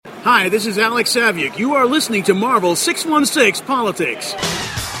Hi, this is Alex Saviuk. You are listening to Marvel 616 Politics.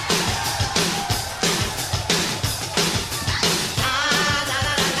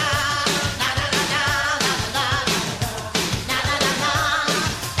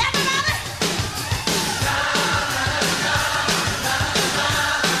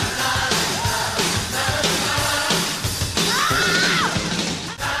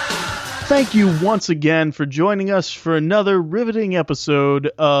 Thank you once again for joining us for another riveting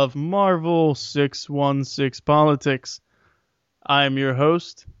episode of Marvel 616 Politics. I am your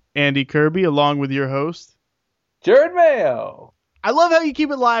host, Andy Kirby, along with your host, Jared Mayo. I love how you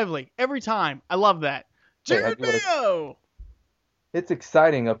keep it lively every time. I love that. Jared Mayo! It's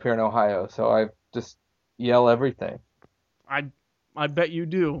exciting up here in Ohio, so I just yell everything. I bet you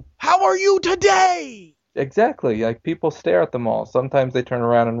do. How are you today? Exactly. Like, people stare at them all. Sometimes they turn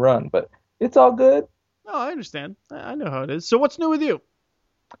around and run, but it's all good. Oh, I understand. I know how it is. So what's new with you?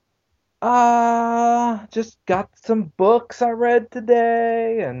 Just got some books I read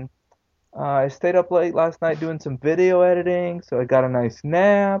today, and I stayed up late last night doing some video editing, so I got a nice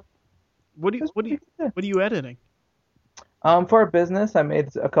nap. What are you editing? For a business, I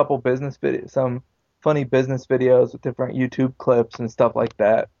made a couple business videos, some funny business videos with different YouTube clips and stuff like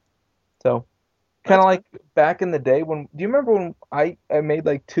that. So, kind of like back in the day do you remember when I made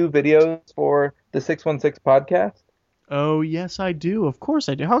like 2 videos for the 616 podcast? Oh, yes, I do. Of course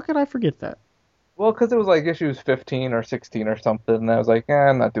I do. How could I forget that? Well, because it was like issues 15 or 16 or something, and I was like,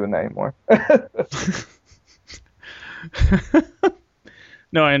 I'm not doing that anymore.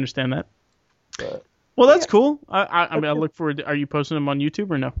 No, I understand that. But, well, that's cool. I mean, I look forward to, are you posting them on YouTube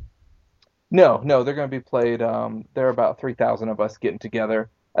or no? No, they're going to be played. There are about 3,000 of us getting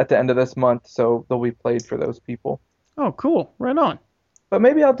together at the end of this month, so they'll be played for those people. Oh, cool. Right on. But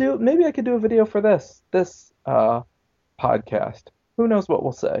maybe I could do a video for this podcast. Who knows what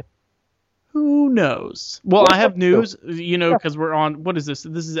we'll say? Who knows? Well, I have news, because we're on, what is this?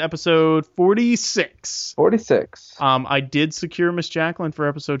 This is episode 46. 46. I did secure Miss Jacqueline for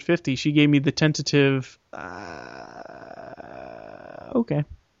episode 50. She gave me the tentative, okay.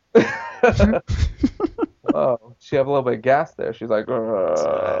 Oh, she have a little bit of gas there. She's like,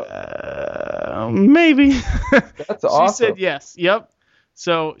 maybe. That's awesome. She said yes. Yep.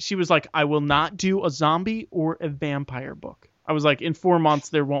 So she was like, I will not do a zombie or a vampire book. I was like, in 4 months,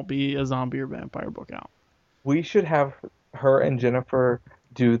 there won't be a zombie or vampire book out. We should have her and Jennifer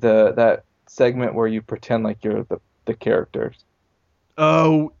do that segment where you pretend like you're the characters.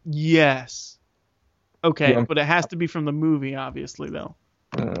 Oh, yes. Okay, Yeah. but it has to be from the movie, obviously, though.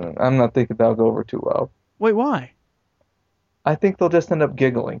 I'm not thinking that'll go over too well. Wait, why? I think they'll just end up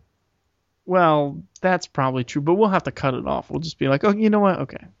giggling. Well, that's probably true, but we'll have to cut it off. We'll just be like, oh, you know what?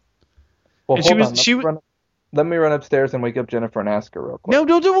 Okay. Well, And let me run upstairs and wake up Jennifer and ask her real quick. No,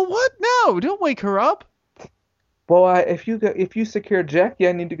 don't do what? No, don't wake her up. Well, if you secure Jackie,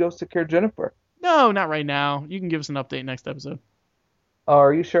 I need to go secure Jennifer. No, not right now. You can give us an update next episode. Oh,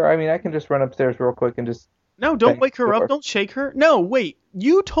 are you sure? I mean, I can just run upstairs real quick and just... No, don't wake her up. Don't shake her. No, wait.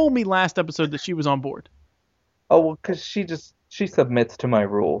 You told me last episode that she was on board. Oh, well, because she submits to my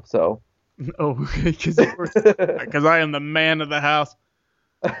rule, so... Oh, because I am the man of the house.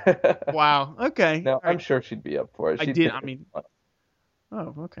 Wow. Okay. No, All I'm right. sure she'd be up for it.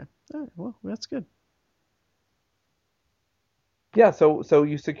 Oh, okay. All right, well, that's good. Yeah, so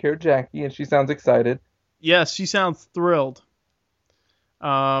you secured Jackie, and she sounds excited. Yes, she sounds thrilled.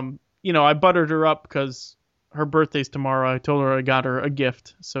 I buttered her up because her birthday's tomorrow. I told her I got her a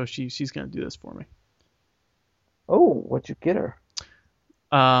gift, so she's gonna do this for me. Oh, what'd you get her?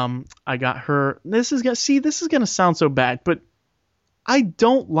 I got her. This is gonna sound so bad, but I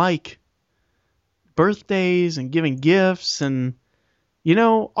don't like birthdays and giving gifts, and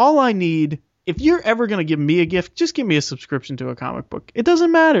all I need. If you're ever gonna give me a gift, just give me a subscription to a comic book. It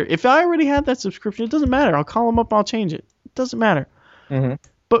doesn't matter. If I already have that subscription, it doesn't matter. I'll call them up and I'll change it. It doesn't matter. Mm-hmm.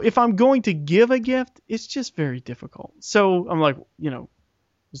 But if I'm going to give a gift, it's just very difficult. So I'm like,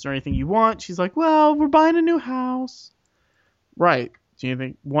 is there anything you want? She's like, well, we're buying a new house. Right. Do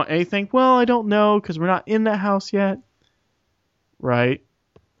you want anything? Well, I don't know because we're not in that house yet. Right.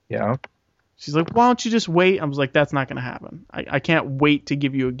 Yeah. She's like, why don't you just wait? I was like, that's not going to happen. I can't wait to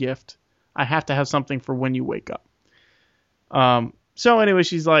give you a gift. I have to have something for when you wake up. So anyway,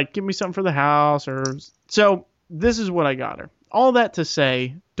 she's like, give me something for the house. So this is what I got her. All that to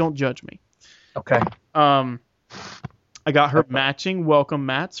say, don't judge me. Okay. I got her matching welcome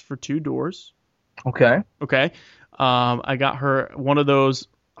mats for 2 doors. Okay. Okay. I got her one of those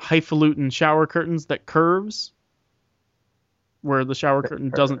highfalutin shower curtains that curves, where the shower curtain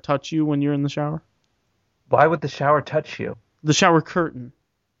doesn't touch you when you're in the shower. Why would the shower touch you? The shower curtain.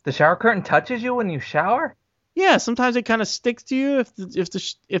 The shower curtain touches you when you shower? Yeah, sometimes it kind of sticks to you if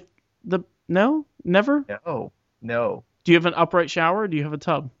the no, never. No, no. Do you have an upright shower or do you have a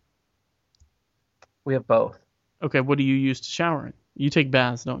tub? We have both. Okay, what do you use to shower in? You take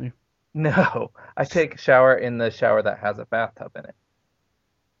baths, don't you? No, I take a shower in the shower that has a bathtub in it.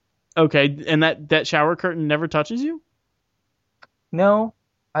 Okay, and that shower curtain never touches you? No,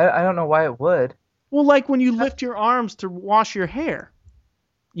 I don't know why it would. Well, like when you lift your arms to wash your hair,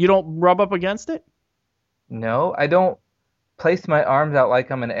 you don't rub up against it? No, I don't place my arms out like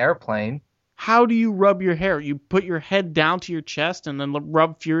I'm an airplane. How do you rub your hair? You put your head down to your chest and then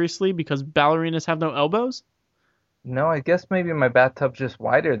rub furiously because ballerinas have no elbows? No, I guess maybe my bathtub's just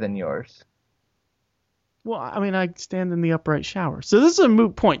wider than yours. Well, I mean, I stand in the upright shower. So this is a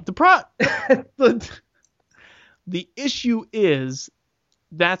moot point. The issue is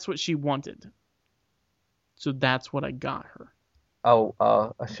that's what she wanted. So that's what I got her. Oh,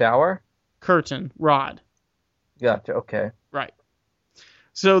 a shower? Curtain, rod. Gotcha, okay. Right.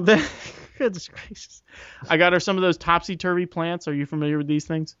 So then, goodness gracious. I got her some of those topsy-turvy plants. Are you familiar with these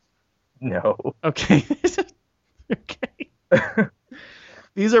things? No. Okay. Okay.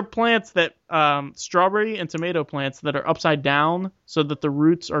 These are plants that, strawberry and tomato plants that are upside down so that the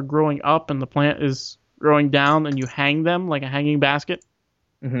roots are growing up and the plant is growing down and you hang them like a hanging basket.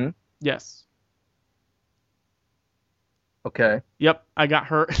 Mm-hmm. Yes. Okay. Yep. I got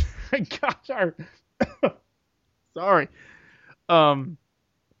her. I got her. Sorry.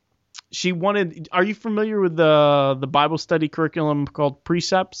 She wanted. Are you familiar with the Bible study curriculum called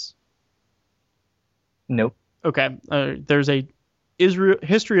Precepts? Nope. Okay. There's a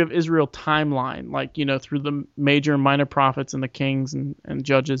history of Israel timeline, like through the major and minor prophets and the kings and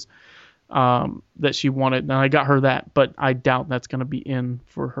judges that she wanted. And I got her that, but I doubt that's going to be in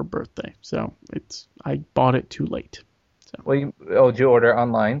for her birthday. So I bought it too late. So. Well, did you order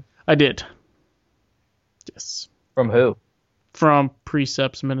online? I did. Yes. From who? From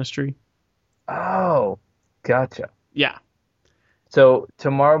Precepts Ministry. Oh, gotcha. Yeah. So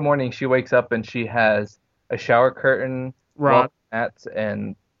tomorrow morning she wakes up and she has a shower curtain, Rod mats,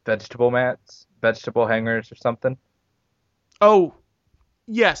 and vegetable hangers or something. Oh,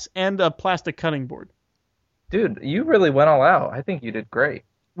 yes, and a plastic cutting board. Dude, you really went all out. I think you did great.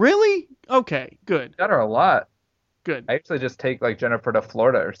 Really? Okay, good. Got her a lot. Good. I actually just take like Jennifer to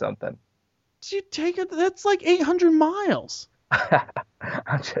Florida or something. Did you take it? That's like 800 miles.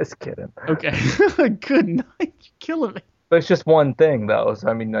 I'm just kidding. Okay. Good night. You're killing me. But it's just one thing though. So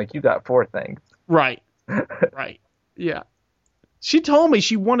I mean, like you got 4 things. Right. Right. Yeah. She told me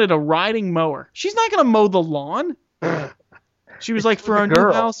she wanted a riding mower. She's not gonna mow the lawn. She was like, for our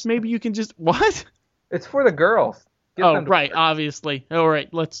new house, maybe you can just what? It's for the girls. Oh, right. Obviously. All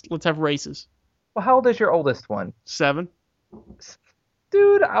right. Let's have races. Well, how old is your oldest one? 7.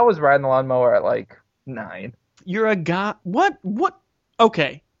 Dude, I was riding the lawnmower at like 9. You're a guy. What?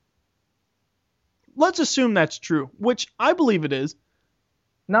 Okay. Let's assume that's true, which I believe it is.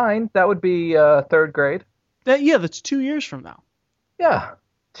 9? That would be 3rd grade. That's 2 years from now. Yeah.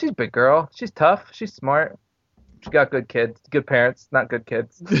 She's a big girl. She's tough. She's smart. She got good kids. Good parents, not good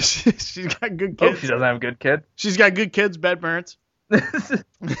kids. She's got good kids. Oh, she doesn't have good kids. She's got good kids, bad parents.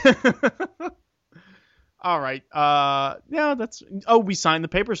 All right. We signed the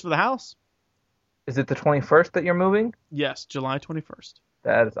papers for the house. Is it the 21st that you're moving? Yes, July 21st.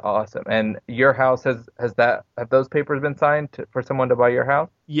 That is awesome. And your house have those papers been signed for someone to buy your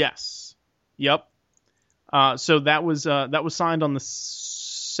house? Yes. Yep. So that was signed on the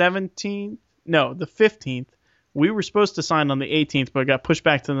 17th. No, the 15th. We were supposed to sign on the 18th, but it got pushed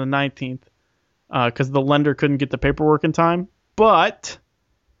back to the 19th because the lender couldn't get the paperwork in time. But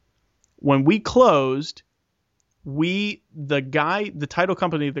when we closed, the title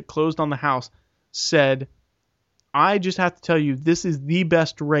company that closed on the house said, I just have to tell you, this is the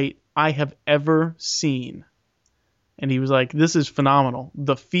best rate I have ever seen. And he was like, this is phenomenal.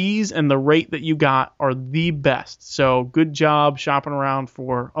 The fees and the rate that you got are the best. So good job shopping around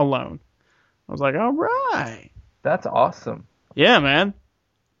for a loan. I was like, all right. That's awesome. Yeah, man.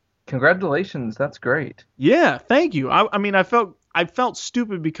 Congratulations. That's great. Yeah, thank you. I mean, I felt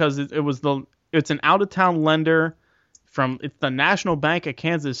stupid because it's an out of town lender it's the National Bank of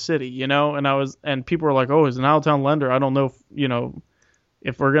Kansas City, and people were like, oh, it's an out of town lender. I don't know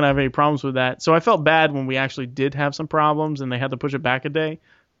if we're going to have any problems with that. So I felt bad when we actually did have some problems and they had to push it back a day.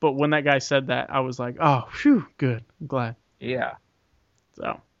 But when that guy said that, I was like, oh, phew, good. I'm glad. Yeah.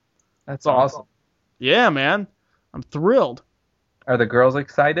 So. That's awesome. Yeah, man. I'm thrilled. Are the girls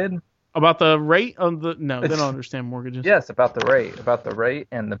excited? About the rate of the... No, they don't understand mortgages. Yes, about the rate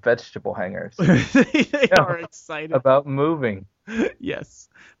and the vegetable hangers. They are excited. About moving. Yes.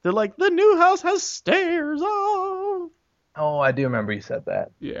 They're like, the new house has stairs. Oh. Oh, I do remember you said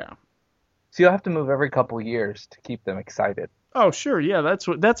that. Yeah. So you'll have to move every couple years to keep them excited. Oh, sure. Yeah, that's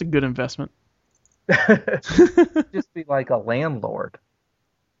a good investment. Just be like a landlord.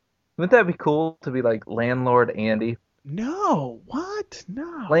 Wouldn't that be cool to be like landlord Andy? No. What?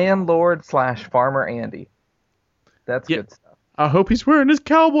 No. Landlord / farmer Andy. That's Yeah. good stuff. I hope he's wearing his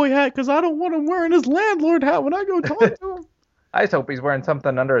cowboy hat because I don't want him wearing his landlord hat when I go talk to him. I just hope he's wearing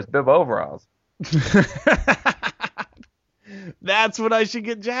something under his bib overalls. That's what I should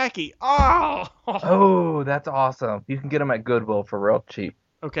get Jackie. Oh. Oh, that's awesome. You can get them at Goodwill for real cheap.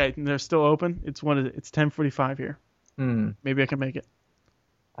 Okay, they're still open. It's 10:45 here. Hmm. Maybe I can make it.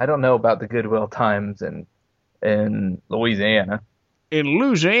 I don't know about the Goodwill times in Louisiana. In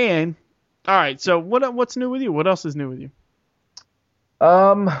Louisiana. All right. So what's new with you? What else is new with you?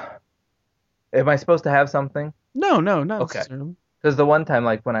 Am I supposed to have something? No, not Okay. necessarily. Because the one time,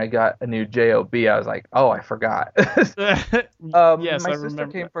 like when I got a new job, I was like, oh, I forgot. Yes, My I sister remember.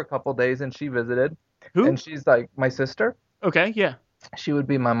 came That. for a couple days and she visited. Who? And she's like, my sister. Okay, yeah. She would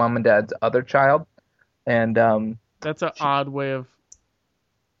be my mom and dad's other child. And That's an odd way of.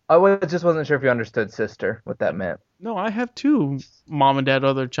 just wasn't sure if you understood sister, what that meant. No, I have two mom and dad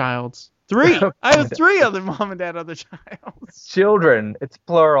other childs. Three. I have three other mom and dad other childs. Children. It's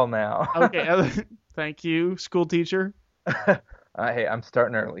plural now. Okay. Thank you, school teacher. Hey, I'm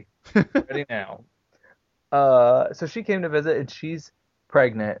starting early. Ready now. So she came to visit and she's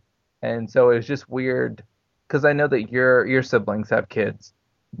pregnant. And so it was just weird because I know that your siblings have kids,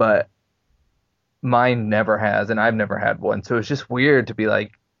 but mine never has, and I've never had one. So it's just weird to be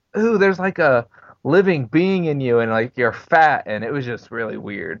like, ooh, there's like a living being in you, and like you're fat, and it was just really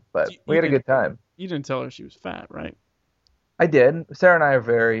weird. But we had a good time. You didn't tell her she was fat, right? I did. Sarah and I are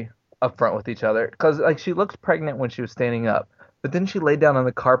very upfront with each other because like she looked pregnant when she was standing up, but then she laid down on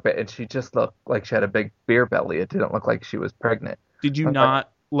the carpet and she just looked like she had a big beer belly. It didn't look like she was pregnant. Did you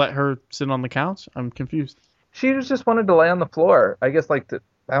not let her sit on the couch? I'm confused. She just wanted to lay on the floor. I guess I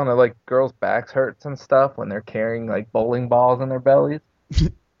don't know, like girls' backs hurts and stuff when they're carrying like bowling balls in their bellies.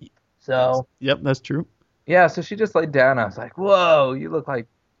 So Yep, that's true. yeah, so she just laid down. I was like, whoa, you look like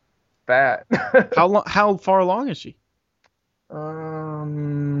fat. How far along is she?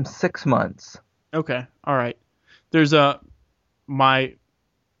 6 months. Okay, all right. There's one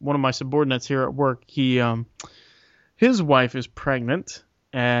of my subordinates here at work. His wife is pregnant,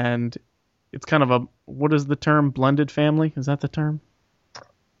 and it's kind of what is the term? Blended family? Is that the term?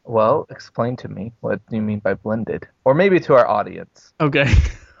 Well, explain to me what do you mean by blended, or maybe to our audience. Okay,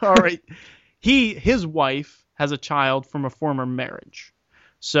 all right. His wife has a child from a former marriage.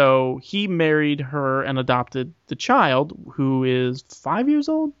 So he married her and adopted the child, who is 5 years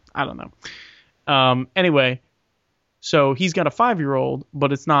old. I don't know. Anyway, so he's got a 5-year-old,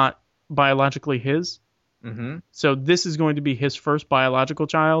 but it's not biologically his. Mm-hmm. So this is going to be his first biological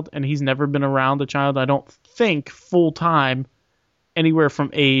child, and he's never been around a child, I don't think, full time, anywhere from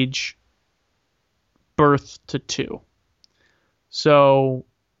age birth to 2. So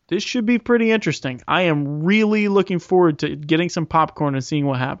this should be pretty interesting. I am really looking forward to getting some popcorn and seeing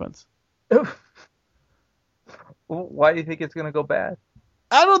what happens. Why do you think it's going to go bad?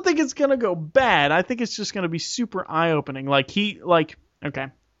 I don't think it's going to go bad. I think it's just going to be super eye-opening.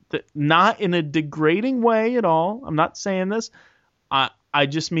 Not in a degrading way at all. I'm not saying this. I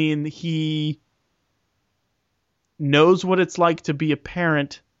just mean he knows what it's like to be a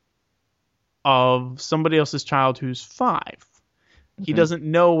parent of somebody else's child who's 5. He doesn't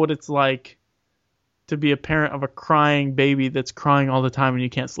know what it's like to be a parent of a crying baby that's crying all the time and you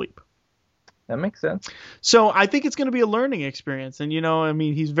can't sleep. That makes sense. So I think it's going to be a learning experience. And,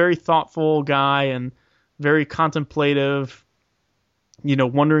 he's a very thoughtful guy and very contemplative,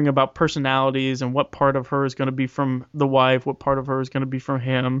 wondering about personalities and what part of her is going to be from the wife, what part of her is going to be from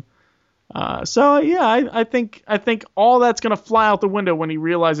him. I think all that's going to fly out the window when he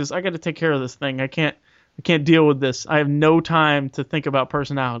realizes I got to take care of this thing. I can't deal with this. I have no time to think about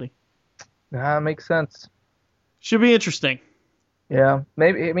personality. That makes sense. Should be interesting. Yeah,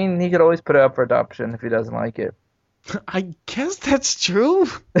 maybe. I mean, he could always put it up for adoption if he doesn't like it. I guess that's true.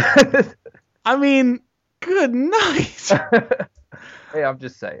 I mean, good night. Hey, I'm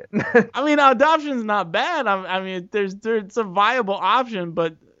just saying. I mean, adoption's not bad. It's a viable option,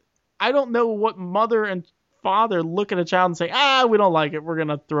 but I don't know what mother and father look at a child and say, we don't like it. We're going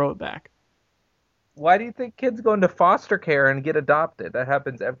to throw it back. Why do you think kids go into foster care and get adopted? That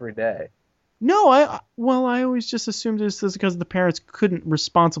happens every day. No, I always just assumed this is because the parents couldn't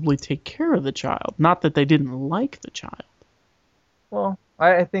responsibly take care of the child, not that they didn't like the child. Well,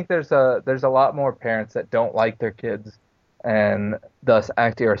 I think there's a lot more parents that don't like their kids and thus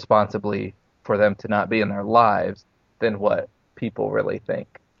act irresponsibly for them to not be in their lives than what people really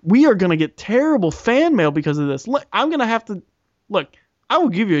think. We are going to get terrible fan mail because of this. Look, I'm going to have to look. I will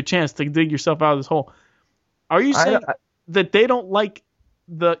give you a chance to dig yourself out of this hole. Are you saying that they don't like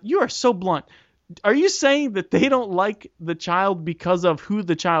the? You are so blunt. Are you saying that they don't like the child because of who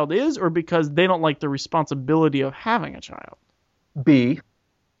the child is, or because they don't like the responsibility of having a child? B.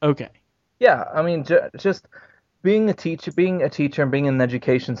 Okay. Yeah, I mean, just being a teacher and being in the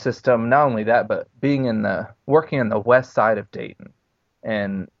education system, not only that, but working in the west side of Dayton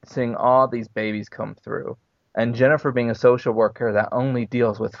and seeing all these babies come through. And Jennifer being a social worker that only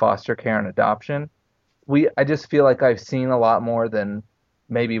deals with foster care and adoption, I just feel like I've seen a lot more than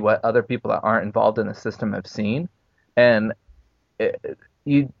maybe what other people that aren't involved in the system have seen. And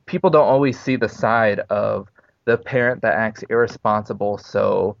people don't always see the side of the parent that acts irresponsible,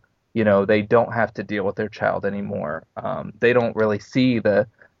 so they don't have to deal with their child anymore. They don't really see the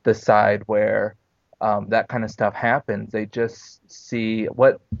side where that kind of stuff happens. They just see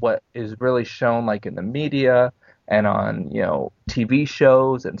what is really shown, like in the media and on TV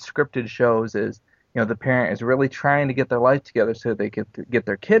shows and scripted shows, is the parent is really trying to get their life together so they can get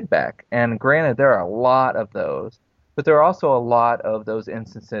their kid back. And granted, there are a lot of those, but there are also a lot of those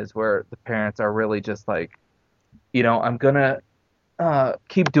instances where the parents are really just like, I'm gonna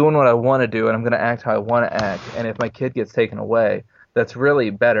keep doing what I want to do, and I'm gonna act how I want to act. And if my kid gets taken away, that's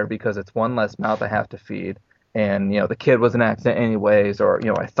really better because it's one less mouth I have to feed. And the kid was an accident anyways, or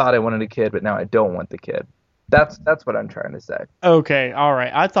I thought I wanted a kid, but now I don't want the kid. That's what I'm trying to say. Okay, all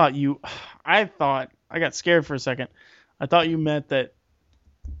right. I got scared for a second. I thought you meant that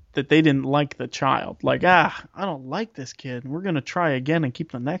they didn't like the child. Like, I don't like this kid. We're gonna try again and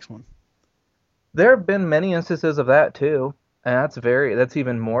keep the next one. There have been many instances of that too, and that's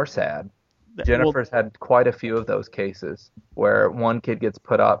even more sad. Jennifer's had quite a few of those cases where one kid gets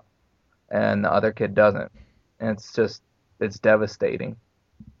put up and the other kid doesn't. And it's devastating.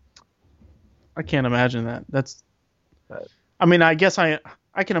 I can't imagine that. I mean, I guess I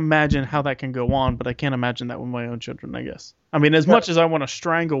can imagine how that can go on, but I can't imagine that with my own children, I guess. I mean, as much as I want to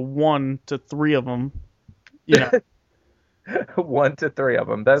strangle 1 to 3 of them, 1 to 3 of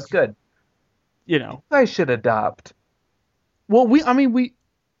them. That's good. I should adopt. Well,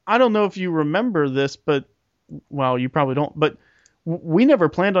 I don't know if you remember this, but, well, you probably don't, but we never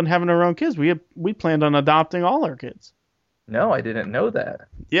planned on having our own kids. We planned on adopting all our kids. No, I didn't know that.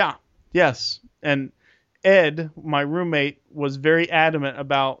 Yeah. Yes. And Ed, my roommate, was very adamant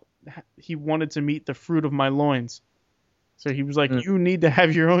about he wanted to meet the fruit of my loins. So he was like, You need to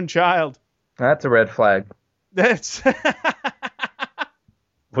have your own child. That's a red flag. That's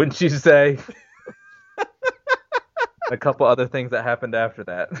Wouldn't you say? A couple other things that happened after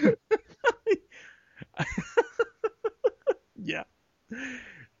that. Yeah.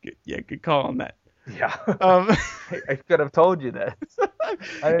 Good call on that. Yeah. I could have told you that.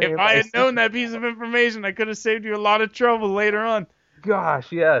 If I had known that piece of information, I could have saved you a lot of trouble later on. Gosh,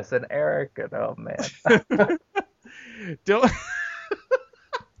 yes. And Eric, oh man. Don't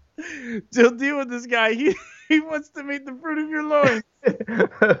deal with this guy. He wants to meet the fruit of your loins.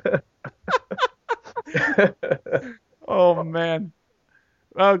 Oh man.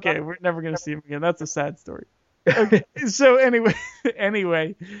 Okay, we're never gonna see him again. That's a sad story. Okay, so anyway,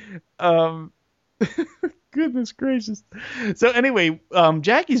 goodness gracious. So anyway,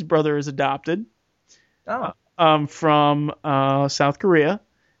 Jackie's brother is adopted. From South Korea,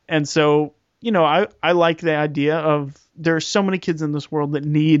 and so I like the idea of there are so many kids in this world that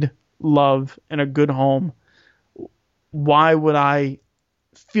need love and a good home. Why would I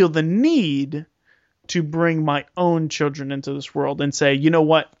feel the need to bring my own children into this world and say, you know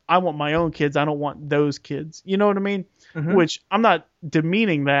what, I want my own kids, I don't want those kids. You know what I mean? Mm-hmm. Which I'm not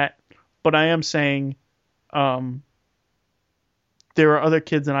demeaning that, but I am saying there are other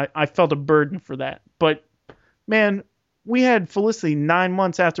kids, and I felt a burden for that. But man, we had Felicity 9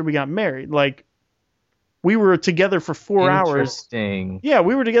 months after we got married. Like, we were together for 4 hours. Interesting. Yeah,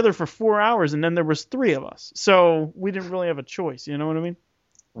 we were together for 4 hours, and then there was 3 of us. So we didn't really have a choice. You know what I mean?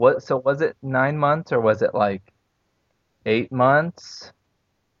 So was it 9 months, or was it like 8 months?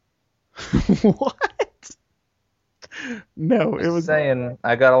 What? No, it was saying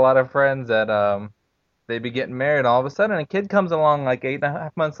I got a lot of friends that they'd be getting married, and all of a sudden a kid comes along like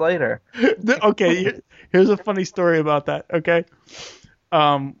 8.5 months later. Okay, here's a funny story about that. Okay,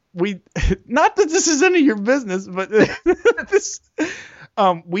 we, not that this is any of your business, but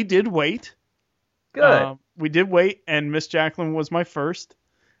we did wait. Good. We did wait, and Miss Jacqueline was my first,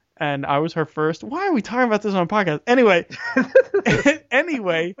 and I was her first. Why are we talking about this on a podcast? Anyway,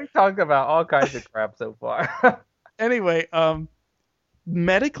 we talked about all kinds of crap so far. Anyway,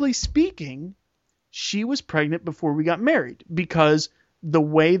 medically speaking, she was pregnant before we got married because the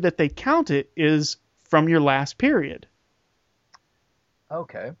way that they count it is from your last period.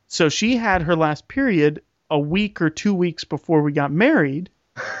 Okay. So she had her last period a week or 2 weeks before we got married.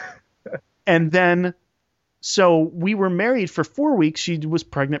 And then, so we were married for 4 weeks. She was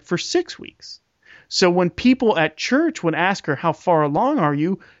pregnant for 6 weeks. So when people at church would ask her, how far along are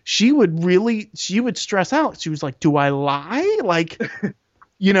you? She would stress out. She was like, do I lie? Like,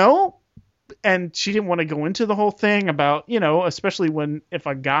 and she didn't want to go into the whole thing about, especially if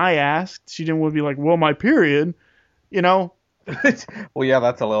a guy asked, she didn't want to be like, well, my period, Well, yeah,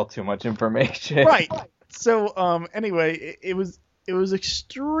 that's a little too much information. Right. So, anyway, it was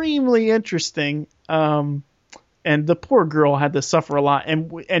extremely interesting. And the poor girl had to suffer a lot,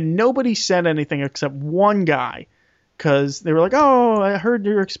 and nobody said anything except one guy, because they were like, "Oh, I heard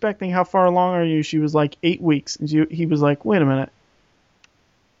you're expecting. How far along are you?" She was like 8 weeks, and he was like, "Wait a minute,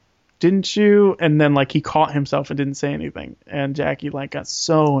 didn't you?" And then like he caught himself and didn't say anything, and Jackie like got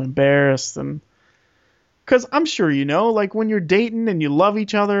so embarrassed, and because I'm sure like when you're dating and you love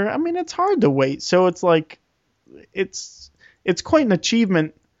each other, I mean it's hard to wait, so it's like it's quite an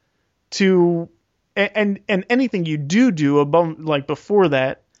achievement to. And anything you do above, like before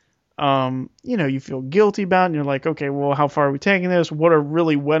that, you feel guilty about, and you're like, okay, well, how far are we taking this? What are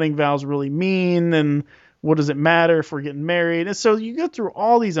really wedding vows really mean? And what does it matter if we're getting married? And so you go through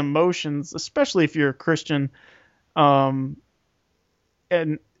all these emotions, especially if you're a Christian. And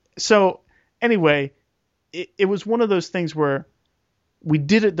so anyway, it was one of those things where we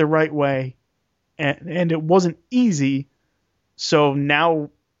did it the right way, and it wasn't easy. So now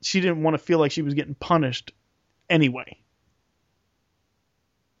she didn't want to feel like she was getting punished anyway.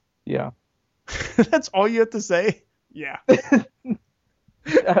 Yeah. That's all you have to say? Yeah.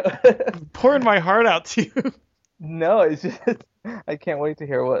 Pouring my heart out to you. No, it's just I can't wait to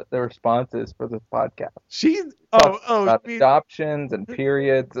hear what the response is for this podcast. About adoptions and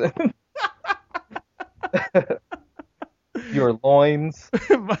periods. Your loins.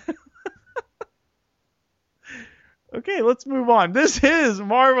 Okay, let's move on. This is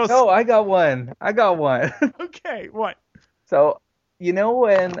Marvel. No, I got one. Okay, what? So,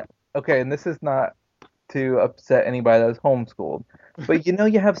 and this is not to upset anybody that was homeschooled, but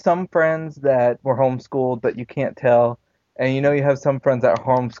you have some friends that were homeschooled, but you can't tell, and you have some friends that are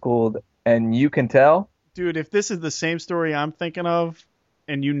homeschooled, and you can tell? Dude, if this is the same story I'm thinking of,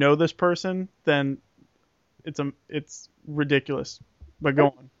 and you know this person, then it's ridiculous. But go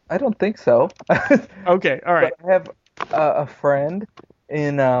on. I don't think so. Okay, all right. But I have a friend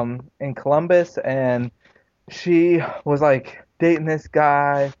in Columbus, and she was like dating this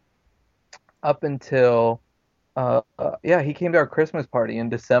guy up until he came to our Christmas party in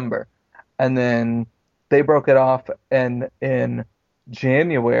December, and then they broke it off, and in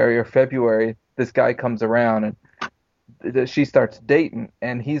January or February this guy comes around and she starts dating,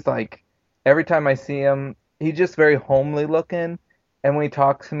 and he's like, every time I see him, he's just very homely looking. And when he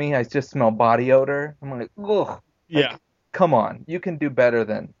talks to me, I just smell body odor. I'm like, ugh. Yeah. Like, come on. You can do better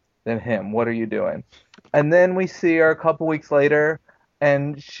than him. What are you doing? And then we see her a couple weeks later,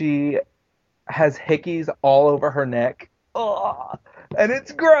 and she has hickeys all over her neck. Ugh. And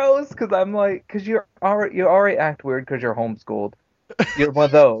it's gross, because I'm like, because you already act weird because you're homeschooled. You're one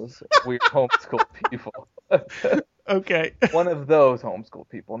of those weird homeschooled people. Okay. One of those homeschooled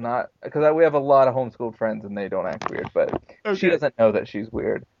people, not because we have a lot of homeschooled friends and they don't act weird, but okay. She doesn't know that she's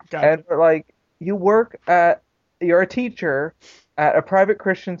weird. Got it. And we're like, you're a teacher at a private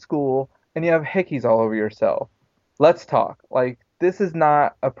Christian school and you have hickeys all over yourself. Let's talk. Like, this is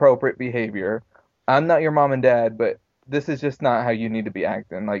not appropriate behavior. I'm not your mom and dad, but this is just not how you need to be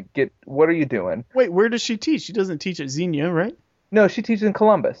acting. Like, what are you doing? Wait, where does she teach? She doesn't teach at Xenia, right? No, she teaches in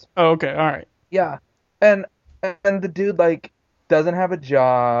Columbus. Oh, okay, all right. Yeah, and the dude like doesn't have a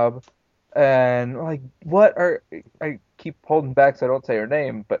job, and like I keep holding back so I don't say her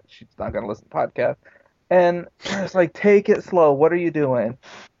name, but she's not gonna listen to the podcast. And it's like, take it slow. What are you doing?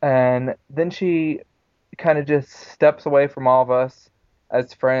 And then she kind of just steps away from all of us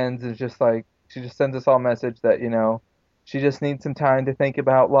as friends, and just like she just sends us all a message that she just needs some time to think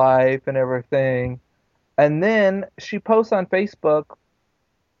about life and everything. And then she posts on Facebook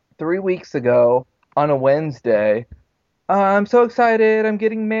 3 weeks ago on a Wednesday, I'm so excited, I'm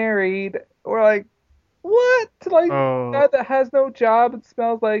getting married. We're like, what? Like, guy that has no job and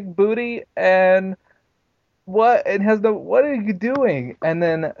smells like booty and what? And what are you doing? And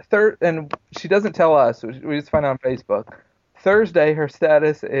then and she doesn't tell us. We just find out on Facebook. Thursday her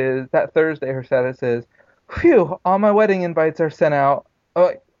status is, phew, all my wedding invites are sent out. I'm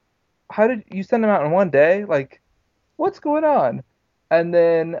like, how did you send them out in one day? Like, what's going on? And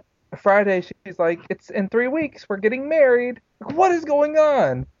then Friday, she's like, it's in 3 weeks. We're getting married. Like, what is going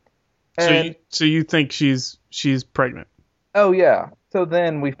on? And So you think she's pregnant? oh yeah. So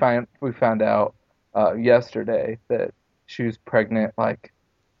then we found out yesterday that she was pregnant, like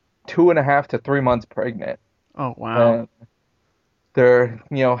 2.5 to 3 months pregnant. Oh wow. And they're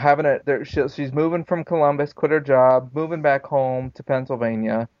having she's moving from Columbus, quit her job, moving back home to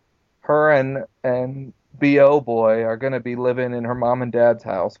Pennsylvania. Her and BO boy are gonna be living in her mom and dad's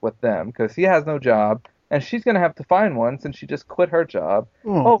house with them because he has no job, and she's gonna have to find one since she just quit her job.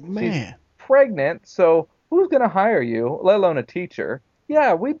 Oh She's man. pregnant, so who's gonna hire you, let alone a teacher?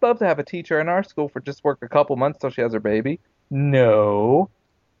 Yeah, we'd love to have a teacher in our school for just work a couple months till she has her baby. No.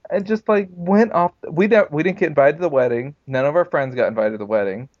 And just like went off. We didn't get invited to the wedding. None of our friends got invited to the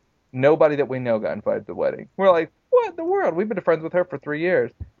wedding. Nobody that we know got invited to the wedding. We're like, what in the world? We've been friends with her for 3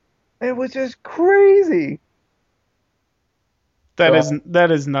 years. It was just crazy. That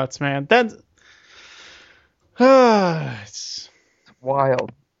is nuts, man. That's it's It's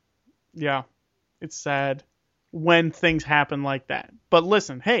wild. yeah, it's sad when things happen like that. But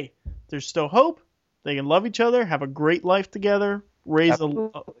listen, hey, there's still hope. They can love each other, have a great life together, raise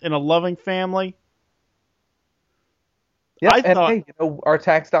in a loving family. Yeah, I thought, hey, our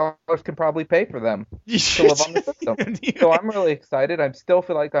tax dollars can probably pay for them to live on the system. So I'm really excited. I still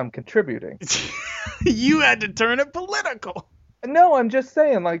feel like I'm contributing. You had to turn it political. No, I'm just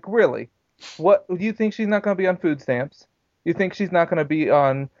saying, like, really. What do you think she's not going to be on food stamps? You think she's not going to be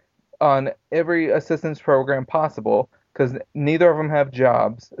on every assistance program possible because neither of them have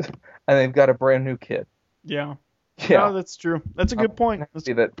jobs and they've got a brand new kid. Yeah. Yeah, No, that's true. That's a good point.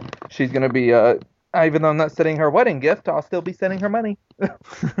 see that she's going to be even though I'm not sending her wedding gift, I'll still be sending her money.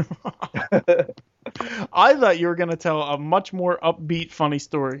 I thought you were going to tell a much more upbeat, funny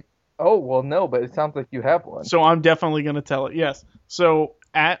story. Oh, well, no, but it sounds like you have one. So I'm definitely going to tell it. Yes. So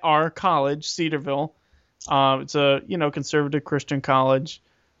at our college, Cedarville, it's a conservative Christian college,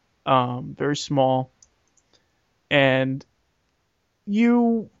 very small, and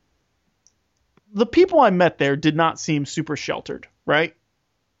the people I met there did not seem super sheltered, right?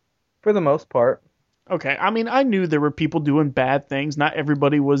 For the most part. Okay. I mean, I knew there were people doing bad things. Not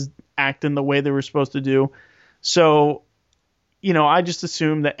everybody was acting the way they were supposed to do. So, I just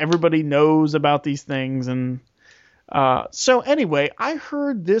assumed that everybody knows about these things. And so anyway, I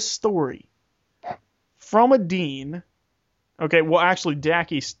heard this story from a dean. Okay. Well, actually,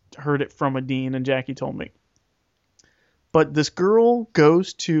 Jackie heard it from a dean and Jackie told me. But this girl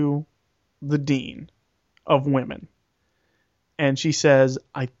goes to the dean of women and she says,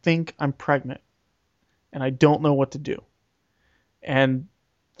 I think I'm pregnant and I don't know what to do. And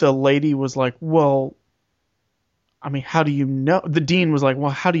the lady was like, well, I mean, how do you know? The dean was like,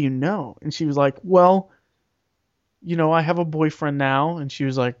 well, how do you know? And she was like, well, I have a boyfriend now. And she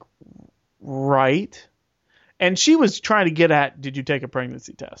was like, right. And she was trying to get at, did you take a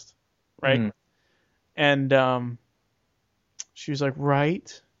pregnancy test? Right. Mm. And she was like,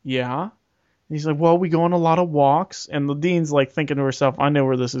 right. Yeah. And he's like, well, we go on a lot of walks. And the dean's like thinking to herself, I know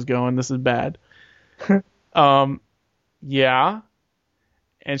where this is going. This is bad. Yeah.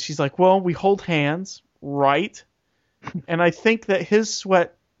 And she's like, well, we hold hands, right? And I think that his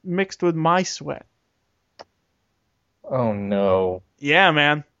sweat mixed with my sweat. Oh, no. Yeah,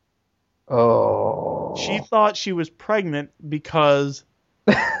 man. Oh. She thought she was pregnant because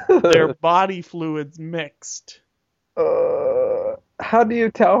their body fluids mixed. How do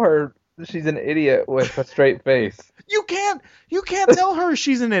you tell her she's an idiot with a straight face? You can't tell her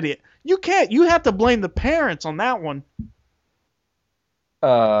she's an idiot. You can't. You have to blame the parents on that one.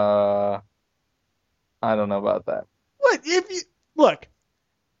 I don't know about that. Look,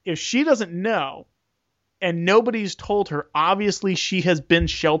 if she doesn't know and nobody's told her, obviously she has been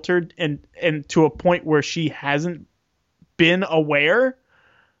sheltered and to a point where she hasn't been aware,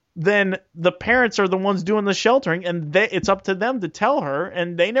 then the parents are the ones doing the sheltering and it's up to them to tell her,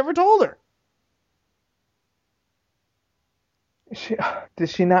 and they never told her.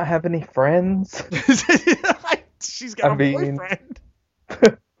 Does she not have any friends? She's got a boyfriend.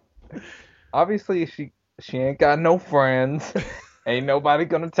 Obviously, she ain't got no friends. Ain't nobody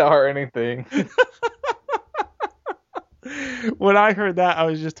gonna tell her anything. When I heard that, I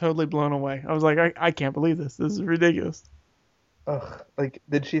was just totally blown away. I was like, I can't believe this. This is ridiculous. Ugh, like,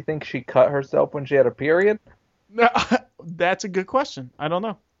 did she think she cut herself when she had a period? No, that's a good question. I don't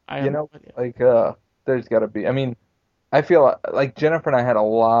know. There's got to be. I mean, I feel like Jennifer and I had a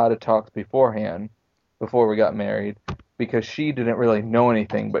lot of talks beforehand, before we got married, because she didn't really know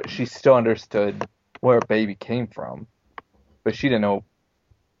anything, but she still understood where a baby came from. But she didn't know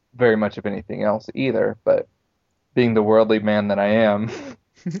very much of anything else either. But being the worldly man that I am,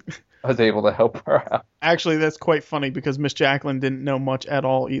 I was able to help her out. Actually, that's quite funny because Miss Jacqueline didn't know much at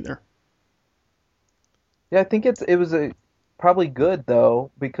all either. Yeah, I think it was probably good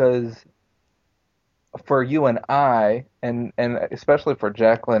though because for you and I, and especially for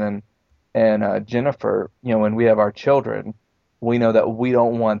Jacqueline and Jennifer, when we have our children, we know that we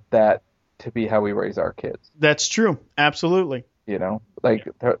don't want that to be how we raise our kids. That's true. Absolutely. Like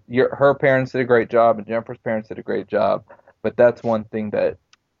her parents did a great job and Jennifer's parents did a great job, but that's one thing that,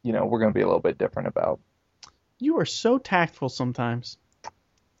 we're going to be a little bit different about. You are so tactful sometimes.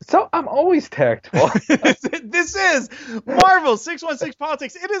 So I'm always tactful. This is Marvel 616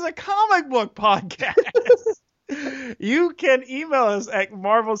 Politics. It is a comic book podcast. You can email us at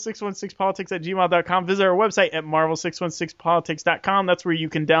marvel616politics@gmail.com. Visit our website at marvel616politics.com. That's where you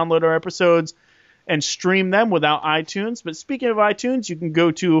can download our episodes and stream them without iTunes. But speaking of iTunes, you can go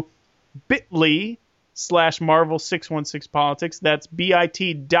to bit.ly/Marvel616Politics. That's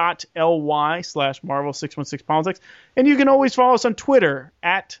bit.ly/Marvel616Politics. And you can always follow us on Twitter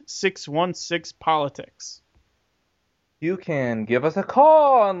at 616Politics. You can give us a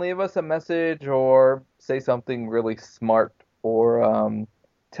call and leave us a message or say something really smart or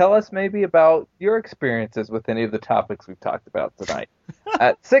tell us maybe about your experiences with any of the topics we've talked about tonight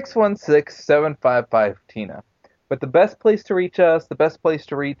at 616-755-TINA. But the best place to reach us, the best place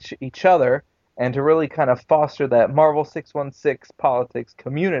to reach each other, and to really kind of foster that Marvel 616 Politics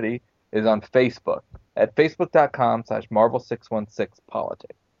community is on Facebook at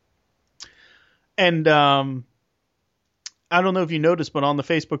facebook.com/Marvel616Politics. And I don't know if you noticed, but on the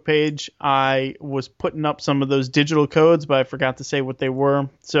Facebook page, I was putting up some of those digital codes, but I forgot to say what they were.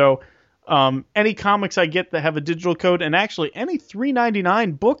 So any comics I get that have a digital code, and actually any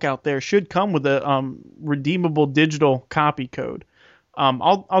 $3.99 book out there should come with a redeemable digital copy code.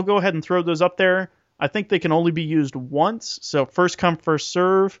 I'll go ahead and throw those up there. I think they can only be used once, so first come, first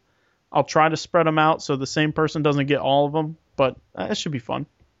serve. I'll try to spread them out so the same person doesn't get all of them, but that should be fun.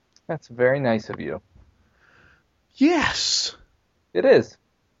 That's very nice of you. Yes. It is.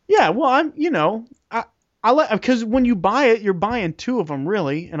 Yeah, well, I like, because when you buy it, you're buying two of them,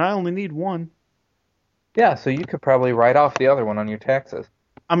 really, and I only need one. Yeah, so you could probably write off the other one on your taxes.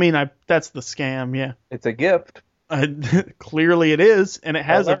 I mean, that's the scam, yeah. It's a gift. Clearly it is, and it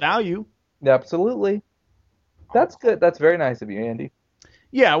has a value. Absolutely. That's good. That's very nice of you, Andy.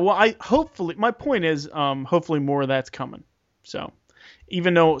 Yeah, well, my point is, hopefully more of that's coming. So,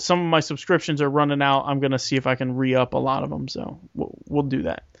 even though some of my subscriptions are running out, I'm going to see if I can re-up a lot of them, so we'll do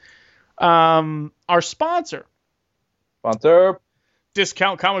that. Our sponsor.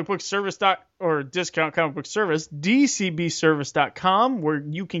 Discount Comic Book Service DCBService.com, where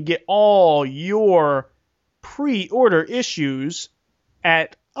you can get all your pre-order issues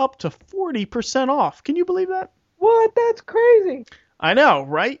at up to 40% off. Can you believe that? What? That's crazy. I know,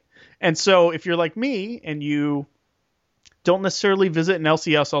 right? And so if you're like me and you don't necessarily visit an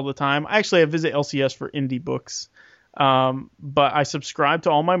LCS all the time, actually I visit LCS for indie books, but I subscribe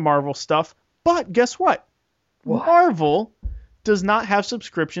to all my Marvel stuff. But guess what? Marvel does not have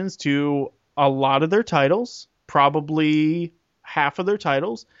subscriptions to a lot of their titles, probably half of their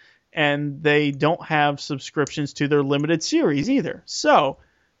titles, and they don't have subscriptions to their limited series either. So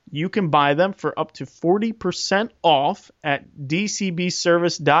you can buy them for up to 40% off at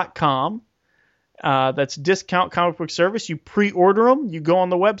dcbservice.com. That's Discount Comic Book Service. You pre-order them, you go on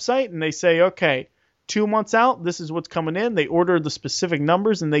the website, and they say, okay, 2 months out, this is what's coming in. They order the specific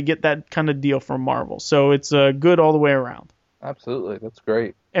numbers, and they get that kind of deal from Marvel. So it's good all the way around. Absolutely. That's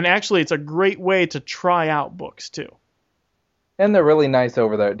great. And actually, it's a great way to try out books, too. And they're really nice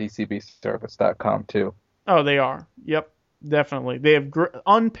over there at dcbservice.com, too. Oh, they are. Yep, definitely. They have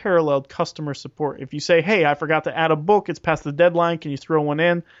unparalleled customer support. If you say, hey, I forgot to add a book, it's past the deadline, can you throw one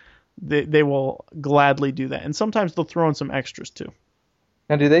in? They will gladly do that. And sometimes they'll throw in some extras, too.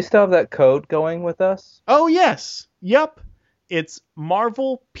 Now, do they still have that code going with us? Oh, yes. Yep. It's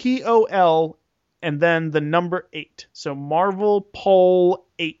Marvel, POL, and then the number 8. So Marvel Pol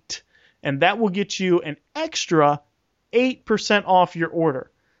 8. And that will get you an extra 8% off your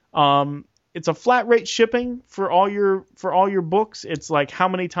order. It's a flat rate shipping for all your books. It's like how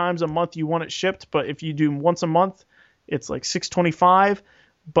many times a month you want it shipped, but if you do once a month, it's like $6.25.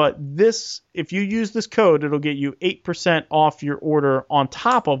 But if you use this code, it'll get you 8% off your order on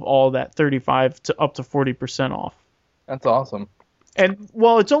top of all that 35 to up to 40% off. That's awesome. And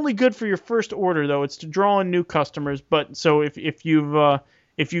well, it's only good for your first order though. It's to draw in new customers. But so if you've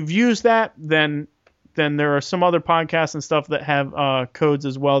used that, then there are some other podcasts and stuff that have codes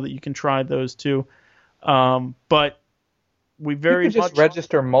as well that you can try those too. But we very you can just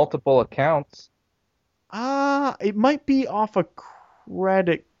register multiple accounts. It might be off of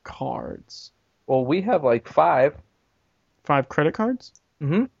credit cards. Well, we have like 5. 5 credit cards?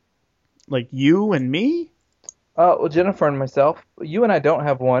 Mm-hmm. Like you and me? Well, Jennifer and myself. You and I don't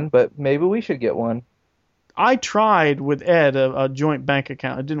have one, but maybe we should get one. I tried with Ed a joint bank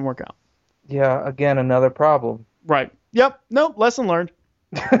account. It didn't work out. Yeah, again, another problem. Right. Yep. Nope. Lesson learned.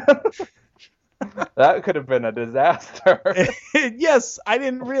 That could have been a disaster. Yes, I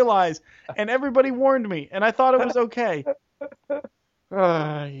didn't realize, and everybody warned me, and I thought it was okay.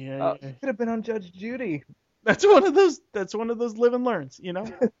 Yeah. Could have been on Judge Judy. That's one of those. That's one of those live and learns, you know.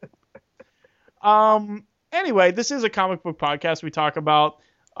 Anyway, this is a comic book podcast. We talk about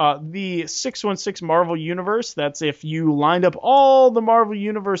the 616 Marvel Universe. That's if you lined up all the Marvel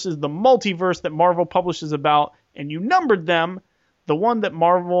universes, the multiverse that Marvel publishes about, and you numbered them. The one that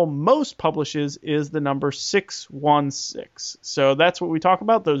Marvel most publishes is the number 616. So that's what we talk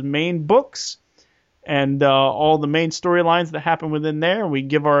about, those main books and all the main storylines that happen within there. We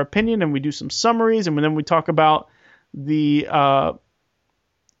give our opinion and we do some summaries, and then we talk about in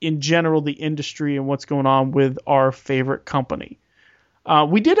general, the industry and what's going on with our favorite company.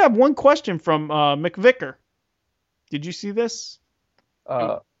 We did have one question from McVicker. Did you see this?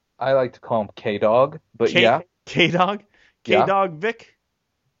 I like to call him K-Dog, but yeah. K-Dog? K-Dog Vic?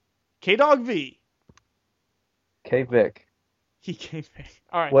 K-Dog V. K-Vic. K-Vic.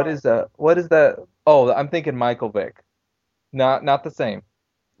 All right. What is that? Oh, I'm thinking Michael Vick. Not the same.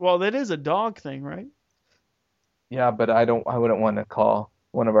 Well, that is a dog thing, right? Yeah, but I wouldn't want to call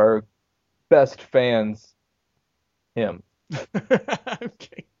one of our best fans him.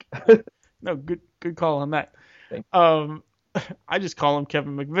 Okay. No, good call on that. I just call him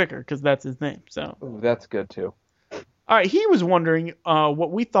Kevin McVicker because that's his name. So. Ooh, that's good too. All right, he was wondering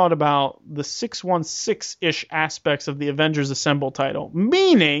what we thought about the 616-ish aspects of the Avengers Assemble title,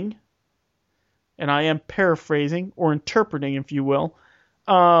 meaning, and I am paraphrasing or interpreting, if you will,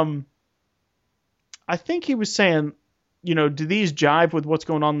 I think he was saying, do these jive with what's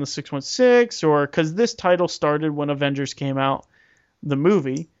going on in the 616, or because this title started when Avengers came out, the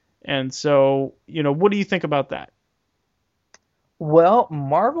movie, and so, what do you think about that? Well,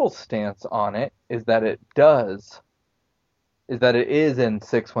 Marvel's stance on it is that it is in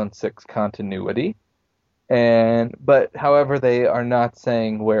 616 continuity, but however they are not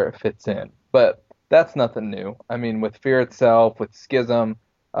saying where it fits in. But that's nothing new. I mean, with Fear itself, with Schism,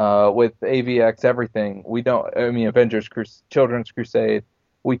 with AVX, everything, Avengers Children's Crusade,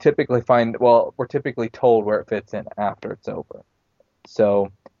 we're typically told where it fits in after it's over. So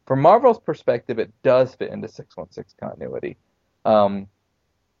from Marvel's perspective, it does fit into 616 continuity. I've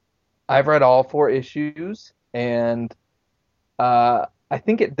read all 4 issues, and I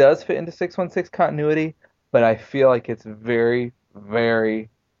think it does fit into 616 continuity, but I feel like it's very, very,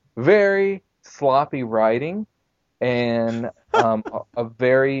 very sloppy writing, and what's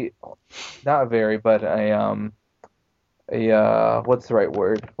the right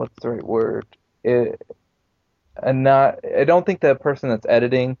word? I don't think the person that's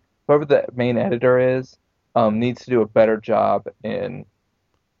editing, whoever the main editor is, needs to do a better job in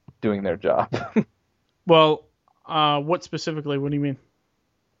doing their job. Well, what specifically? What do you mean?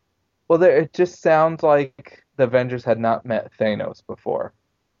 Well, it just sounds like the Avengers had not met Thanos before.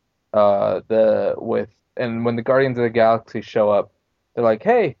 And when the Guardians of the Galaxy show up, they're like,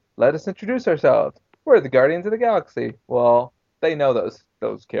 "Hey, let us introduce ourselves. We're the Guardians of the Galaxy." Well, they know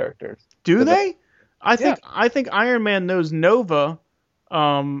those characters. Do they? I think Iron Man knows Nova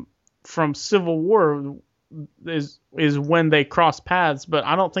from Civil War is when they cross paths, but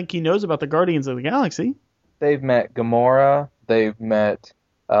I don't think he knows about the Guardians of the Galaxy. They've met Gamora. They've met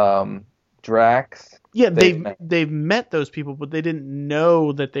Drax. Yeah, they've met those people, but they didn't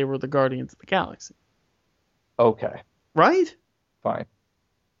know that they were the Guardians of the Galaxy. Okay. Right? Fine.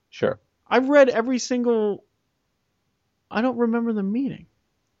 Sure. I've read every single... I don't remember the meeting.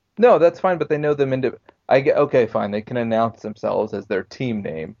 No, that's fine, but they know them okay, fine. They can announce themselves as their team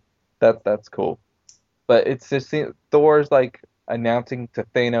name. That's cool. But it's just Thor's like announcing to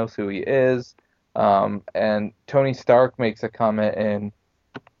Thanos who he is, and Tony Stark makes a comment in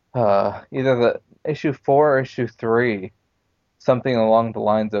either the issue 4 or issue 3, something along the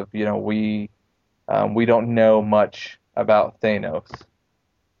lines of, we don't know much about Thanos.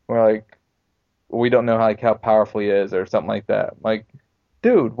 We're like, we don't know how powerful he is, or something like that. Like,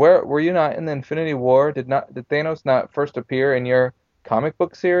 dude, were you not in the Infinity War? Did Thanos not first appear in your comic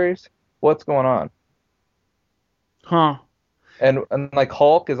book series? What's going on? Huh. And like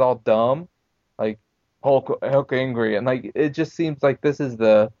Hulk is all dumb, like Hulk angry, and like it just seems like this is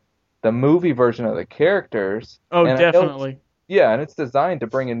the movie version of the characters. Oh, and definitely. Yeah, and it's designed to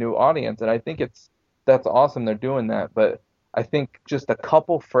bring a new audience, and I think it's that's awesome they're doing that, but I think just a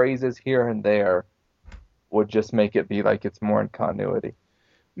couple phrases here and there would just make it be like it's more in continuity.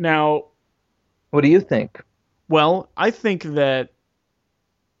 Now, What do you think? well, I think that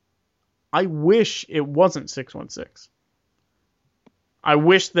I wish it wasn't 616. I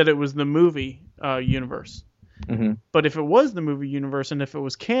wish that it was the movie universe. Hmm. But if it was the movie universe and if it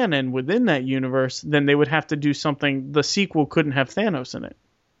was canon within that universe, then they would have to do something. The sequel couldn't have Thanos in it.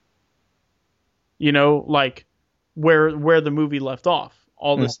 You know, like where the movie left off.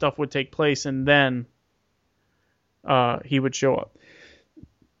 All this stuff would take place and then he would show up.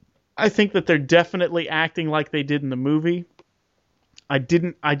 I think that they're definitely acting like they did in the movie.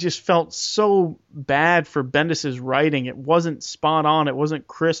 I just felt so bad for Bendis's writing. It wasn't spot on. It wasn't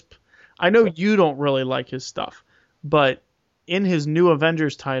crisp. I know you don't really like his stuff, but in his new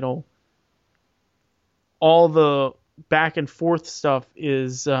Avengers title, all the back and forth stuff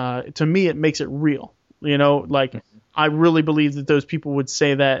is, to me, it makes it real. You know, like I really believe that those people would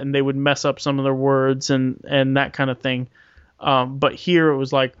say that and they would mess up some of their words and that kind of thing. But here it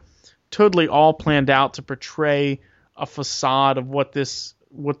was like totally all planned out to portray a facade of what this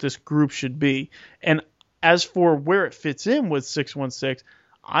group should be. And as for where it fits in with 616,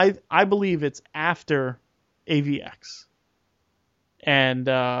 I believe it's after AVX. And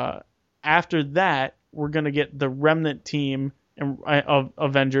after that, we're going to get the remnant team of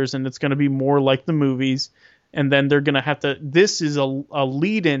Avengers, and it's going to be more like the movies. And then they're going to have to... This is a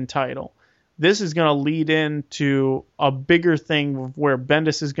lead-in title. This is going to lead into a bigger thing of where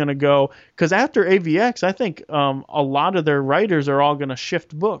Bendis is going to go. Because after AVX, I think a lot of their writers are all going to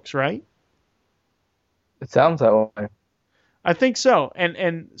shift books, right? It sounds that way. I think so.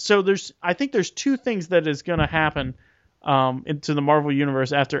 And so I think there's two things that is going to happen into the Marvel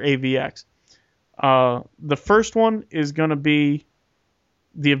Universe after AVX. The first one is going to be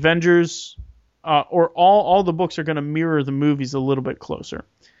the Avengers, or all the books are going to mirror the movies a little bit closer.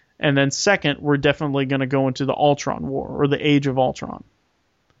 And then second, we're definitely going to go into the Ultron War, or the Age of Ultron.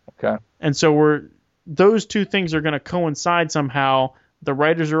 Okay. And so those two things are going to coincide somehow. The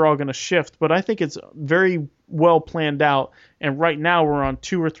writers are all going to shift, but I think it's very well planned out. And right now we're on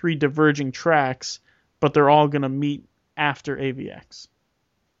 2 or 3 diverging tracks, but they're all going to meet after AVX.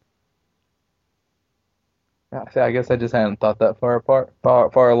 I guess I just hadn't thought that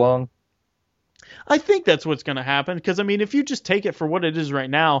far along. I think that's what's going to happen, because, I mean, if you just take it for what it is right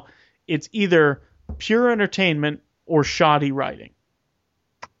now, it's either pure entertainment or shoddy writing.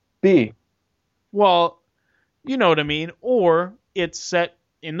 B. Well, you know what I mean. Or it's set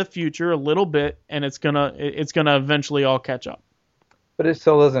in the future a little bit, and it's gonna eventually all catch up. But it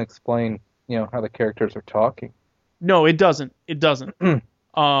still doesn't explain, how the characters are talking. No, it doesn't. It doesn't.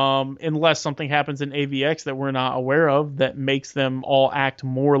 Unless something happens in AVX that we're not aware of that makes them all act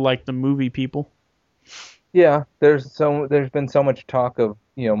more like the movie people. Yeah, there's been so much talk of,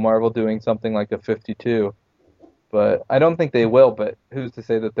 Marvel doing something like a 52, but I don't think they will. But who's to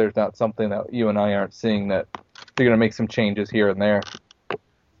say that there's not something that you and I aren't seeing, that they're going to make some changes here and there.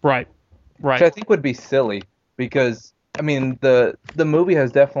 Right. Which I think would be silly, because, I mean, the movie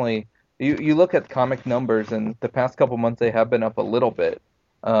has definitely, you look at comic numbers, and the past couple months they have been up a little bit,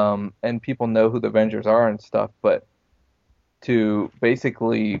 and people know who the Avengers are and stuff, but to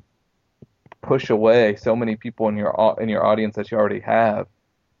basically push away so many people in your audience that you already have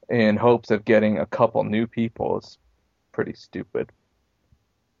in hopes of getting a couple new people is pretty stupid.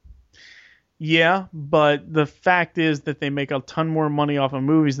 Yeah, but the fact is that they make a ton more money off of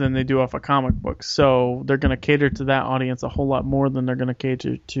movies than they do off of comic books. So they're going to cater to that audience a whole lot more than they're going to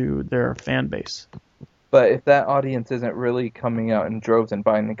cater to their fan base. But if that audience isn't really coming out in droves and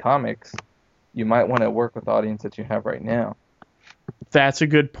buying the comics, you might want to work with the audience that you have right now. That's a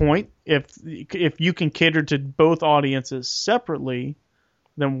good point. If you can cater to both audiences separately,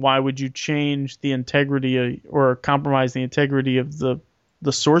 then why would you change the integrity or compromise the integrity of the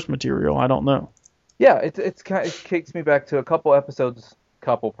source material? I don't know. Yeah, it takes me back to a couple episodes,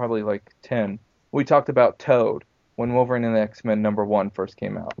 probably like 10. We talked about Toad when Wolverine and the X-Men #1 first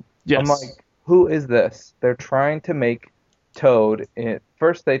came out. Yes. I'm like, who is this? They're trying to make Toad.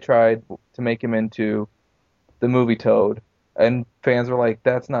 First they tried to make him into the movie Toad, and fans were like,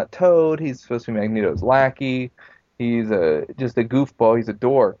 that's not Toad. He's supposed to be Magneto's lackey. He's just a goofball. He's a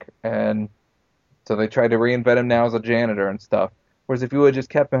dork. And so they tried to reinvent him now as a janitor and stuff. Whereas if you would have just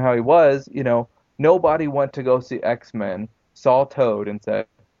kept him how he was, nobody went to go see X-Men, saw Toad, and said,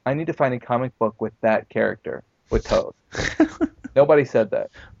 I need to find a comic book with that character, with Toad. Nobody said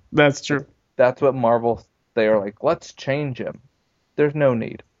that. That's true. That's what Marvel, they are like, let's change him. There's no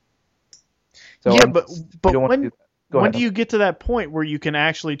need. So yeah, but when do you get to that point where you can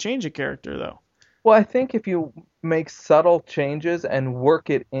actually change a character, though? Well, I think if you make subtle changes and work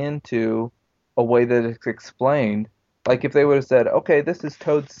it into a way that it's explained, like if they would have said, okay, this is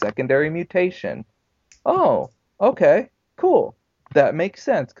Toad's secondary mutation. Oh, okay, cool. That makes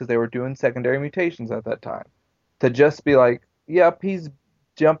sense because they were doing secondary mutations at that time. To just be like, yep, he's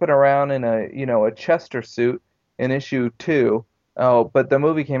jumping around in a Chester suit in issue 2. Oh, but the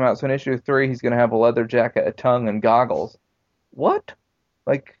movie came out, so in issue 3 he's gonna have a leather jacket, a tongue, and goggles. What?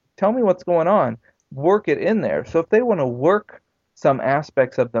 Like, tell me what's going on. Work it in there. So if they want to work some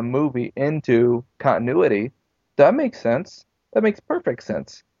aspects of the movie into continuity, that makes sense. That makes perfect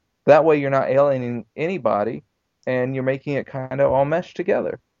sense. That way you're not alienating anybody and you're making it kind of all mesh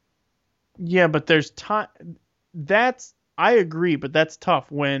together. Yeah, but there's time. I agree, but that's tough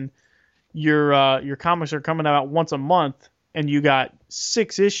when your comics are coming out once a month and you got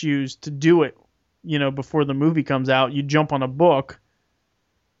 6 issues to do it, before the movie comes out. You jump on a book,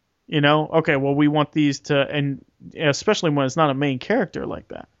 okay, well, we want these to, and especially when it's not a main character like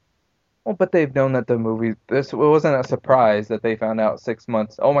that. Well, but they've known that it wasn't a surprise that they found out 6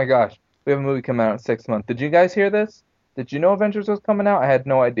 months. Oh my gosh, we have a movie coming out in 6 months. Did you guys hear this? Did you know Avengers was coming out? I had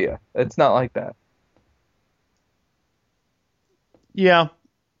no idea. It's not like that. Yeah.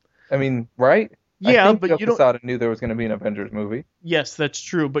 I mean, right? Yeah, I think but Joe you don't. Quesada knew there was going to be an Avengers movie. Yes, that's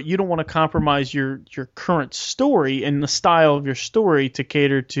true, but you don't want to compromise your current story and the style of your story to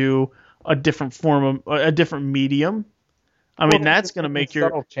cater to a different a different medium. I mean, that's going to make your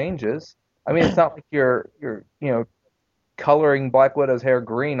subtle changes. I mean, it's not like you're coloring Black Widow's hair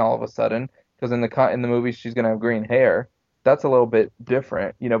green all of a sudden because in the movie she's going to have green hair. That's a little bit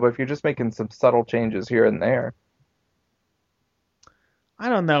different, but if you're just making some subtle changes here and there. I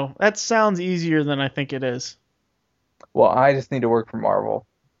don't know. That sounds easier than I think it is. Well, I just need to work for Marvel.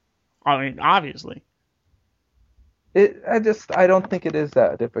 I mean, obviously. I don't think it is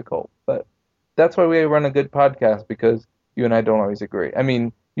that difficult, but that's why we run a good podcast because you and I don't always agree. I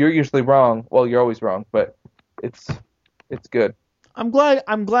mean, you're usually wrong. Well, you're always wrong, but it's good. I'm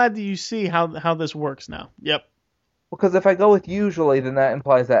glad that you see how this works now. Yep. Because if I go with usually, then that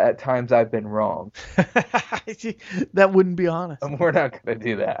implies that at times I've been wrong. That wouldn't be honest. And we're not going to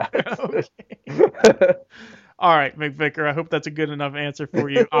do that. Okay. All right, McVicker, I hope that's a good enough answer for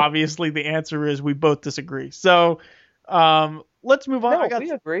you. Obviously, the answer is we both disagree. So let's move on. No,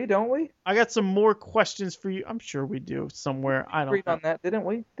 we agree, don't we? I got some more questions for you. I'm sure we do somewhere. I don't agreed know. on that, didn't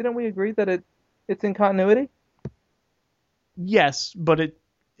we? Didn't we agree that it's in continuity? Yes, but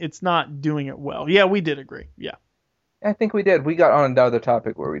it's not doing it well. Yeah, we did agree. Yeah. I think we did. We got on another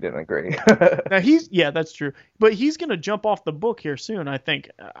topic where we didn't agree. Now that's true. But he's going to jump off the book here soon, I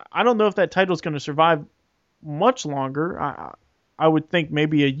think. I don't know if that title's going to survive much longer. I would think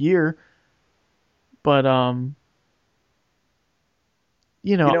maybe a year. But I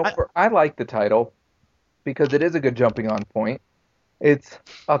like the title because it is a good jumping on point. It's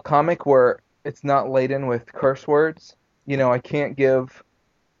a comic where it's not laden with curse words. I can't give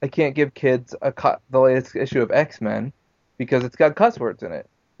kids the latest issue of X-Men because it's got cuss words in it.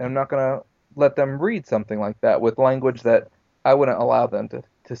 And I'm not going to let them read something like that with language that I wouldn't allow them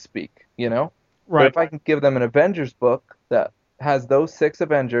to speak, Right. But if I can give them an Avengers book that has those 6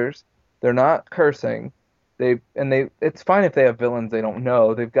 Avengers, they're not cursing. It's fine if they have villains they don't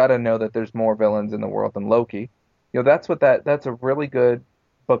know. They've got to know that there's more villains in the world than Loki. That's a really good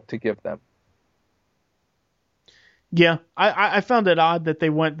book to give them. Yeah, I found it odd that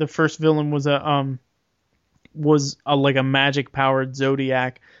the first villain was a like a magic powered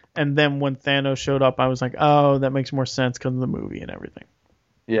Zodiac, and then when Thanos showed up, I was like, oh, that makes more sense because of the movie and everything.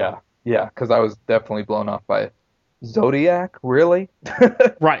 Yeah, because I was definitely blown off by it. Zodiac, really?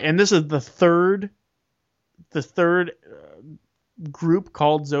 Right, and this is the third group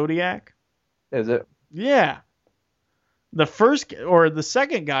called Zodiac. Is it? Yeah. The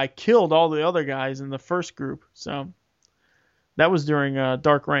second guy killed all the other guys in the first group, so. That was during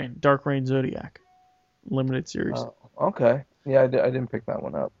Dark Reign Zodiac limited series. Oh, okay. Yeah, I didn't pick that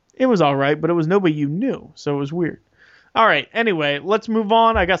one up. It was all right, but it was nobody you knew, so it was weird. All right, anyway, let's move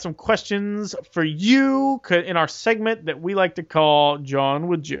on. I got some questions for you in our segment that we like to call John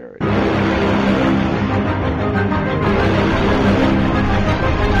with Jared.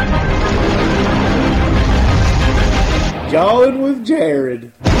 John with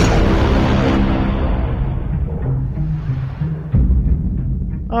Jared.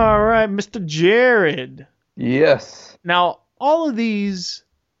 All right, Mr. Jared. Yes. Now, all of these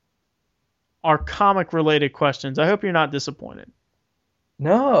are comic-related questions. I hope you're not disappointed.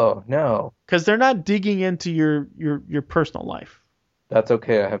 No. Because they're not digging into your personal life. That's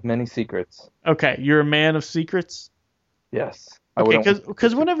okay. I have many secrets. Okay, you're a man of secrets? Yes. Okay,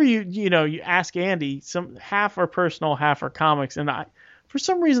 because whenever you ask Andy, some half are personal, half are comics, and for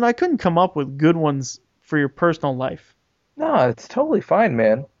some reason I couldn't come up with good ones for your personal life. No, it's totally fine,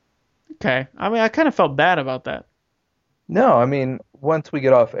 man. Okay, I mean I kind of felt bad about that. No, I mean, once we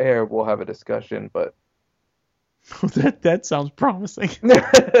get off air, we'll have a discussion, but that sounds promising. no,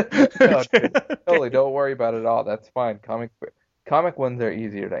 Okay. totally, don't worry about it at all. That's fine. Comic ones are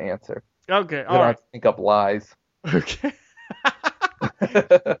easier to answer. Okay, You all don't right. have to think up lies. Okay.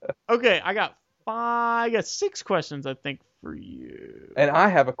 Okay, I got 6 questions I think for you. And I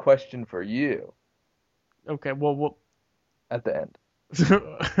have a question for you Okay, well, at the end.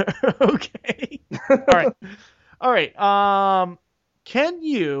 okay. All right. Can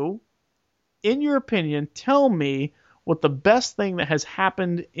you, in your opinion, tell me what the best thing that has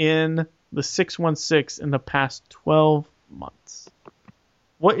happened in the 616 in the past 12 months?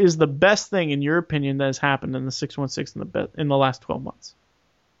 What is the best thing, in your opinion, that has happened in the 616 in the last 12 months?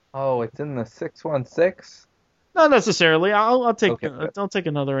 Oh, it's in the 616? Not necessarily. I'll take Okay, good. I'll take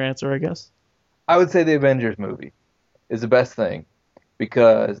another answer, I guess. I would say the Avengers movie is the best thing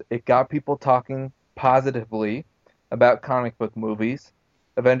because it got people talking positively about comic book movies.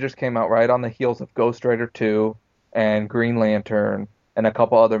 Avengers came out right on the heels of Ghost Rider 2 and Green Lantern and a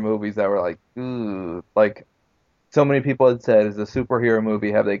couple other movies that were like, ooh, like so many people had said, as a superhero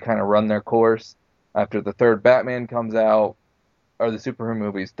movie, have they kind of run their course after the third Batman comes out? Are the superhero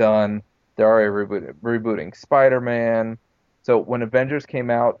movies done? They're already rebooting Spider-Man. So when Avengers came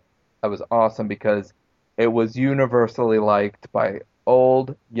out, that was awesome because it was universally liked by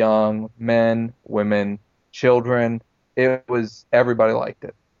old, young, men, women, children. It was, everybody liked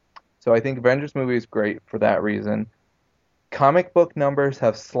it. So I think Avengers movie is great for that reason. Comic book numbers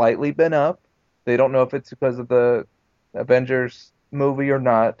have slightly been up. They don't know if it's because of the Avengers movie or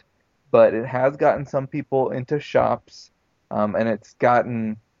not, but it has gotten some people into shops, and I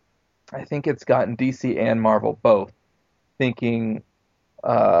think it's gotten DC and Marvel both thinking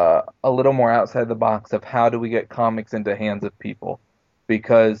a little more outside the box of how do we get comics into hands of people,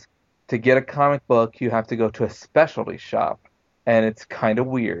 because to get a comic book you have to go to a specialty shop, and it's kind of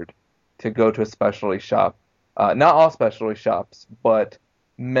weird to go to a specialty shop. Not all specialty shops, but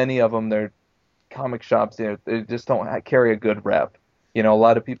many of them, they're comic shops, they just don't carry a good rep. A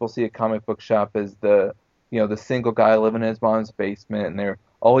lot of people see a comic book shop as the single guy living in his mom's basement, and they're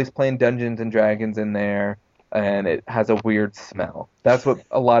always playing Dungeons and Dragons in there, and it has a weird smell. That's what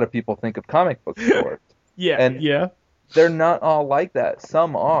a lot of people think of comic book stores. Yeah. They're not all like that.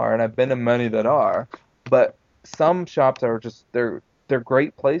 Some are, and I've been to many that are, but some shops are just they're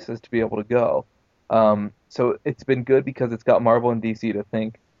great places to be able to go. So it's been good because it's got Marvel and DC to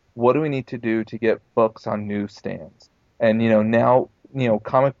think, what do we need to do to get books on newsstands? And now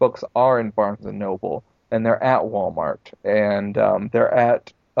comic books are in Barnes and Noble, and they're at Walmart, and they're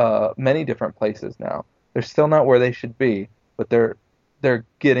at many different places now. They're still not where they should be, but they're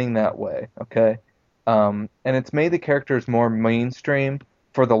getting that way. Okay, and it's made the characters more mainstream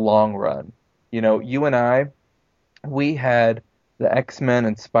for the long run. You and I, we had the X-Men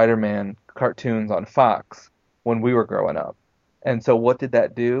and Spider-Man cartoons on Fox when we were growing up. And so what did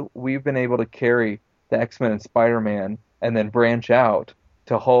that do? We've been able to carry the X-Men and Spider-Man and then branch out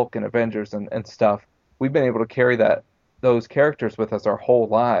to Hulk and Avengers and stuff. We've been able to carry those characters with us our whole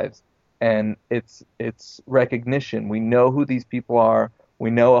lives. And it's recognition. We know who these people are.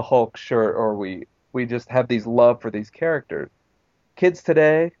 We know a Hulk shirt, or we just have these love for these characters. Kids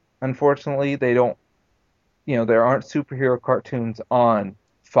today, unfortunately, they don't, there aren't superhero cartoons on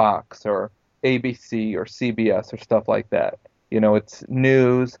Fox or ABC or CBS or stuff like that. It's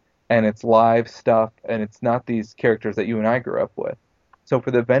news and it's live stuff, and it's not these characters that you and I grew up with. So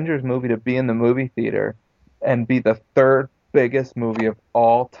for the Avengers movie to be in the movie theater and be the third biggest movie of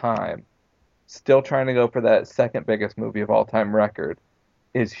all time, still trying to go for that second biggest movie of all time record,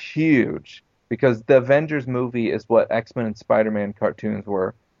 is huge, because the Avengers movie is what X-Men and Spider-Man cartoons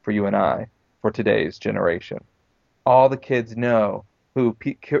were for you and I, for today's generation. All the kids know who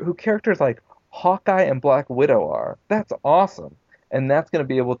characters like Hawkeye and Black Widow are. That's awesome. And that's going to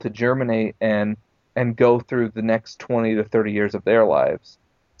be able to germinate and go through the next 20 to 30 years of their lives.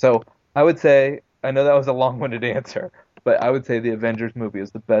 So I would say, I know that was a long-winded answer, but I would say the Avengers movie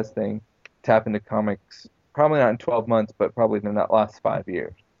is the best thing to happen to comics, probably not in 12 months, but probably in the last 5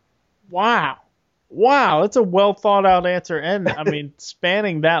 years. Wow, that's a well thought out answer, and I mean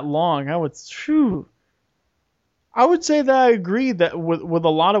spanning that long, I would say that I agree that with a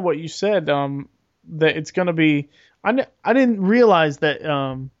lot of what you said, that it's going to be. I didn't realize that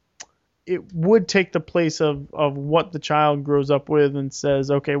it would take the place of what the child grows up with and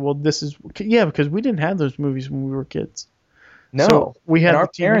says, okay, well this is because we didn't have those movies when we were kids. No. So we had and our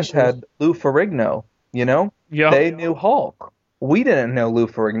the TV parents shows. had Lou Ferrigno, you know? Yeah. They knew Hulk. We didn't know Lou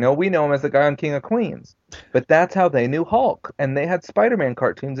Ferrigno. We know him as the guy on King of Queens. But that's how they knew Hulk. And they had Spider-Man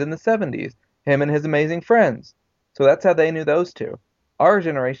cartoons in the 70s, him and his amazing friends. So that's how they knew those two. Our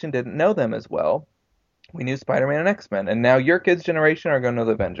generation didn't know them as well. We knew Spider-Man and X-Men. And now your kids' generation are going to know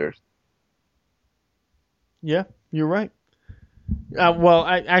the Avengers. Yeah, you're right. Well,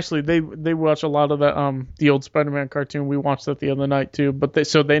 actually they watch a lot of the old Spider-Man cartoon. We watched that the other night too. But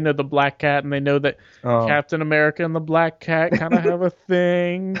they know the Black Cat, and they know that Captain America and the Black Cat kind of have a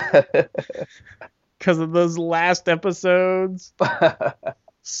thing because of those last episodes.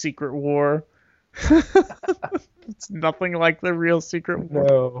 Secret War. It's nothing like the real Secret War.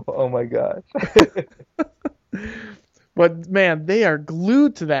 No, oh my gosh. But man, they are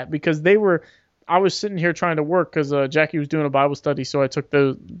glued to that because I was sitting here trying to work because Jackie was doing a Bible study, so I took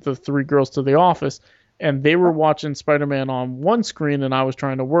the three girls to the office, and they were watching Spider-Man on one screen, and I was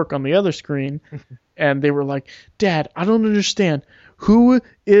trying to work on the other screen, and they were like, "Dad, I don't understand. Who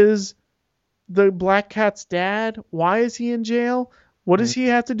is the Black Cat's dad? Why is he in jail? What does he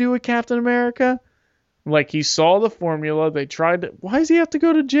have to do with Captain America?" Like, he saw the formula. They tried to. Why does he have to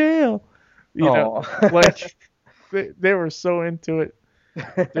go to jail? You know, like they were so into it.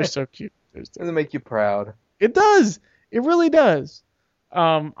 They're so cute. Does it make you proud? It does. It really does.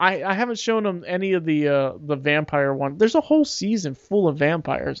 I haven't shown them any of the vampire one. There's a whole season full of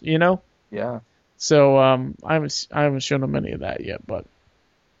vampires, you know? Yeah. So I haven't shown them any of that yet, but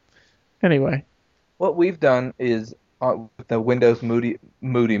anyway. What we've done is with the Windows Moody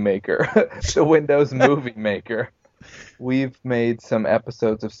Maker, the Windows Movie Maker, we've made some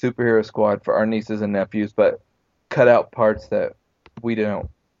episodes of Superhero Squad for our nieces and nephews, but cut out parts that we don't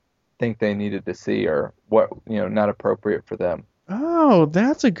think they needed to see or what, not appropriate for them. Oh,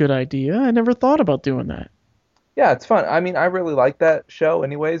 that's a good idea. I never thought about doing that. Yeah, it's fun. I mean, I really like that show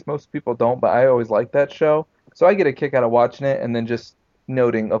anyways. Most people don't, but I always like that show. So I get a kick out of watching it and then just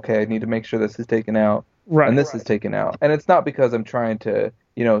noting, okay, I need to make sure this is taken out. Right. And this is taken out. And it's not because I'm trying to,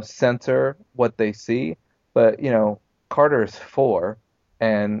 censor what they see, but, Carter is 4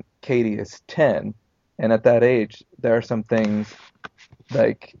 and Katie is 10. And at that age, there are some things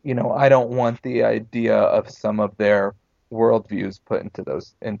like, I don't want the idea of some of their worldviews put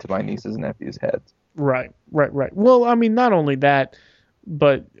into my nieces and nephews' heads. Right. Well, I mean, not only that,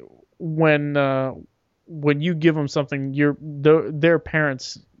 but when you give them something, their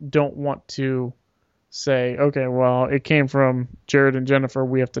parents don't want to say, okay, well, it came from Jared and Jennifer.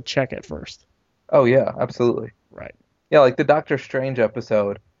 We have to check it first. Oh yeah, absolutely. Right. Yeah, like the Doctor Strange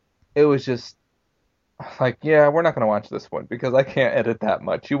episode, it was just like, yeah, we're not going to watch this one because I can't edit that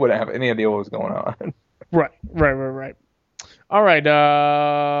much. You wouldn't have any idea what was going on. Right. All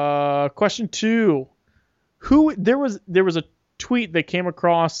right. Question 2. There was a tweet that came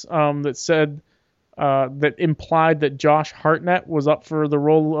across that said that implied that Josh Hartnett was up for the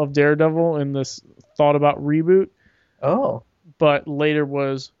role of Daredevil in this thought about reboot. Oh. But later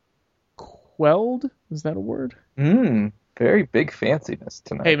was quelled. Is that a word? Very big fanciness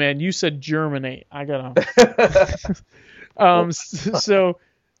tonight. Hey man, you said germinate. I gotta. So,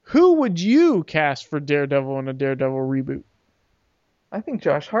 who would you cast for Daredevil in a Daredevil reboot? I think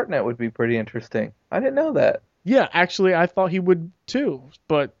Josh Hartnett would be pretty interesting. I didn't know that. Yeah, actually, I thought he would too.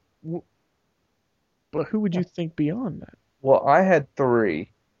 But who would you think beyond that? Well, I had 3.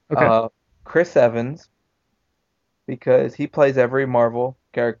 Okay. Chris Evans, because he plays every Marvel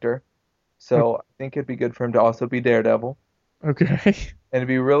character. So I think it'd be good for him to also be Daredevil. Okay. And it'd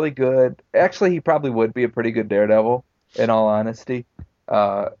be really good. Actually, he probably would be a pretty good Daredevil, in all honesty.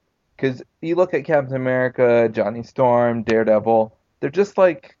 Because you look at Captain America, Johnny Storm, Daredevil, they're just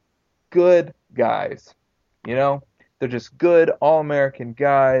like good guys. They're just good all-American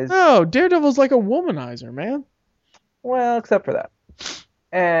guys. No, Daredevil's like a womanizer, man. Well, except for that.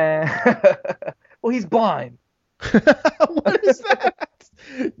 And well, he's blind. What is that?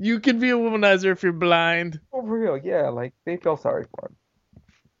 You can be a womanizer if you're blind. Oh, for real, yeah. Like, they feel sorry for him.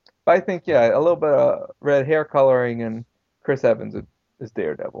 But I think, yeah, a little bit of red hair coloring and Chris Evans is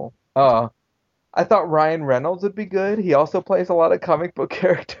Daredevil. I thought Ryan Reynolds would be good. He also plays a lot of comic book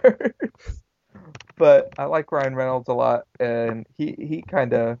characters. But I like Ryan Reynolds a lot, and he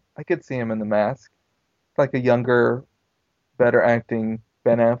kind of, I could see him in The Mask. Like a younger, better acting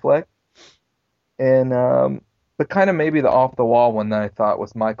Ben Affleck. And, but kind of maybe the off-the-wall one that I thought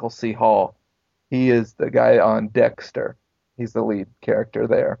was Michael C. Hall. He is the guy on Dexter. He's the lead character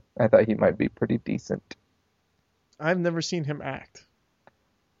there. I thought he might be pretty decent. I've never seen him act.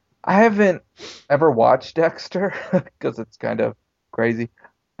 I haven't ever watched Dexter because it's kind of crazy.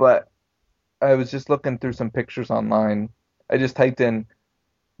 But I was just looking through some pictures online I just typed in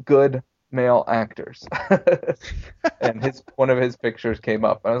good male actors, and one of his pictures came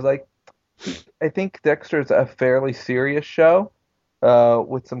up. And I was like, I think Dexter's a fairly serious show,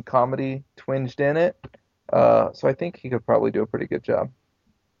 with some comedy twinged in it. So I think he could probably do a pretty good job.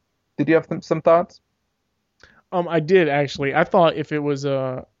 Did you have some thoughts? I did actually. I thought if it was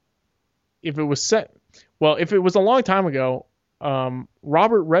set, well, if it was a long time ago,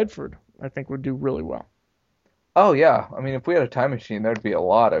 Robert Redford, I think would do really well. Oh yeah, I mean, if we had a time machine, there'd be a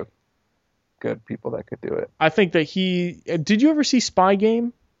lot of good people that could do it. I think that did you ever see Spy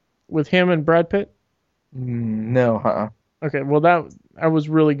Game with him and Brad Pitt? No, huh? Okay, well that was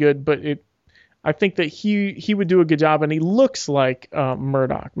really good, but I think that he would do a good job, and he looks like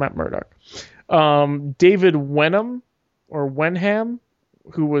Matt Murdock. David Wenham or Wenham,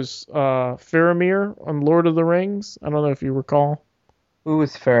 who was Faramir on Lord of the Rings. I don't know if you recall. Who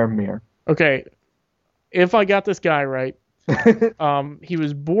is Faramir? Okay, if I got this guy right, he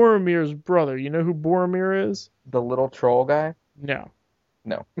was Boromir's brother. You know who Boromir is? The little troll guy? No.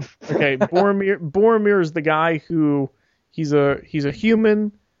 Okay, Boromir is the guy who he's a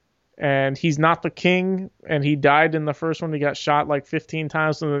human, and he's not the king, and he died in the first one. He got shot like 15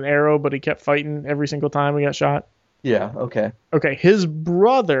 times with an arrow, but he kept fighting every single time he got shot. Yeah, okay. Okay, his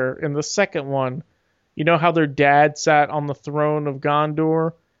brother in the second one, you know how their dad sat on the throne of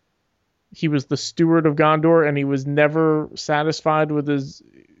Gondor? He was the steward of Gondor, and he was never satisfied with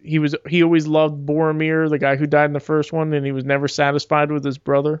he always loved Boromir, the guy who died in the first one, and he was never satisfied with his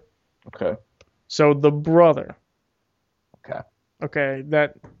brother. Okay. So the brother. Okay,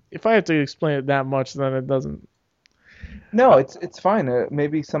 that if I have to explain it that much, then it doesn't. No, it's fine.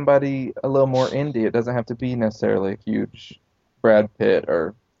 Maybe somebody a little more indie. It doesn't have to be necessarily a huge Brad Pitt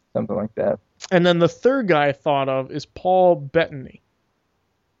or something like that. And then the third guy I thought of is Paul Bettany.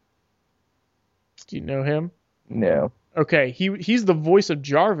 Do you know him? No. Okay, he's the voice of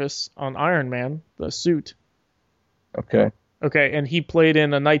Jarvis on Iron Man, the suit. Okay. Okay, and he played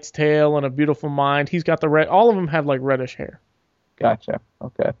in A Knight's Tale and A Beautiful Mind. He's got the red. All of them have like reddish hair. Gotcha.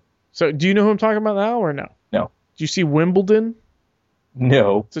 Okay. So, do you know who I'm talking about now or no? No. Did you see Wimbledon?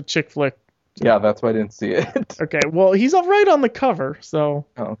 No. It's a chick flick. Yeah, that's why I didn't see it. Okay, well, he's right on the cover, so.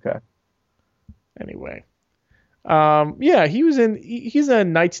 Oh, okay. Anyway. Yeah, he's in A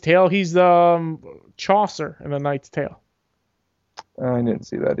Knight's Tale. He's Chaucer in A Knight's Tale. I didn't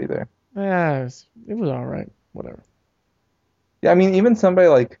see that either. Yeah, it was all right. Whatever. Yeah, I mean, even somebody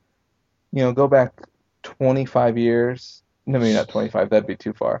like, go back 25 years. No, maybe not 25. That'd be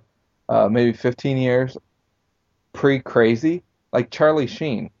too far. Maybe 15 years pre-Crazy. Like Charlie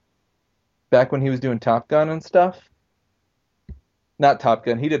Sheen. Back when he was doing Top Gun and stuff. Not Top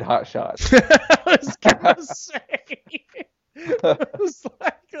Gun. He did Hot Shots. I was gonna say.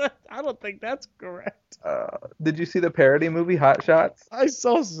 I don't think that's correct. Did you see the parody movie Hot Shots? I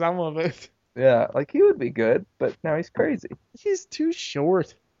saw some of it. Yeah, like he would be good, but now he's crazy. He's too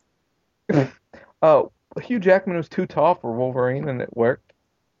short. Oh, Hugh Jackman was too tall for Wolverine, and it worked.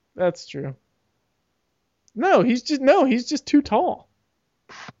 That's true. No, he's just too tall.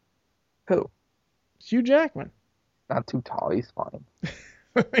 Who? Hugh Jackman. Not too tall. He's fine.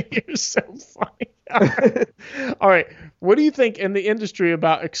 You're so funny. All right. What do you think in the industry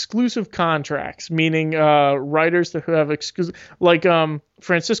about exclusive contracts, meaning writers who have exclusive, like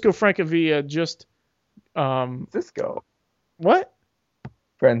Francisco Francavilla just. Francisco. What?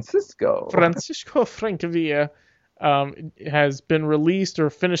 Francisco Francavilla has been released or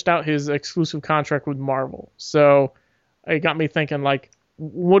finished out his exclusive contract with Marvel. So it got me thinking, like,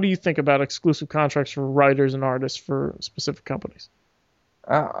 what do you think about exclusive contracts for writers and artists for specific companies?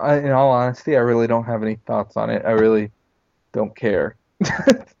 In all honesty, I really don't have any thoughts on it. I really don't care.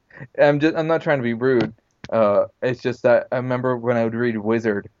 I'm not trying to be rude. It's just that I remember when I would read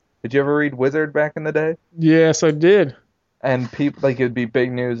Wizard. Did you ever read Wizard back in the day? Yes, I did. And people, like, it'd be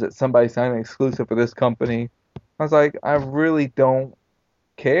big news that somebody signed an exclusive with this company. I was like, I really don't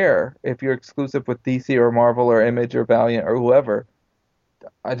care if you're exclusive with DC or Marvel or Image or Valiant or whoever.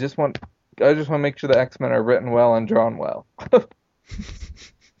 I just want to make sure the X-Men are written well and drawn well.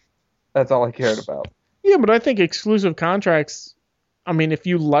 That's all I cared about. Yeah, but I think exclusive contracts, I mean, if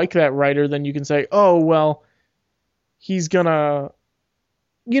you like that writer, then you can say, oh, well, he's gonna,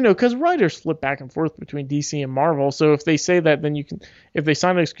 because writers flip back and forth between DC and Marvel. So if they say that, then if they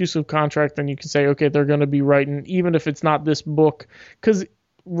sign an exclusive contract, then you can say, okay, they're going to be writing, even if it's not this book. Because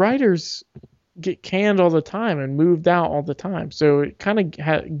writers get canned all the time and moved out all the time. So it kind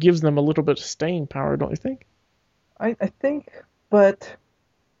of gives them a little bit of staying power, don't you think? I think, but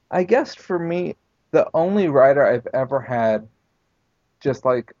I guess for me, the only writer I've ever had just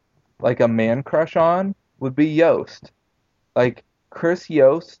like a man crush on would be Yost. Like Chris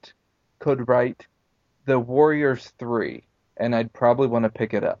Yost could write The Warriors 3, and I'd probably want to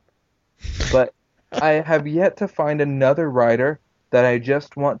pick it up. But I have yet to find another writer that I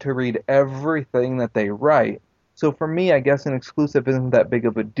just want to read everything that they write. So for me, I guess an exclusive isn't that big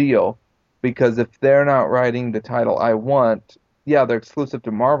of a deal because if they're not writing the title I want, yeah, they're exclusive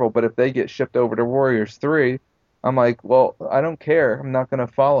to Marvel, but if they get shipped over to Warriors 3, I'm like, well, I don't care. I'm not going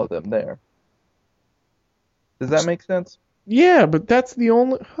to follow them there. Does that make sense? Yeah, but that's the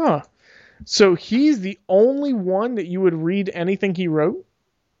only. Huh. So he's the only one that you would read anything he wrote?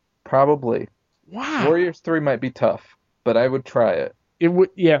 Probably. Wow. Warriors 3 might be tough, but I would try it. It would.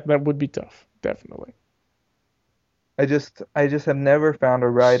 Yeah, that would be tough. Definitely. I just have never found a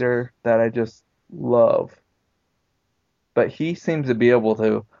writer that I just love. But he seems to be able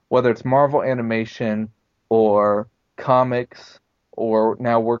to, whether it's Marvel animation or comics or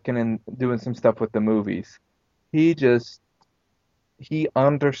now working and doing some stuff with the movies. He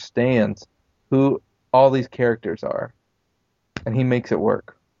understands who all these characters are and he makes it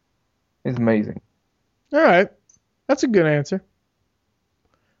work. He's amazing. All right. That's a good answer.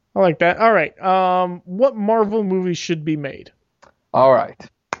 I like that. All right. What Marvel movie should be made? All right.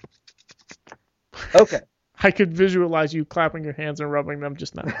 Okay. I could visualize you clapping your hands and rubbing them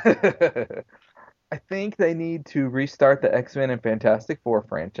just now. I think they need to restart the X-Men and Fantastic Four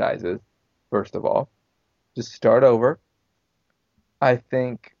franchises, first of all. Just start over. I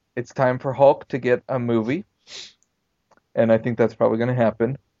think it's time for Hulk to get a movie, and I think that's probably going to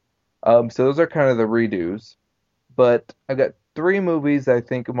happen. So those are kind of the redos. But I've got 3 movies I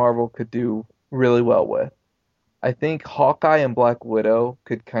think Marvel could do really well with. I think Hawkeye and Black Widow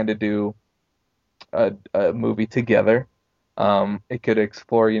could kind of do a movie together. It could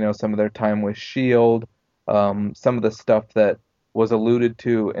explore, some of their time with Shield, some of the stuff that was alluded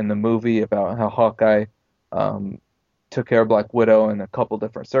to in the movie about how Hawkeye took care of Black Widow in a couple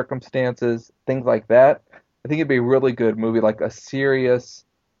different circumstances, things like that. I think it'd be a really good movie, like a serious,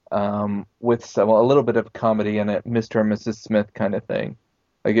 with a little bit of comedy in it, Mr. and Mrs. Smith kind of thing.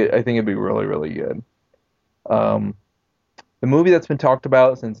 I think it'd be really, really good. The movie that's been talked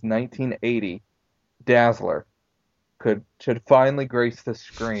about since 1980, Dazzler, should finally grace the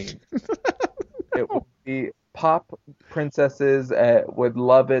screen. It would be pop princesses would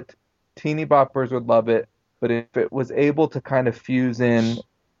love it, teeny boppers would love it, but if it was able to kind of fuse in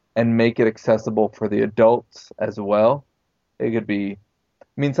and make it accessible for the adults as well, it could be.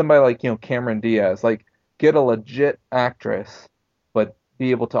 I mean, somebody like Cameron Diaz, like get a legit actress, but be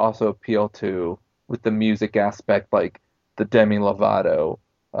able to also appeal to with the music aspect, like the Demi Lovato,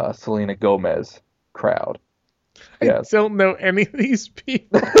 Selena Gomez crowd. Yes. I don't know any of these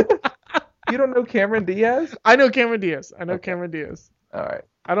people. You don't know Cameron Diaz? I know Cameron Diaz. Okay. Cameron Diaz. All right.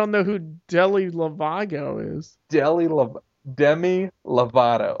 I don't know who Demi Lovato is. Demi Lovato.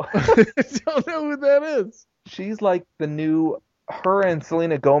 I don't know who that is. She's like the new. Her and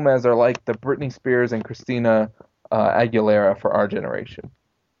Selena Gomez are like the Britney Spears and Christina Aguilera for our generation.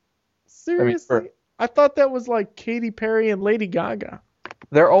 Seriously? I thought that was like Katy Perry and Lady Gaga.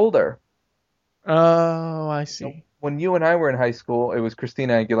 They're older. Oh, I see. When you and I were in high school, it was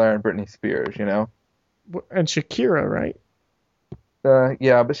Christina Aguilera and Britney Spears, And Shakira, right?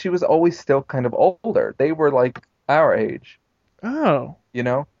 Yeah, but she was always still kind of older. They were like our age, Oh.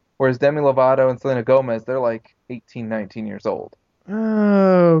 Whereas Demi Lovato and Selena Gomez, they're like 18, 19 years old.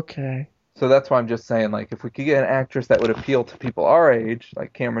 Okay. So that's why I'm just saying, like, if we could get an actress that would appeal to people our age,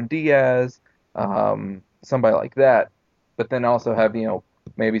 like Cameron Diaz, somebody like that, but then also have,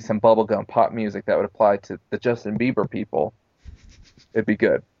 maybe some bubblegum pop music that would apply to the Justin Bieber people, it'd be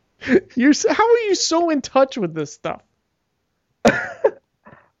good. How are you so in touch with this stuff?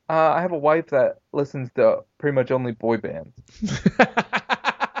 I have a wife that listens to pretty much only boy bands.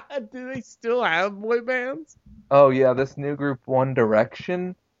 Do they still have boy bands? Oh yeah, this new group One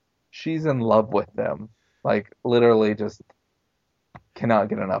Direction, she's in love with them. Like literally just cannot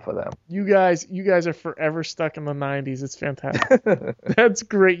get enough of them. You guys are forever stuck in the 90s. It's fantastic. That's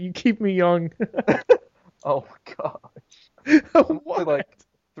great. You keep me young. Oh my gosh. What?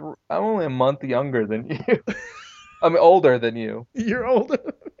 I'm only a month younger than you. I'm older than you. You're older.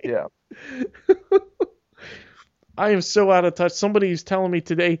 Yeah. I am so out of touch. Somebody was telling me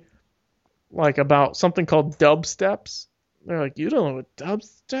today, like, about something called dubsteps. They're like, you don't know what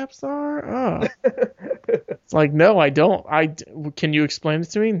dubsteps are? Oh. It's like, no, I don't. Can you explain it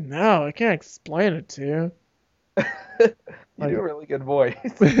to me? No, I can't explain it to you. You do a really good voice.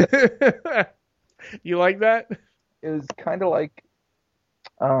 You like that? It was kind of like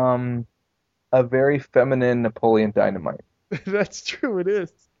a very feminine Napoleon Dynamite. That's true, it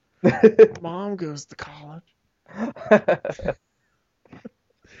is. Mom goes to college.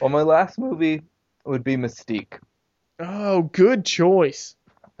 Well, my last movie would be Mystique. Oh, good choice.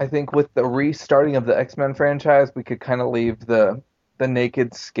 I think with the restarting of the X-Men franchise, we could kind of leave the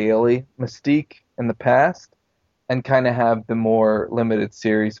naked, scaly Mystique in the past and kind of have the more limited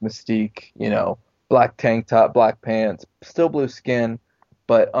series Mystique, black tank top, black pants, still blue skin,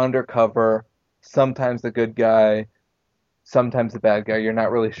 but undercover, sometimes the good guy, sometimes the bad guy. You're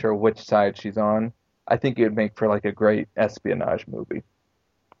not really sure which side she's on. I think it would make for like a great espionage movie.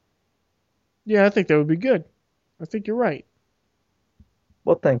 Yeah, I think that would be good. I think you're right.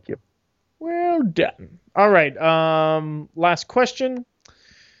 Well, thank you. Well done. All right. Last question.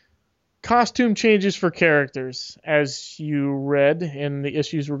 Costume changes for characters, as you read in the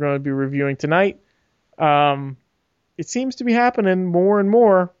issues we're going to be reviewing tonight. It seems to be happening more and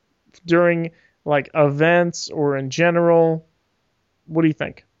more during like events or in general. What do you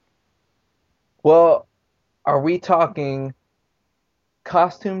think? Well, are we talking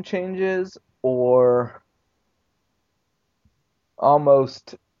costume changes or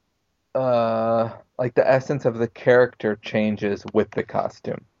almost like the essence of the character changes with the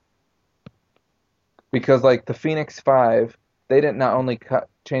costume? Because like the Phoenix Five, they didn't not only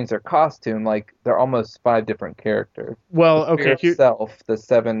change their costume, like they're almost five different characters. Well, The Fear okay. itself, the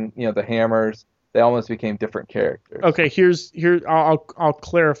seven, the hammers, they almost became different characters. Okay. I'll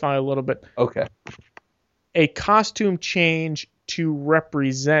clarify a little bit. Okay. A costume change to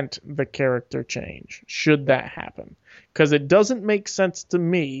represent the character change, should that happen. Because it doesn't make sense to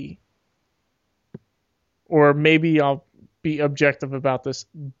me, or maybe I'll be objective about this.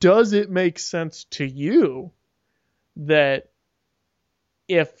 Does it make sense to you that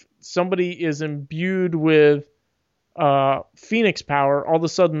if somebody is imbued with Phoenix power, all of a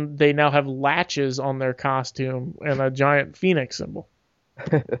sudden they now have latches on their costume and a giant Phoenix symbol?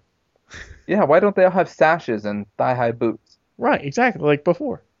 Yeah, why don't they all have sashes and thigh-high boots? Right, exactly, like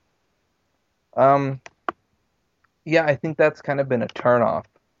before. Yeah, I think that's kind of been a turnoff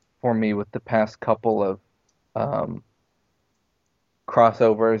for me with the past couple of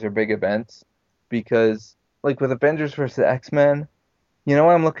crossovers or big events, because like with Avengers versus X-Men, you know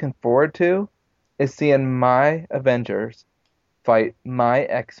what I'm looking forward to is seeing my Avengers fight my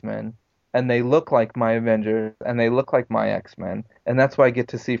X-Men, and they look like my Avengers and they look like my X-Men, and that's what I get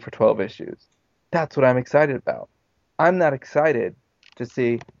to see for 12 issues. That's what I'm excited about. I'm not excited to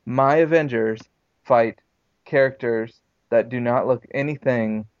see my Avengers fight characters that do not look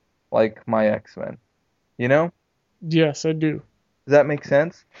anything like my X-Men. You know? Yes, I do. Does that make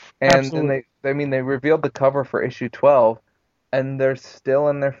sense? And Absolutely. then they revealed the cover for issue 12, and they're still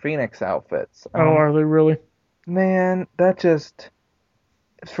in their Phoenix outfits. Oh, are they really? Man, that just,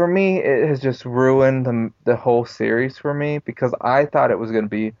 for me, it has just ruined the whole series for me, because I thought it was going to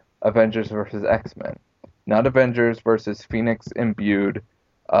be Avengers versus X-Men, not Avengers versus Phoenix imbued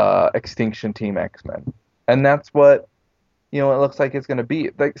Extinction Team X-Men. And that's what, it looks like it's going to be.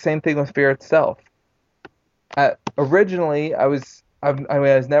 Like, same thing with Fear itself. Originally, I was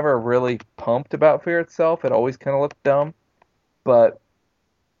never really pumped about Fear itself. It always kind of looked dumb. But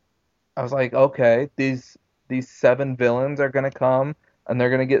I was like, okay, these 7 villains are going to come, and they're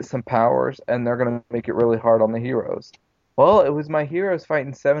going to get some powers, and they're going to make it really hard on the heroes. Well, it was my heroes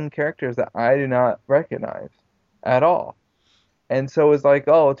fighting 7 characters that I do not recognize at all. And so it was like,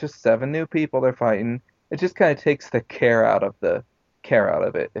 oh, it's just 7 new people they're fighting. It just kind of takes the care out of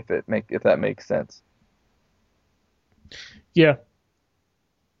it, if that makes sense. Yeah.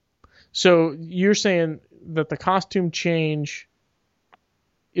 So you're saying that the costume change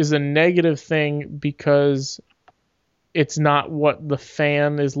is a negative thing because it's not what the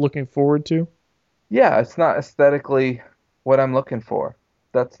fan is looking forward to? Yeah, it's not aesthetically what I'm looking for.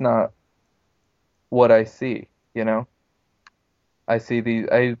 That's not what I see,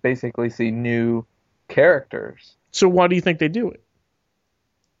 I basically see new characters. So why do you think they do it?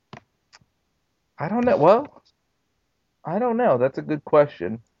 I don't know. Well, I don't know. That's a good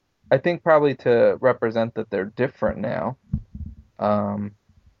question. I think probably to represent that they're different now.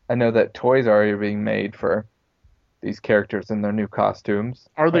 I know that toys are already being made for these characters in their new costumes.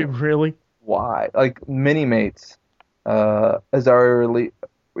 Are they really? Why? Like Mini-Mates is already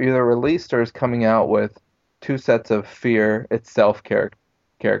either released or is coming out with 2 sets of Fear itself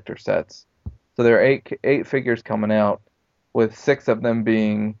character sets. So there are 8 figures coming out, with 6 of them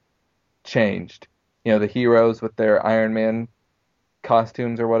being changed. The heroes with their Iron Man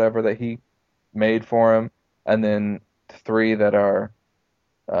costumes or whatever that he made for him, and then 3 that are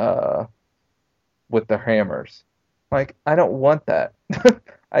with their hammers. Like, I don't want that.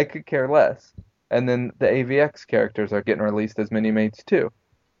 I could care less. And then the AVX characters are getting released as Mini-Mates too.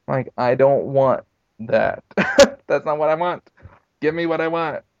 Like, I don't want that. That's not what I want. Give me what I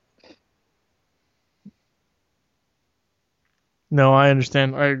want. No, I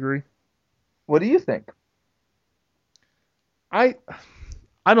understand. I agree. What do you think? I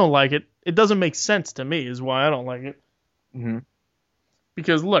don't like it. It doesn't make sense to me, is why I don't like it. Hmm.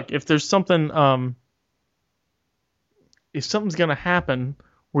 Because look, if there's something, if something's gonna happen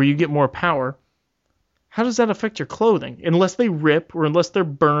where you get more power, how does that affect your clothing? Unless they rip, or unless they're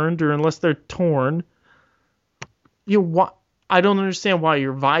burned, or unless they're torn. I don't understand why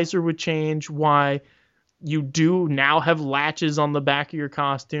your visor would change. Why you do now have latches on the back of your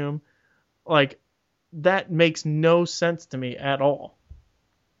costume. Like, that makes no sense to me at all.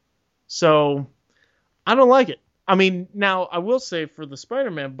 So, I don't like it. I mean, now I will say for the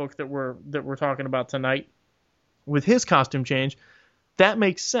Spider-Man book that we're talking about tonight, with his costume change, that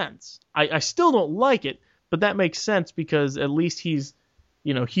makes sense. I still don't like it, but that makes sense because at least he's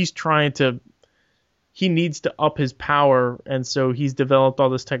trying to, he needs to up his power, and so he's developed all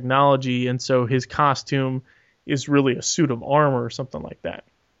this technology, and so his costume is really a suit of armor or something like that.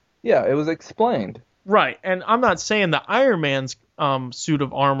 Yeah, it was explained. Right, and I'm not saying that Iron Man's suit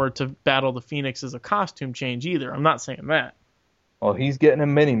of armor to battle the Phoenix is a costume change either. I'm not saying that. Well, he's getting a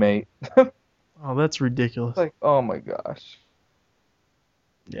mini-mate. Oh, that's ridiculous. Like, oh my gosh.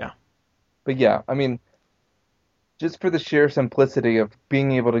 Yeah. But yeah, I mean, just for the sheer simplicity of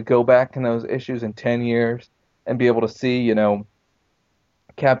being able to go back in those issues in 10 years and be able to see,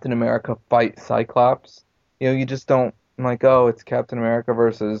 Captain America fight Cyclops, you just don't, I'm like, oh, it's Captain America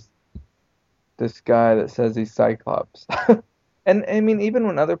versus this guy that says he's Cyclops. And I mean, even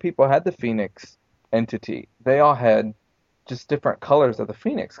when other people had the Phoenix entity, they all had just different colors of the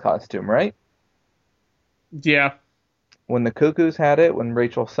Phoenix costume, right? Yeah. When the Cuckoos had it, when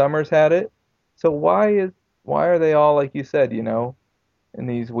Rachel Summers had it. So why are they all, like you said, in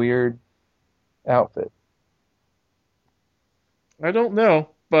these weird outfits? I don't know,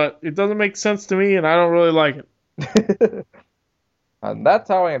 but it doesn't make sense to me, and I don't really like it. And that's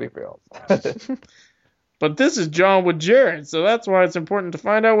how Andy feels. But this is John with Jared, so that's why it's important to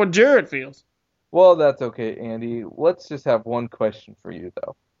find out what Jared feels. Well, that's okay, Andy. Let's just have one question for you,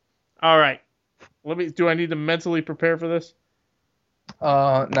 though. All right. Do I need to mentally prepare for this?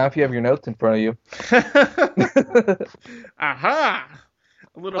 Now if you have your notes in front of you. Aha!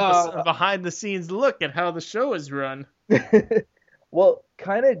 A little behind the scenes look at how the show is run. Well,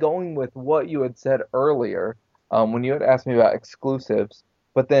 kind of going with what you had said earlier, when you had asked me about exclusives,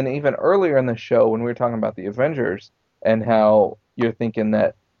 but then even earlier in the show when we were talking about the Avengers and how you're thinking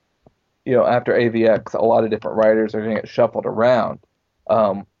that, after AVX, a lot of different writers are going to get shuffled around.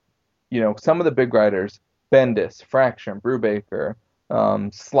 Some of the big writers, Bendis, Fraction, Brubaker,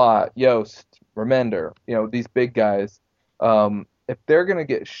 Slott, Yost, Remender, these big guys, if they're going to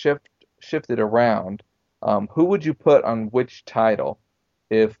get shifted around, who would you put on which title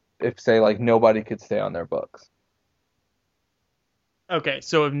if say, like, nobody could stay on their books? Okay,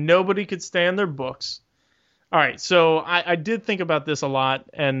 so if nobody could stay on their books. All right, so I did think about this a lot,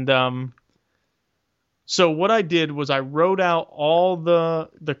 and so what I did was I wrote out all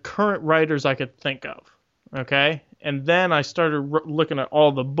the current writers I could think of, okay? And then I started looking at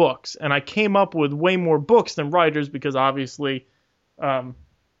all the books, and I came up with way more books than writers because obviously some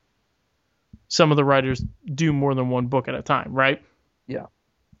of the writers do more than one book at a time, right? Yeah.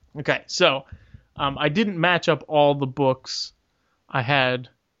 Okay, so I didn't match up all the books. I had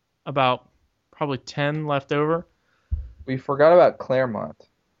about probably 10 left over. We forgot about Claremont.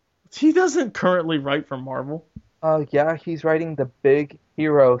 He doesn't currently write for Marvel. Yeah, he's writing the Big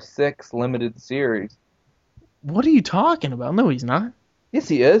Hero 6 limited series. What are you talking about? No, he's not. Yes,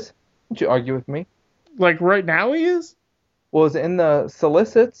 he is. Don't you argue with me? Like right now he is? Well, it's in the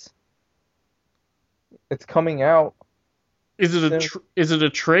solicits. It's coming out. Is it a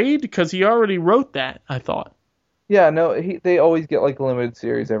trade? Because he already wrote that, I thought. Yeah, no, they always get like a limited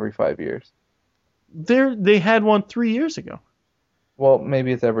series every 5 years. They had one 3 years ago. Well,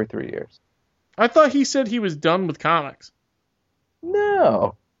 maybe it's every 3 years. I thought he said he was done with comics.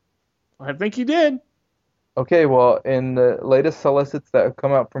 No. I think he did. Okay, well, in the latest solicits that have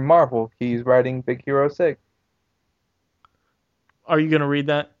come out from Marvel, he's writing Big Hero 6. Are you going to read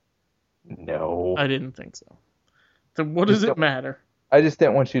that? No. I didn't think so. Then what does it matter? I just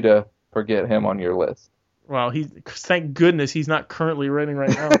didn't want you to forget him on your list. Well, thank goodness he's not currently writing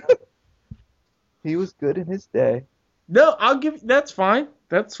right now. He was good in his day. No, that's fine.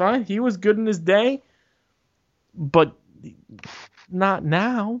 That's fine. He was good in his day, but not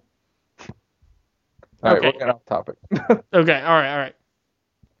now. All right, Okay. we're getting off topic. Okay, all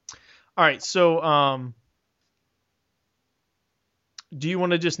right. So, do you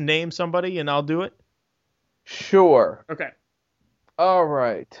want to just name somebody and I'll do it? Sure. Okay. All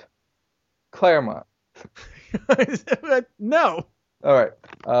right. Claremont. No. All right.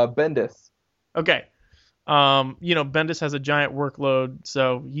 Bendis. Okay. Bendis has a giant workload,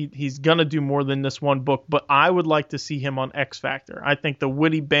 so he's gonna do more than this one book. But I would like to see him on X Factor. I think the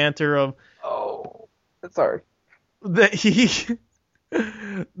witty banter of Sorry. that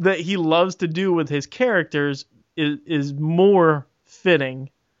he loves to do with his characters is more fitting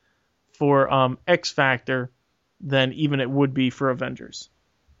for X Factor than even it would be for Avengers.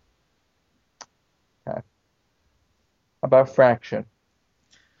 Okay. How about Fraction?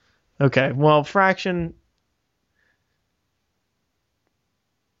 Okay, well, Fraction,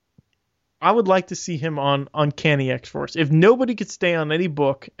 I would like to see him on Uncanny X-Force. If nobody could stay on any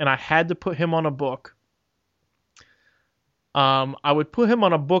book and I had to put him on a book, I would put him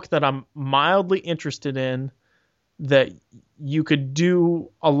on a book that I'm mildly interested in, that you could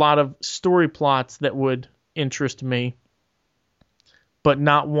do a lot of story plots that would interest me, but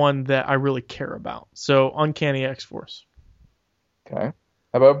not one that I really care about. So Uncanny X-Force. Okay.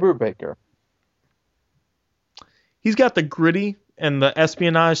 How about Brubaker? He's got the gritty and the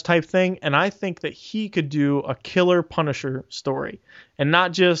espionage type thing, and I think that he could do a killer Punisher story. And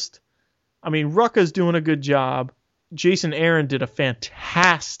not just, Rucka's doing a good job. Jason Aaron did a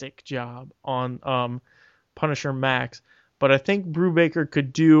fantastic job on Punisher Max, but I think Brubaker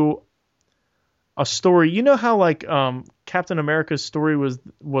could do a story. You know how Captain America's story was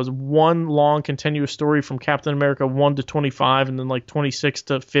one long continuous story from Captain America 1 to 25, and then 26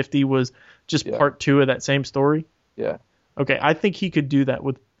 to 50 was just part 2 of that same story? Yeah. Okay, I think he could do that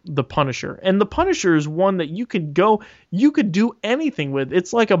with the Punisher. And the Punisher is one that you could do anything with.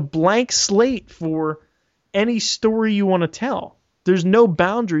 It's like a blank slate for any story you want to tell. There's no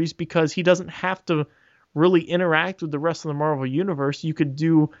boundaries because he doesn't have to really interact with the rest of the Marvel Universe. You could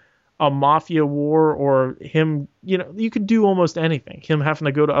do a mafia war, or him, you could do almost anything. Him having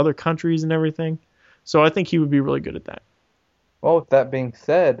to go to other countries and everything. So I think he would be really good at that. Well, with that being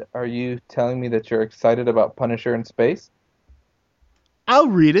said, are you telling me that you're excited about Punisher in space? I'll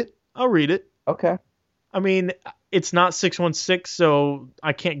read it. Okay. It's not 616, so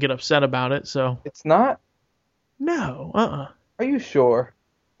I can't get upset about it. So It's not? No. Are you sure?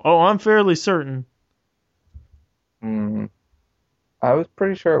 Oh, I'm fairly certain. I was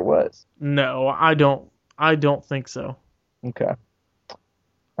pretty sure it was. No, I don't think so. Okay.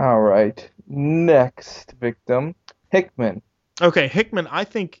 All right. Next victim, Hickman. Okay, Hickman, I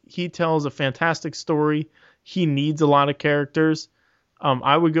think he tells a fantastic story. He needs a lot of characters.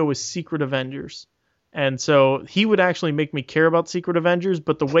 I would go with Secret Avengers. And so he would actually make me care about Secret Avengers,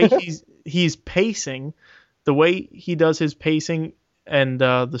 but the way he's pacing, the way he does his pacing and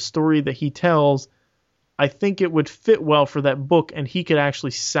the story that he tells, I think it would fit well for that book, and he could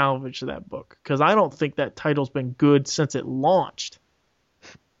actually salvage that book, because I don't think that title's been good since it launched.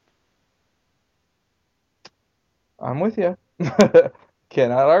 I'm with you.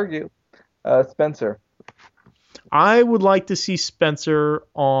 Cannot argue. Spencer. I would like to see Spencer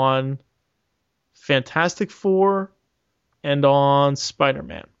on Fantastic Four and on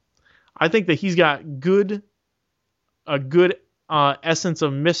Spider-Man. I think that he's got a good essence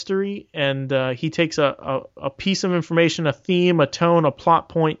of mystery, and he takes a piece of information, a theme, a tone, a plot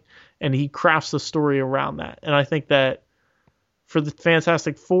point, and he crafts the story around that. And I think that for the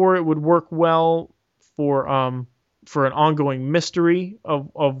Fantastic Four, it would work well for an ongoing mystery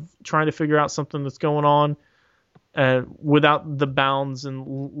of trying to figure out something that's going on, without the bounds and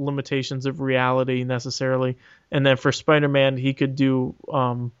limitations of reality necessarily. And then for Spider-Man, he could do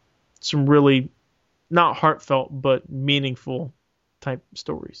some really not heartfelt but meaningful type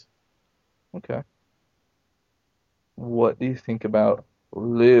stories. Okay. What do you think about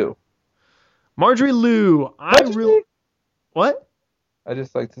Lou? Marjorie Liu. What? I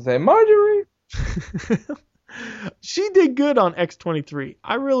just like to say Marjorie. She did good on X-23.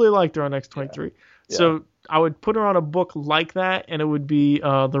 I really liked her on X-23. Yeah. So I would put her on a book like that, and it would be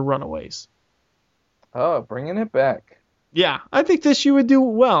The Runaways. Oh, bringing it back. Yeah, I think that she would do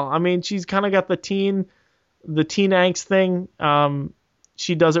well. She's kind of got the teen angst thing.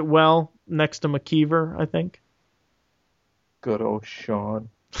 She does it well next to McKeever, I think. Good old Sean.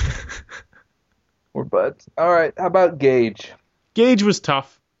 We're buds. All right, how about Gage? Gage was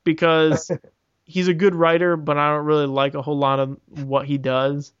tough because he's a good writer, but I don't really like a whole lot of what he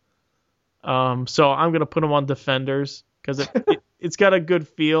does. So I'm gonna put him on Defenders because it's got a good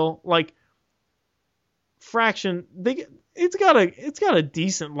feel. Like Fraction, it's got a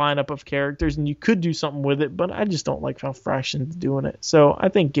decent lineup of characters, and you could do something with it, but I just don't like how Fraction's doing it. So I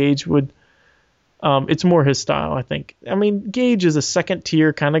think Gage would It's more his style, I think. I mean, Gage is a second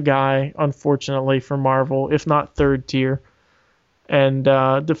tier kind of guy, unfortunately for Marvel, if not third tier. And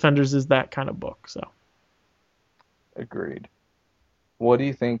Defenders is that kind of book. So Agreed. What do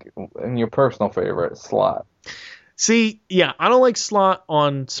you think in your personal favorite, Slott? see, yeah, I don't like Slott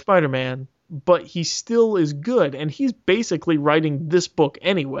on Spider-Man, but he still is good, and he's basically writing this book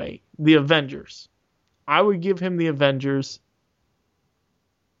anyway, The Avengers. I would give him The Avengers.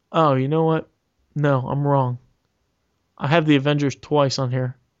 Oh, you know what? No, I'm wrong. I have The Avengers twice on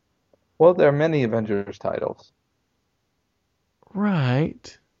here. Well, there are many Avengers titles.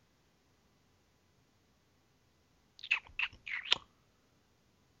 Right.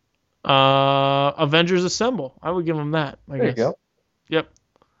 Avengers Assemble. I would give him that, I There you guess. go. Yep.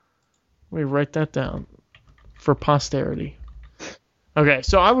 Let me write that down for posterity. Okay,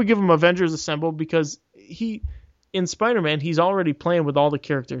 so I would give him Avengers Assemble because in Spider-Man, he's already playing with all the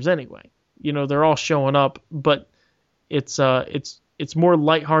characters anyway. You know, they're all showing up, but it's more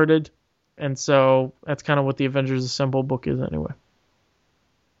lighthearted, and so that's kind of what the Avengers Assemble book is anyway.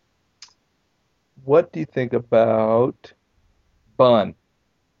 What do you think about Bun?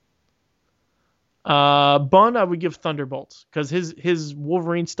 Bun, I would give Thunderbolts because his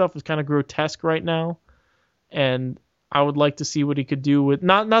Wolverine stuff is kind of grotesque right now, and I would like to see what he could do with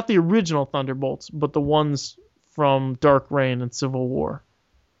not the original Thunderbolts, but the ones from Dark Reign and Civil War.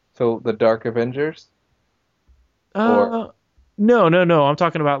 So the Dark Avengers? No. I'm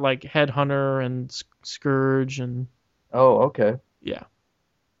talking about like Headhunter and Scourge and Oh, okay. yeah.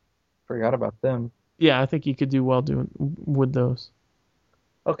 Forgot about them. Yeah, I think he could do well doing with those.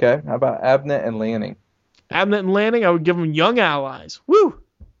 Okay, how about Abnett and Lanning? Abnett and Lanning, I would give them Young Allies. Woo!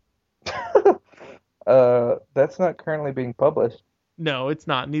 That's not currently being published. No, it's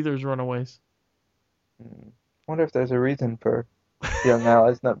not. Neither is Runaways. Wonder if there's a reason for Young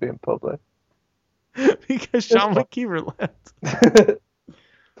Allies not being published. Because Sean McKeever left.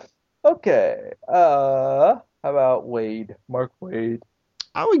 Okay. How about Wade? Mark Wade.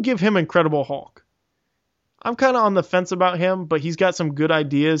 I would give him Incredible Hulk. I'm kind of on the fence about him, but he's got some good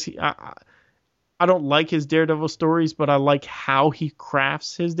ideas. I don't like his Daredevil stories, but I like how he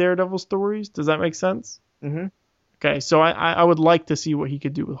crafts his Daredevil stories. Does that make sense? Mm-hmm. Okay, so I would like to see what he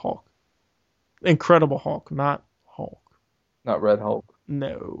could do with Hulk. Incredible Hulk, not Hulk. Not Red Hulk.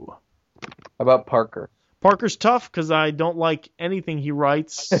 No. How about Parker? Parker's tough because I don't like anything he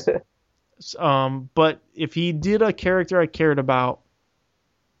writes. But if he did a character I cared about,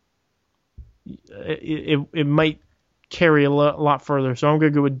 it might carry a lot further. So I'm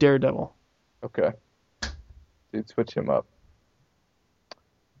going to go with Daredevil. Okay. Dude, switch him up.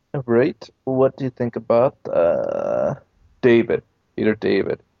 All right. What do you think about David? Peter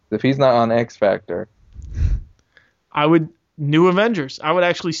David. If he's not on X Factor. I would New Avengers. I would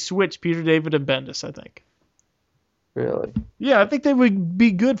actually switch Peter David and Bendis, I think. Really? Yeah, I think they would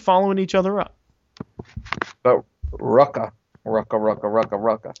be good following each other up. But Rucka.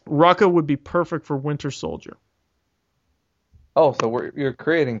 Rucka would be perfect for Winter Soldier. Oh, so you're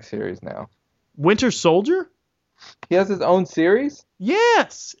creating series now. Winter Soldier? He has his own series?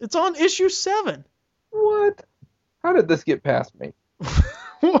 Yes, it's on issue 7. What? How did this get past me?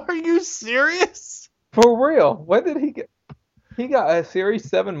 Are you serious? For real? When did he get... He got a series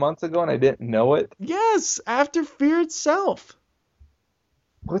 7 months ago and I didn't know it? Yes, after Fear itself.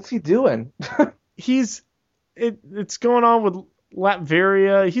 What's he doing? It's going on with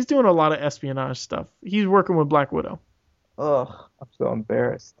Latveria. He's doing a lot of espionage stuff. He's working with Black Widow. Ugh, I'm so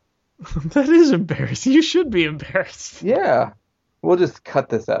embarrassed. That is embarrassing. You should be embarrassed. Yeah. We'll just cut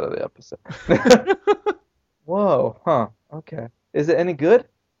this out of the episode. Whoa, huh. Okay. Is it any good?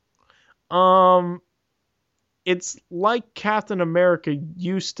 It's like Captain America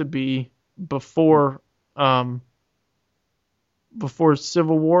used to be before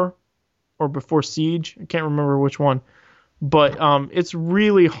Civil War or before Siege. I can't remember which one. But it's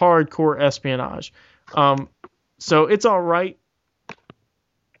really hardcore espionage. So it's all right.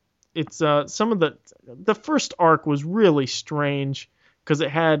 It's some of the first arc was really strange because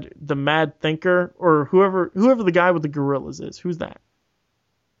it had the Mad Thinker or whoever the guy with the gorillas is. Who's that?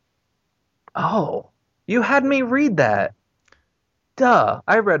 Oh, you had me read that. Duh,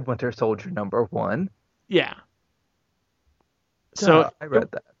 I read Winter Soldier #1. Yeah. Duh, So I read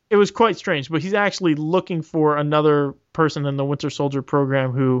that. It was quite strange, but he's actually looking for another person in the Winter Soldier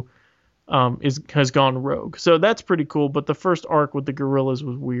program who has gone rogue. So that's pretty cool, but the first arc with the gorillas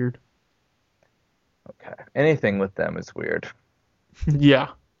was weird. Okay. Anything with them is weird. Yeah.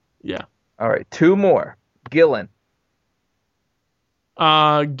 All right, 2 more. Gillen.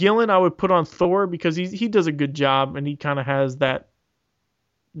 Gillen I would put on Thor because he does a good job and he kind of has that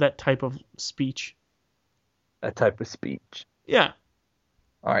that type of speech. That type of speech. Yeah.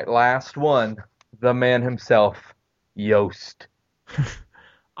 All right, last one. The man himself, Yost.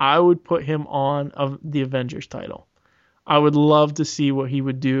 I would put him on of the Avengers title. I would love to see what he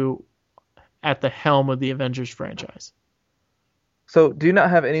would do at the helm of the Avengers franchise. So, do you not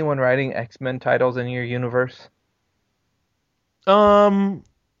have anyone writing X-Men titles in your universe? Ooh,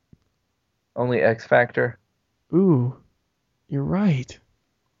 Only X Factor? you're right.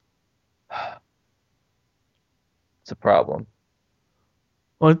 It's a problem.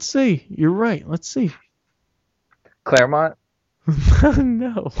 Let's see. You're right. Let's see. Claremont?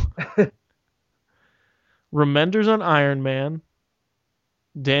 No. Remender's on Iron Man.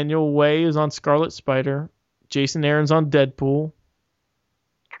 Daniel Way is on Scarlet Spider. Jason Aaron's on Deadpool.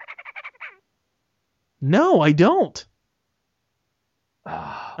 No, I don't.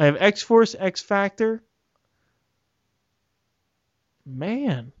 I have X-Force, X-Factor.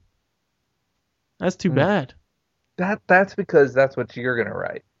 Man. That's too bad. That's because that's what you're going to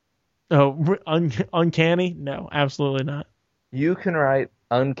write. Oh, Uncanny? No, absolutely not. You can write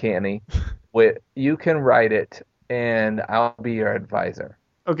Uncanny. You can write it, and I'll be your advisor.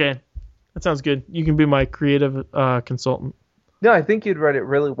 Okay. That sounds good. You can be my creative consultant. No, I think you'd write it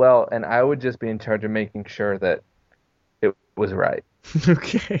really well, and I would just be in charge of making sure that it was right.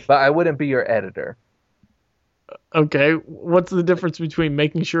 Okay. But I wouldn't be your editor. Okay. What's the difference between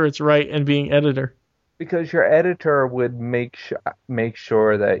making sure it's right and being editor? Because your editor would make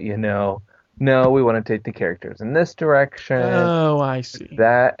sure that, no, we want to take the characters in this direction. Oh, I see.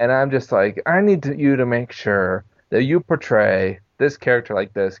 That, and I'm just like, I need you to make sure that you portray this character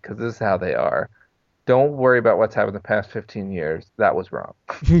like this because this is how they are. Don't worry about what's happened the past 15 years. That was wrong.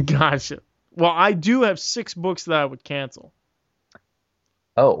 Gotcha. Well, I do have 6 books that I would cancel.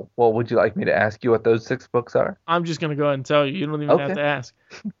 Oh, well, would you like me to ask you what those 6 books are? I'm just going to go ahead and tell you. You don't even have to ask.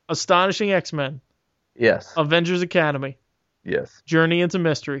 Astonishing X-Men. Yes. Avengers Academy. Yes. Journey into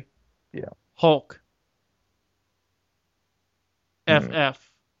Mystery. Yeah. Hulk.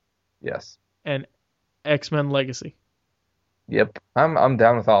 FF. Yes. And X-Men Legacy. Yep. I'm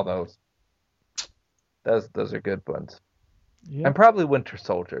down with all those. Those are good ones. Yep. And probably Winter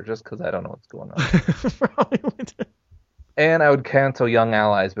Soldier, just because I don't know what's going on. Probably would. And I would cancel Young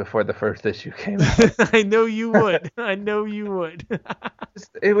Allies before the first issue came out. I know you would. I know you would.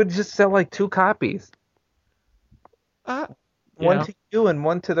 It would just sell like 2 copies. One to you and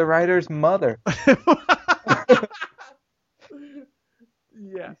one to the writer's mother.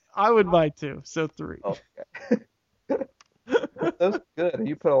 Yeah, I would buy 2, so 3. Okay. Those are good.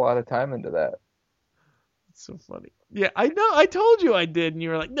 You put a lot of time into that. It's so funny. Yeah, I know. I told you I did, and you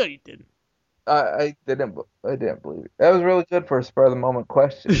were like, "No, you didn't." I didn't believe it. That was really good for a spur of the moment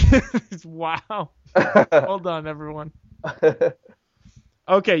question. Wow. Well done, everyone.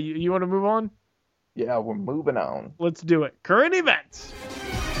 Okay, you want to move on? Yeah, we're moving on. Let's do it. Current events.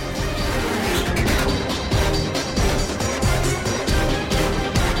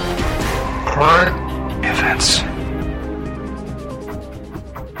 Current events.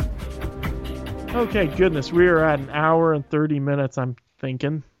 Okay, goodness, we are at an hour and 30 minutes, I'm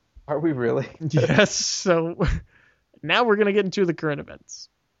thinking. Are we really? Yes, so now we're going to get into the current events.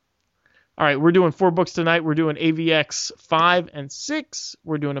 All right, we're doing 4 books tonight. We're doing AVX 5 and 6.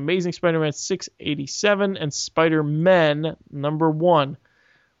 We're doing Amazing Spider-Man 687 and Spider-Men #1,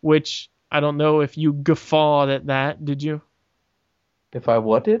 which I don't know if you guffawed at that, did you? If I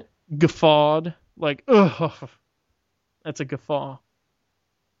what did? Guffawed. Like, ugh. That's a guffaw.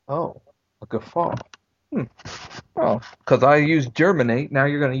 Oh, a guffaw. Oh, because I used germinate, now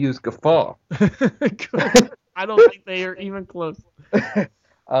you're going to use guffaw. I don't think they are even close.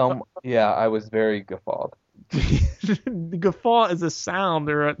 Yeah, I was very guffawed. The guffaw is a sound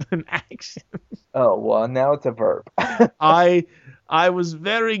or an action. Oh, well, now it's a verb. I was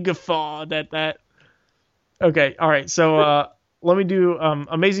very guffawed at that. Okay, all right. So let me do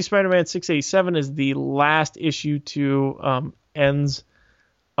Amazing Spider-Man 687 is the last issue to Ends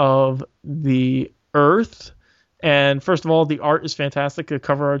of the Earth. And first of all, the art is fantastic. The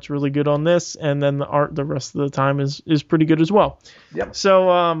cover art's really good on this, and then the art the rest of the time is pretty good as well. Yep.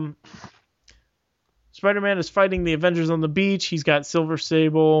 So Spider-Man is fighting the Avengers on the beach. He's got Silver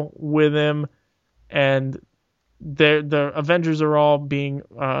Sable with him, and the Avengers are all being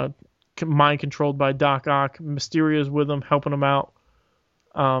mind controlled by Doc Ock. Mysterio's with them, helping them out.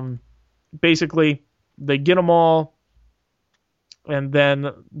 Basically, they get them all. And then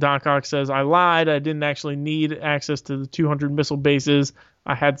Doc Ock says, I lied. I didn't actually need access to the 200 missile bases.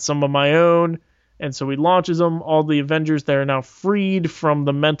 I had some of my own. And so he launches them. All the Avengers that are now freed from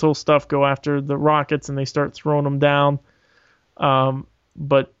the mental stuff go after the rockets, and they start throwing them down.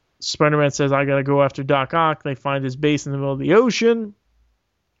 But Spider-Man says, I got to go after Doc Ock. They find his base in the middle of the ocean.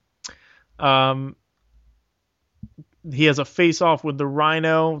 He has a face-off with the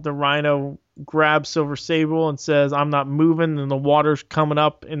Rhino. The Rhino grabs Silver Sable and says, I'm not moving, and the water's coming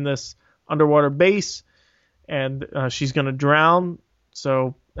up in this underwater base, and she's going to drown.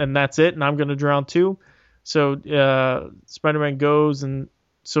 So, and that's it, and I'm going to drown too. So Spider-Man goes, and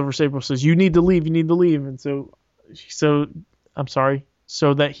Silver Sable says, you need to leave. And so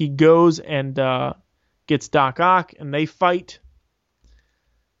that he goes and gets Doc Ock, and they fight.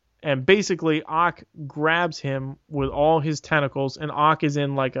 And basically, Ock grabs him with all his tentacles, and Ock is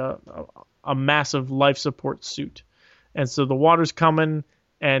in like a massive life support suit. And so the water's coming,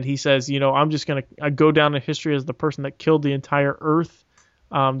 and he says, I'm just going to go down in history as the person that killed the entire Earth.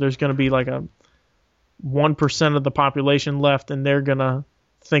 There's going to be like a 1% of the population left, and they're going to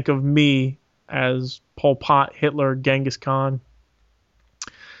think of me as Pol Pot, Hitler, Genghis Khan.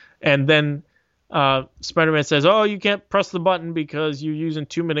 And then Spider-Man says, oh, you can't press the button because you're using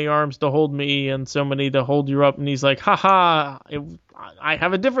too many arms to hold me and so many to hold you up. And he's like, I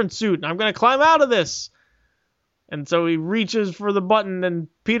have a different suit, and I'm going to climb out of this. And so he reaches for the button, and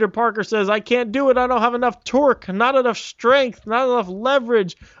Peter Parker says, I can't do it. I don't have enough torque, not enough strength, not enough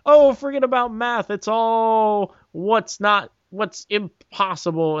leverage. Oh, forget about math. It's all what's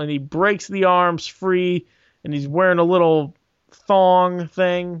impossible. And he breaks the arms free, and he's wearing a little thong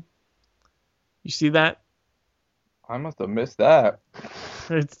thing. You see that? I must have missed that.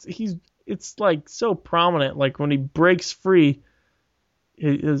 It's like so prominent. Like when he breaks free,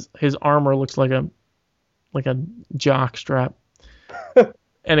 his armor looks like a jock strap.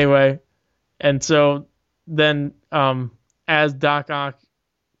 Anyway, and so then as Doc Ock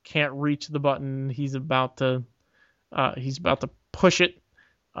can't reach the button, he's about to push it.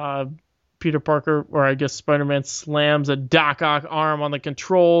 Peter Parker, or I guess Spider-Man, slams a Doc Ock arm on the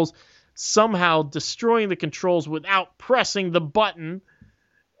controls, somehow destroying the controls without pressing the button.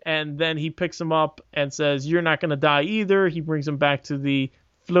 And then he picks him up and says, you're not going to die either. He brings him back to the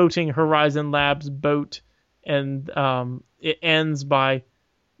floating Horizon Labs boat, and it ends by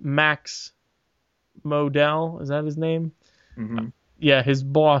Max Modell. Is that his name? Mm-hmm. Yeah, his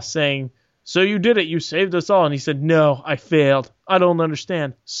boss saying, so you did it. You saved us all. And he said, no, I failed. I don't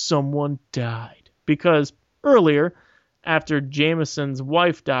understand. Someone died. Because earlier, after Jameson's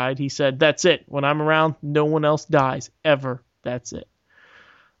wife died, he said, that's it. When I'm around, no one else dies. Ever. That's it.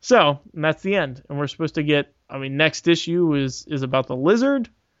 So, and that's the end. And we're supposed to get, next issue is about the Lizard,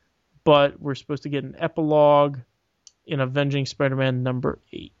 but we're supposed to get an epilogue in Avenging Spider-Man number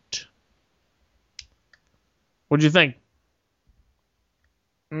 8. What'd you think?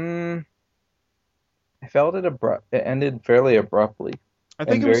 I felt it ended fairly abruptly. I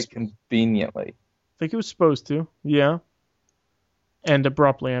think and very conveniently. I think it was supposed to, yeah. And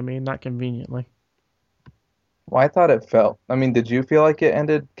abruptly, not conveniently. Well, I thought it felt. Did you feel like it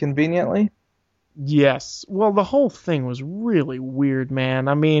ended conveniently? Yes. Well, the whole thing was really weird, man.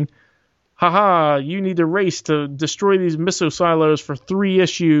 Haha, you need to race to destroy these missile silos for 3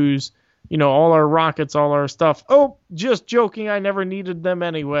 issues. All our rockets, all our stuff. Oh, just joking. I never needed them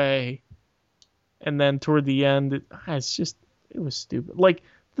anyway. And then toward the end, it was stupid. Like,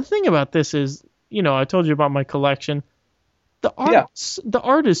 the thing about this is, I told you about my collection. The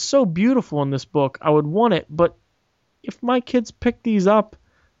art is so beautiful in this book. I would want it, but if my kids pick these up,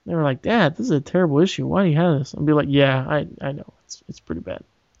 they were like, Dad, this is a terrible issue. Why do you have this? I'd be like, yeah, I know. It's pretty bad.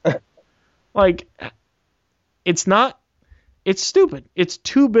 Like, it's stupid. It's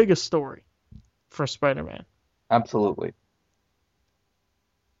too big a story for Spider-Man. Absolutely.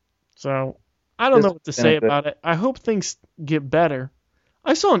 So, I don't know what to say about it. I hope things get better.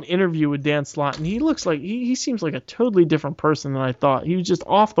 I saw an interview with Dan Slott, and he looks like he seems like a totally different person than I thought. He was just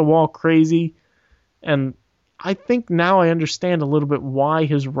off the wall crazy, and I think now I understand a little bit why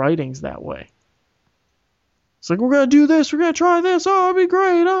his writing's that way. It's like, we're gonna do this, we're gonna try this, oh, it'll be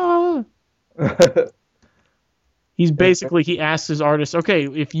great, oh. He asks his artist, okay,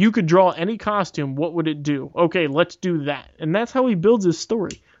 if you could draw any costume, what would it do? Okay, let's do that. And that's how he builds his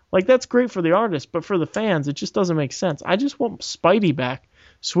story. Like, that's great for the artist, but for the fans, it just doesn't make sense. I just want Spidey back,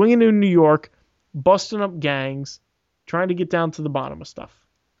 swinging in New York, busting up gangs, trying to get down to the bottom of stuff.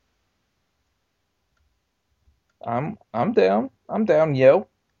 I'm down. I'm down, yo.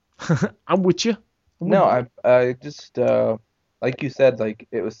 I'm with you. I just like you said, like,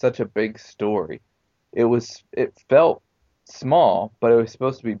 it was such a big story. It felt small, but it was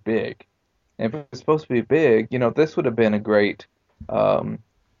supposed to be big. And if it was supposed to be big, this would have been a great.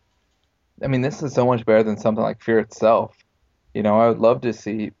 This is so much better than something like Fear itself. I would love to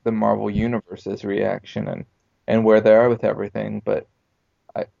see the Marvel Universe's reaction and where they are with everything. But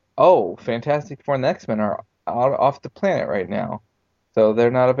Oh, Fantastic Four and the X-Men are out off the planet right now, so they're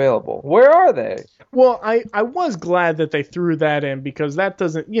not available. Where are they? Well, I was glad that they threw that in because that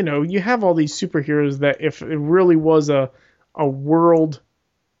doesn't, you have all these superheroes that if it really was a world,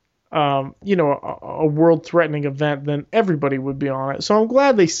 a world threatening event, then everybody would be on it. So I'm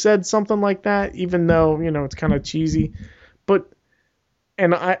glad they said something like that, even though, it's kind of cheesy. But,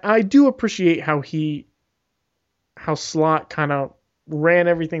 and I do appreciate how Slott kind of ran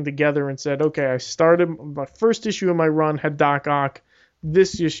everything together and said, okay, I started my first issue of my run had Doc Ock.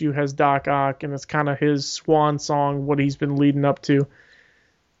 This issue has Doc Ock, and it's kind of his swan song, what he's been leading up to.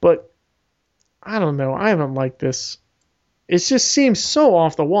 But I don't know. I haven't liked this. It just seems so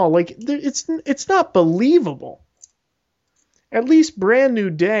off the wall. Like it's not believable. At least Brand New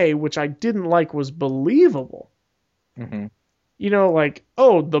Day, which I didn't like, was believable. Mm-hmm. Like,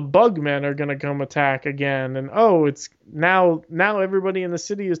 oh, the Bugmen are gonna come attack again, and oh, it's now everybody in the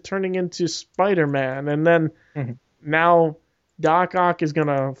city is turning into Spider-Man, and then now Doc Ock is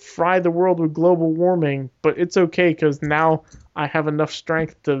gonna fry the world with global warming, but it's okay because now I have enough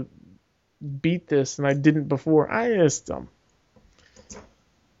strength to beat this, and I didn't before. I just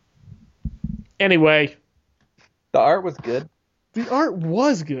Anyway, The art was good. the art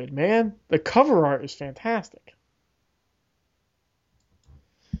was good, man. The cover art is fantastic.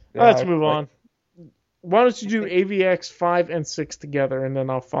 Yeah, Let's I- move on. Why don't you do AVX 5 and 6 together, and then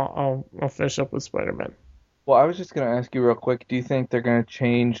I'll finish up with Spider-Man. Well, I was just gonna ask you real quick. Do you think they're gonna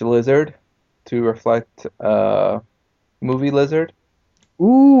change Lizard to reflect movie Lizard?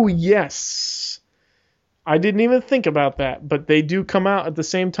 Ooh, yes. I didn't even think about that, but they do come out at the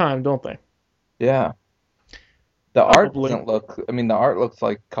same time, don't they? Yeah. The art Probably. doesn't look. I mean, the art looks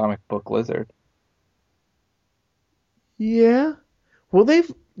like comic book Lizard. Yeah. Well,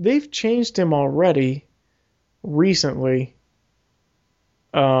 they've changed him already recently.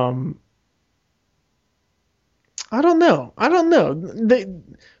 I don't know.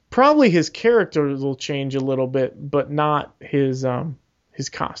 Probably his character will change a little bit, but not his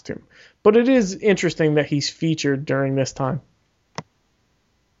costume. But it is interesting that he's featured during this time.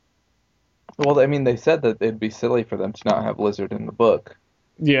 Well, I mean, they said that it'd be silly for them to not have Lizard in the book,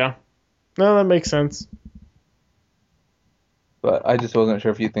 Yeah. No, that makes sense. but I just wasn't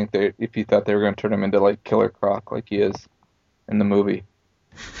sure if you thought they were going to turn him into like Killer Croc like he is in the movie.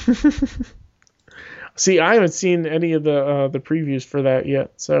 See, I haven't seen any of the previews for that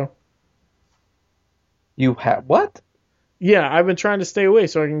yet, so You have what? yeah, I've been trying to stay away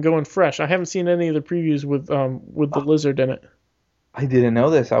so I can go in fresh. I haven't seen any of the previews with the lizard in it. I didn't know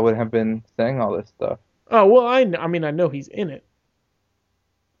this. I would have been saying all this stuff. Oh well, I mean I know he's in it.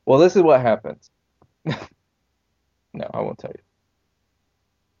 Well, this is what happens. No, I won't tell you.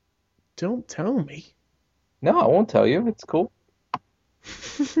 Don't tell me. No, I won't tell you. It's cool.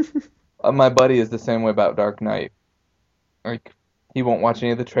 My buddy is the same way about Dark Knight. Like, he won't watch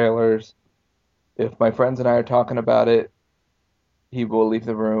any of the trailers. If my friends and I are talking about it, he will leave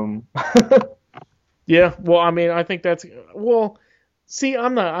the room. Yeah, well, I mean, I think that's well. See,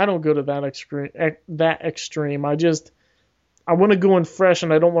 I don't go to that extreme. I want to go in fresh,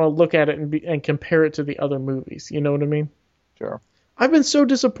 and I don't want to look at it and compare it to the other movies. You know what I mean? Sure. I've been so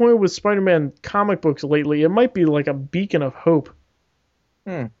disappointed with Spider-Man comic books lately. It might be like a beacon of hope.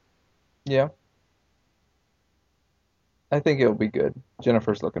 Yeah. I think it'll be good.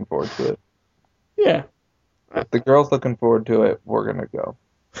 Jennifer's looking forward to it. Yeah. If the girl's looking forward to it, we're going to go.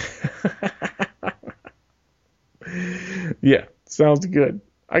 Yeah, sounds good.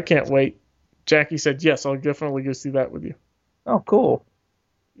 I can't wait. Jackie said, yes, I'll definitely go see that with you. Oh, cool.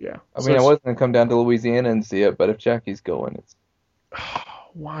 Yeah. I mean, I wasn't going to come down to Louisiana and see it, but if Jackie's going,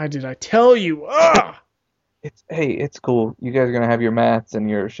 Why did I tell you? Ah! it's cool. You guys are going to have your mats and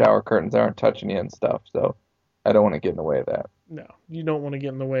your shower curtains aren't touching you and stuff, so I don't want to get in the way of that. No, you don't want to get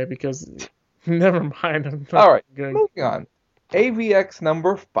in the way because... Never mind. I'm not All right, good. moving on. AVX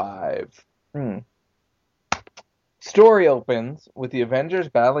number 5. Story opens with the Avengers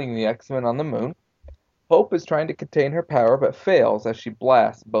battling the X-Men on the moon. Hope is trying to contain her power but fails as she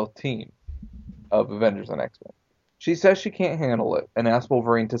blasts both teams of Avengers and X-Men. She says she can't handle it and asks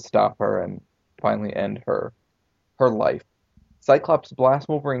Wolverine to stop her and finally end her life. Cyclops blasts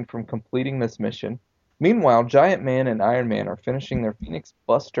Wolverine from completing this mission. Meanwhile, Giant Man and Iron Man are finishing their Phoenix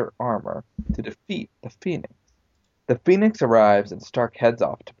Buster armor to defeat the Phoenix. The Phoenix arrives and Stark heads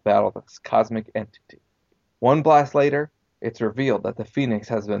off to battle this cosmic entity. One blast later, it's revealed that the Phoenix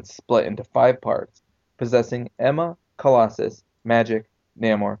has been split into 5 parts, possessing Emma, Colossus, Magic,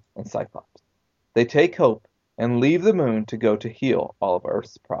 Namor, and Cyclops. They take Hope and leave the moon to go to heal all of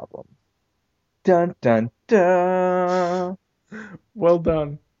Earth's problems. Dun dun dun! Well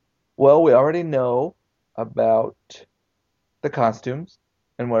done. Well, we already know about the costumes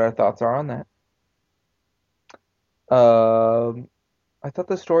and what our thoughts are on that. I thought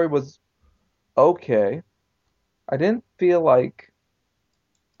the story was okay. I didn't feel like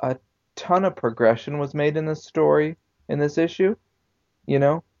a ton of progression was made in this story, in this issue, you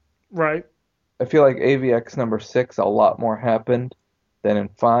know? Right. I feel like AVX number 6, a lot more happened than in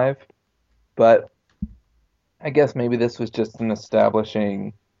 5, but I guess maybe this was just an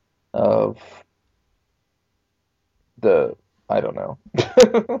establishing of I don't know.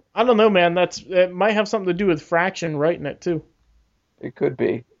 I don't know, man. It might have something to do with Fraction writing it too. It could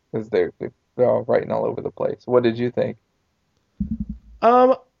be, because they're all writing all over the place. What did you think?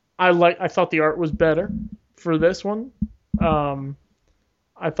 Um, I thought the art was better for this one. Um,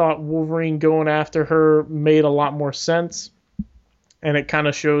 I thought Wolverine going after her made a lot more sense, and it kind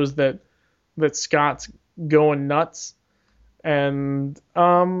of shows that Scott's going nuts, and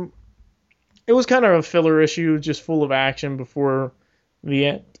it was kind of a filler issue, just full of action before the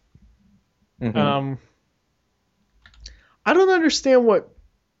end. Mm-hmm. I don't understand what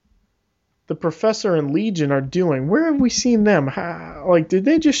the Professor and Legion are doing. Where have we seen them? Did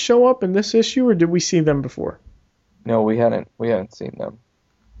they just show up in this issue, or did we see them before? No, we hadn't seen them.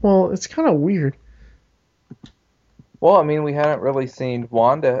 Well, it's kind of weird. Well, I mean, we hadn't really seen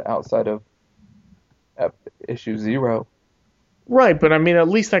Wanda outside of issue 0. Right, but I mean, at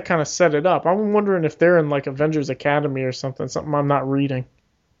least that kind of set it up. I'm wondering if they're in like Avengers Academy or something I'm not reading.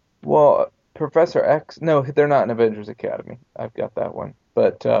 Well, Professor X, no, they're not in Avengers Academy. I've got that one.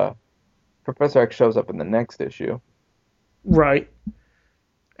 But Professor X shows up in the next issue. Right.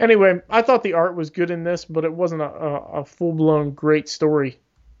 Anyway, I thought the art was good in this, but it wasn't a full-blown great story.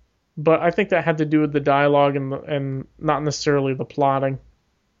 But I think that had to do with the dialogue and not necessarily the plotting.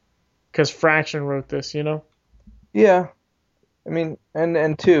 Because Fraction wrote this, you know? Yeah. I mean,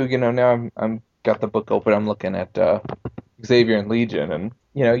 and two, now I'm got the book open. I'm looking at Xavier and Legion, and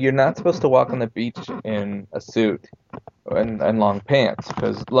you're not supposed to walk on the beach in a suit and long pants,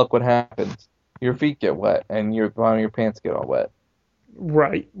 because look what happens. Your feet get wet, and your pants get all wet.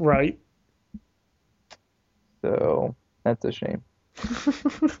 Right. So that's a shame.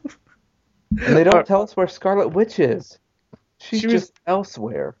 And they don't tell us where Scarlet Witch is. She's just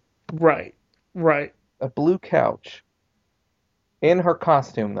elsewhere. Right. A blue couch. In her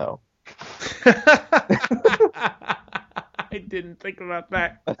costume, though. I didn't think about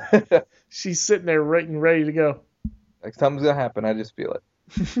that. She's sitting there waiting, ready to go. Like something's gonna happen, I just feel it.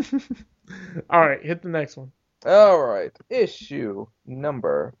 All right, hit the next one. All right, issue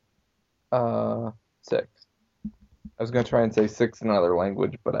number 6. I was gonna try and say 6 in another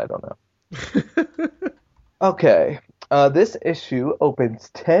language, but I don't know. Okay, this issue opens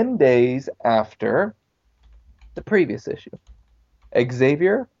 10 days after the previous issue.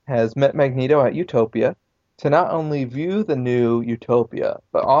 Xavier has met Magneto at Utopia to not only view the new Utopia,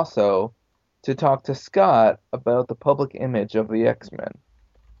 but also to talk to Scott about the public image of the X-Men.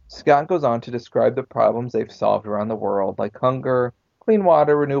 Scott goes on to describe the problems they've solved around the world, like hunger, clean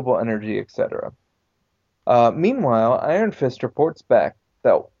water, renewable energy, etc. Meanwhile, Iron Fist reports back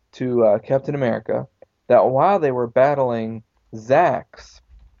to Captain America that while they were battling Zax,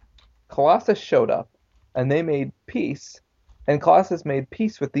 Colossus showed up, and they made peace. And Colossus made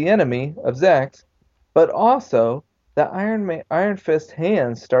peace with the enemy of Zax, but also that Iron Fist's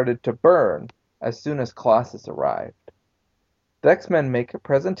hands started to burn as soon as Colossus arrived. The X-Men make a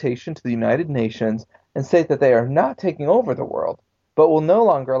presentation to the United Nations and state that they are not taking over the world, but will no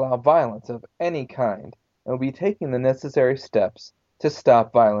longer allow violence of any kind, and will be taking the necessary steps to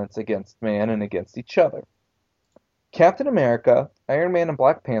stop violence against man and against each other. Captain America, Iron Man, and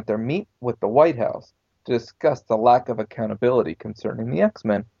Black Panther meet with the White House to discuss the lack of accountability concerning the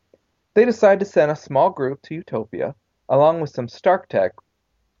X-Men. They decide to send a small group to Utopia, along with some Stark tech,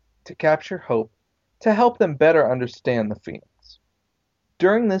 to capture Hope to help them better understand the Phoenix.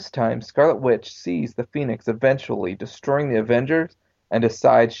 During this time, Scarlet Witch sees the Phoenix eventually destroying the Avengers and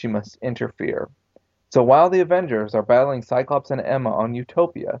decides she must interfere. So while the Avengers are battling Cyclops and Emma on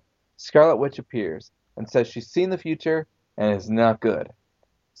Utopia, Scarlet Witch appears and says she's seen the future and is not good.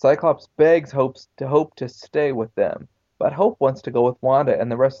 Cyclops begs Hope to stay with them, but Hope wants to go with Wanda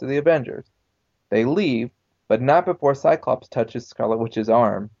and the rest of the Avengers. They leave, but not before Cyclops touches Scarlet Witch's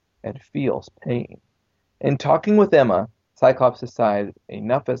arm and feels pain. In talking with Emma, Cyclops decides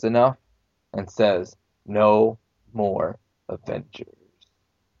enough is enough and says, "No more Avengers."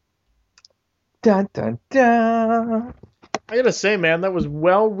 Dun dun dun. I gotta say, man, that was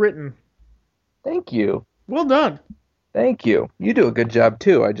well written. Thank you. Well done. Thank you. You do a good job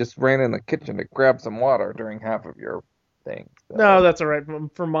too. I just ran in the kitchen to grab some water during half of your things. So. No, that's all right.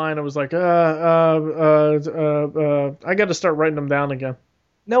 For mine, I was like, I got to start writing them down again.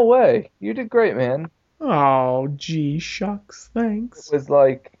 No way. You did great, man. Oh, gee, shucks, thanks.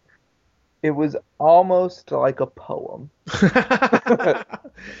 It was almost like a poem.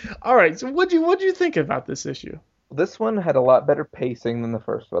 All right, so what'd you think about this issue? This one had a lot better pacing than the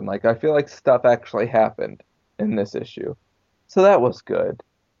first one. Like, I feel like stuff actually happened in this issue. So that was good.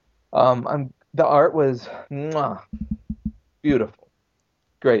 The art was beautiful.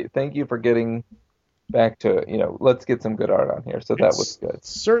 Great. Thank you for getting back to, let's get some good art on here. So that was good.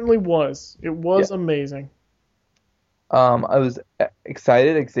 Certainly was. It was amazing. I was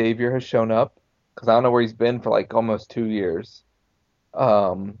excited Xavier has shown up because I don't know where he's been for like almost 2 years.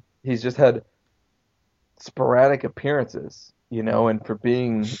 He's just had sporadic appearances, and for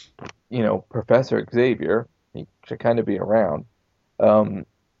being, Professor Xavier, he should kind of be around.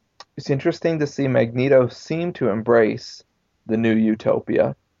 It's interesting to see Magneto seem to embrace the new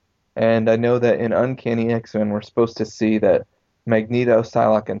utopia. And I know that in Uncanny X-Men, we're supposed to see that Magneto,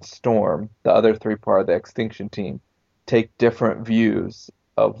 Psylocke, and Storm, the other three part of the Extinction Team, take different views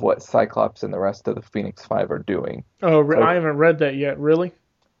of what Cyclops and the rest of the Phoenix Five are doing. Oh, I haven't read that yet. Really?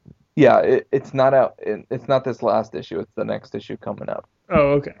 Yeah, it's not out. It's not this last issue. It's the next issue coming up.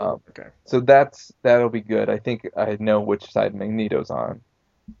 Oh, okay. Okay. So that'll be good. I think I know which side Magneto's on.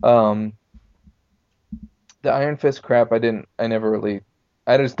 The Iron Fist crap, I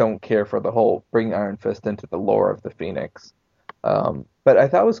just don't care for the whole bring Iron Fist into the lore of the Phoenix. But I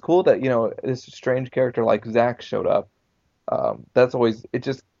thought it was cool that, this strange character like Zack showed up. That's always,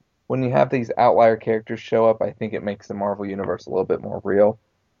 when you have these outlier characters show up, I think it makes the Marvel Universe a little bit more real,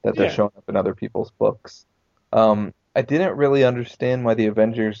 that they're showing up in other people's books. I didn't really understand why the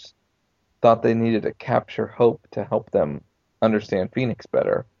Avengers thought they needed to capture Hope to help them understand Phoenix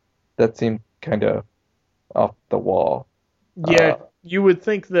better. That seemed kind of off the wall. Yeah, you would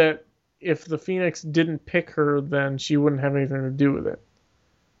think that if the Phoenix didn't pick her, then she wouldn't have anything to do with it.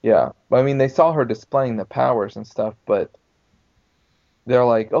 Yeah, I mean, they saw her displaying the powers and stuff, but they're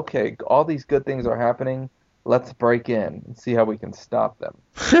like, okay, all these good things are happening. Let's break in and see how we can stop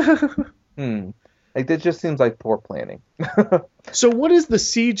them. Like, that just seems like poor planning. So what is the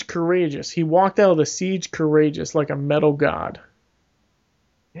Siege Courageous? He walked out of the Siege Courageous like a metal god.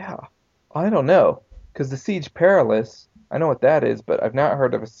 Yeah, I don't know. Because the Siege Perilous, I know what that is, but I've not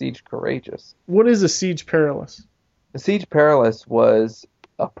heard of a Siege Courageous. What is a Siege Perilous? The Siege Perilous was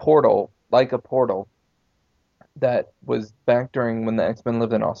a portal, that was back during when the X-Men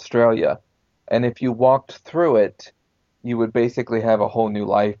lived in Australia. And if you walked through it, you would basically have a whole new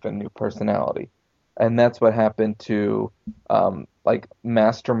life and new personality. And that's what happened to,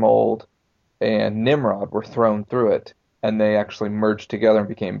 Master Mold and Nimrod were thrown through it, and they actually merged together and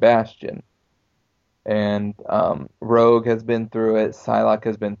became Bastion. And Rogue has been through it, Psylocke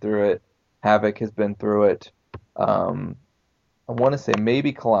has been through it, Havoc has been through it. I want to say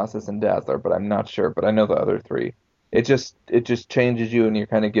maybe Colossus and Dazzler, but I'm not sure. But I know the other three. It just changes you, and you're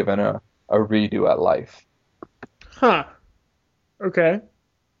kind of given a redo at life. Huh. Okay.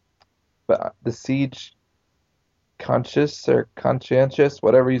 But the Siege Conscious or Conscientious,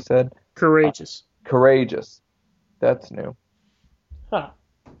 whatever you said. Courageous. Courageous. That's new. Huh.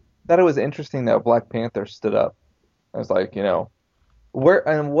 Thought it was interesting that Black Panther stood up. I was like, where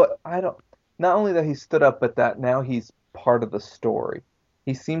and what not only that he stood up, but that now he's part of the story.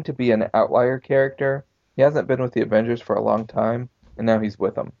 He seemed to be an outlier character. He hasn't been with the Avengers for a long time, and now he's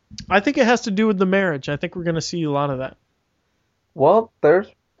with them. I think it has to do with the marriage. I think we're going to see a lot of that. Well,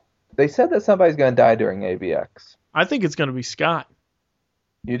 they said that somebody's going to die during AVX. I think it's going to be Scott.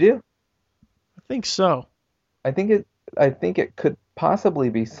 You do? I think so. I think it could possibly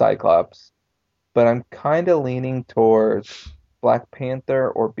be Cyclops, but I'm kind of leaning towards Black Panther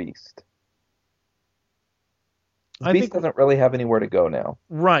or Beast. Beast doesn't really have anywhere to go now.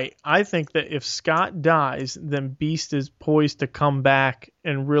 Right. I think that if Scott dies, then Beast is poised to come back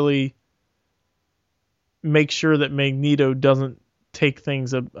and really make sure that Magneto doesn't take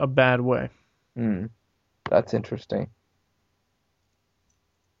things a bad way. That's interesting.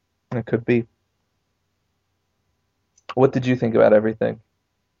 It could be. What did you think about everything?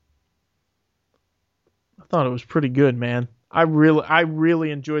 I thought it was pretty good, man. I really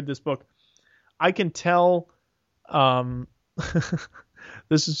enjoyed this book. I can tell.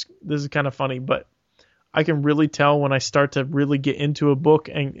 This is kind of funny, but I can really tell when I start to really get into a book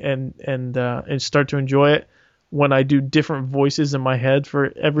and start to enjoy it when I do different voices in my head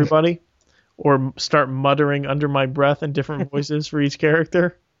for everybody, or start muttering under my breath in different voices for each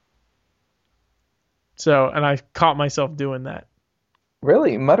character. So, and I caught myself doing that.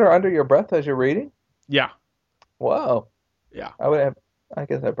 Really? Mutter under your breath as you're reading? Yeah. Whoa. Yeah. I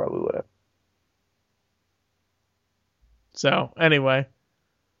guess I probably would have. So anyway,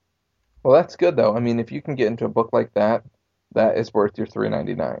 Well, that's good though. I mean, if you can get into a book like that, that is worth your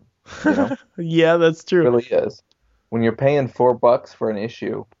 $3.99. You know, yeah, that's it true. really is. When you're paying $4 for an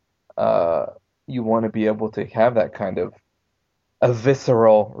issue, uh, you want to be able to have that kind of a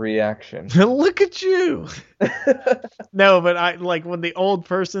visceral reaction. Look at you. No, but I like when the old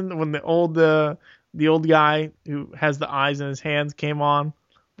guy who has the eyes in his hands came on.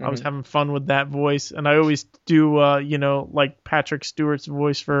 I was having fun with that voice, and I always do, like Patrick Stewart's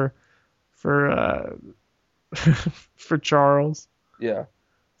voice for for Charles. Yeah.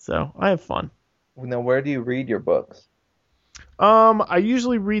 So I have fun. Now, where do you read your books? I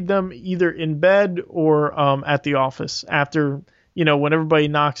usually read them either in bed or at the office after, when everybody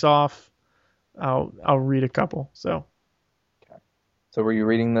knocks off. I'll read a couple. So So were you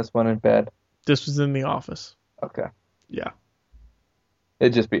reading this one in bed? this was in the office. Okay. Yeah.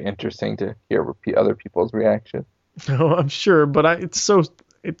 It'd just be interesting to hear other people's reaction. No, I'm sure, but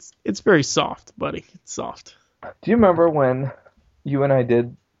it's very soft, buddy. It's soft. Do you remember when you and I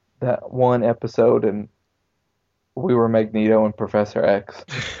did that one episode and we were Magneto and Professor X?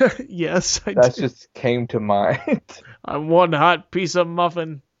 Yes, I That do. just came to mind. I'm one hot piece of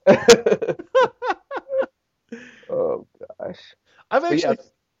muffin. Oh gosh. I've But actually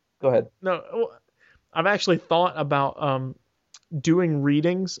yes, go ahead. no, I've actually thought about doing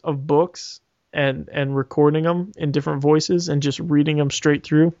readings of books and recording them in different voices and just reading them straight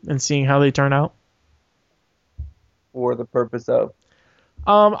through and seeing how they turn out. For the purpose of.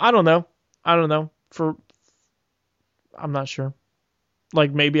 I don't know. I'm not sure.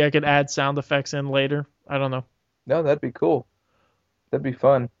 Like maybe I could add sound effects in later. I don't know. No, that'd be cool. That'd be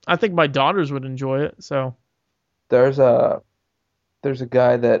fun. I think my daughters would enjoy it. So There's a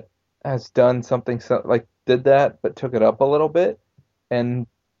guy that has done something like did that but took it up a little bit and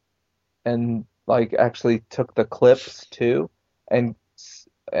like actually took the clips too and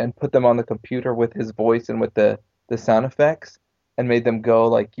put them on the computer with his voice and with the sound effects and made them go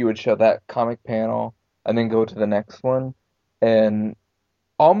like you would show that comic panel and then go to the next one and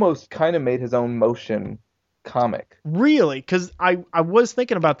almost kind of made his own motion comic. really, because I was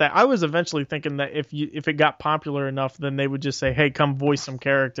thinking about that. I was eventually thinking that if it got popular enough, then they would just say, "Hey, come voice some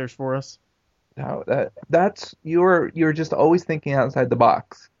characters for us." No, that's you're just always thinking outside the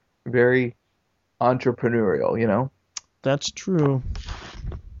box. Very entrepreneurial, you know? That's true.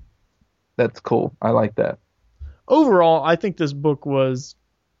 That's cool. I like that. Overall, I think this book was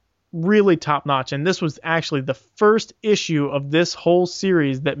really top notch, and this was actually the first issue of this whole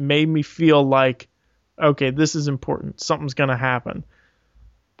series that made me feel like, okay, this is important. Something's gonna happen,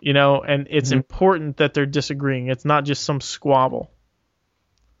 and it's important that they're disagreeing. It's not just some squabble.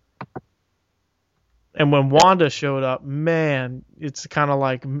 And when Wanda showed up, man, it's kind of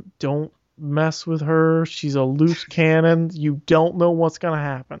like, don't mess with her. She's a loose cannon. You don't know what's gonna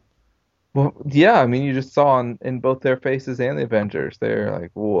happen. Well, yeah, I mean, you just saw in both their faces and the Avengers, they're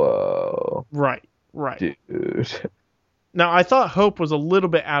like, whoa, Right. dude. Now, I thought Hope was a little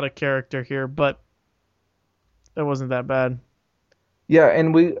bit out of character here, but it wasn't that bad. Yeah,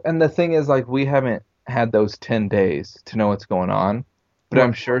 and the thing is, like, we haven't had those 10 days to know what's going on, but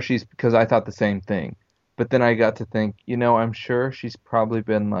I'm sure because I thought the same thing. But then I got to think, I'm sure she's probably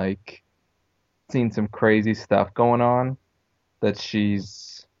been, like, seen some crazy stuff going on that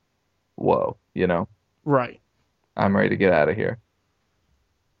she's, whoa, Right. I'm ready to get out of here.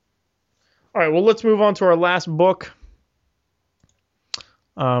 All right, well, let's move on to our last book.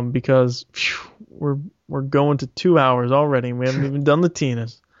 Because we're going to 2 hours already, and we haven't even done the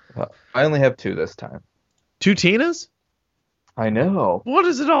Tinas. I only have 2 this time. 2 Tinas? I know. What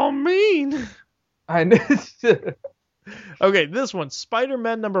does it all mean? I know. Okay, this one,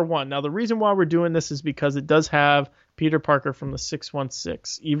 Spider-Man #1. Now, the reason why we're doing this is because it does have Peter Parker from the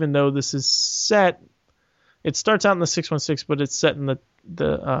 616, even though this is set. It starts out in the 616, but it's set in the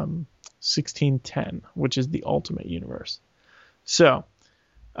 1610, which is the Ultimate Universe. So,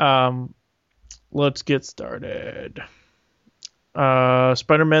 let's get started.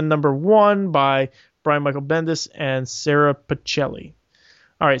 Spider-Man #1 by Brian Michael Bendis and Sarah Pacelli.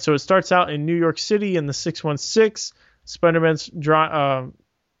 All right, so it starts out in New York City in the 616. Spider-Man's jumping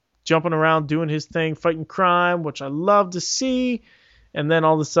around, doing his thing, fighting crime, which I love to see. And then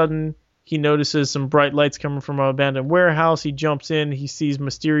all of a sudden, he notices some bright lights coming from an abandoned warehouse. He jumps in. He sees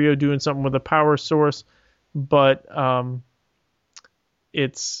Mysterio doing something with a power source, but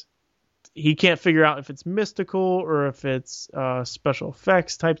he can't figure out if it's mystical or if it's special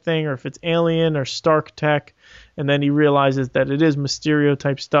effects type thing or if it's alien or Stark tech. And then he realizes that it is Mysterio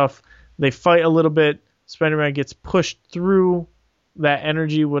type stuff. They fight a little bit. Spider-Man gets pushed through that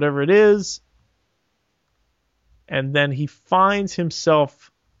energy, whatever it is, and then he finds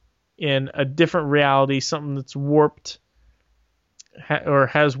himself in a different reality, something that's warped or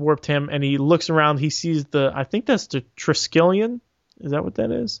has warped him, and he looks around, he sees I think that's the Triskelion, is that what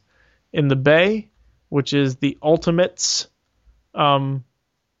that is? In the bay, which is the Ultimates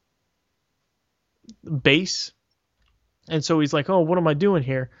base. And so he's like, oh, what am I doing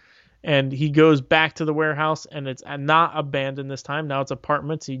here? And he goes back to the warehouse, and it's not abandoned this time. Now it's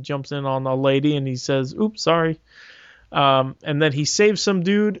apartments. He jumps in on a lady, and he says, oops, sorry. And then he saves some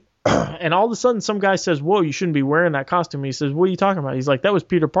dude, and all of a sudden some guy says, whoa, you shouldn't be wearing that costume. He says, what are you talking about? He's like, that was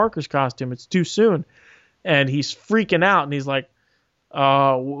Peter Parker's costume. It's too soon. And he's freaking out, and he's like,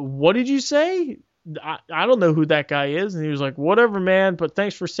 what did you say? I don't know who that guy is. And he was like, whatever, man, but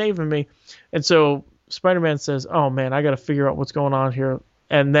thanks for saving me. And so Spider-Man says, oh, man, I got to figure out what's going on here.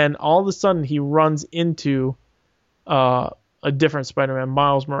 And then all of a sudden he runs into a different Spider-Man,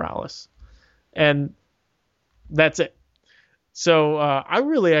 Miles Morales. And that's it. So I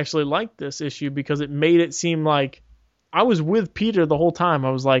really actually liked this issue because it made it seem like I was with Peter the whole time.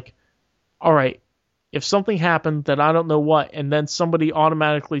 I was like, all right, if something happened that I don't know what, and then somebody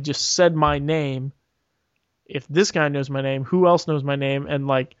automatically just said my name, if this guy knows my name, who else knows my name? And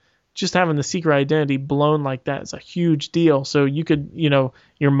like, just having the secret identity blown like that is a huge deal. So you could,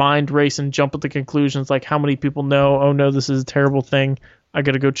 your mind race and jump at the conclusions, like how many people know, oh no, this is a terrible thing, I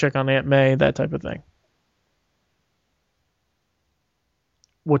got to go check on Aunt May, that type of thing.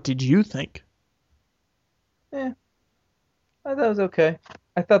 What did you think? I thought it was okay.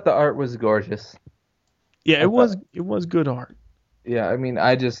 I thought the art was gorgeous. Yeah, it was good art. Yeah, I mean,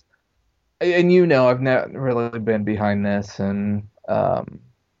 I've not really been behind this, and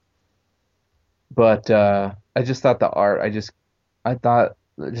but I just thought the art. I thought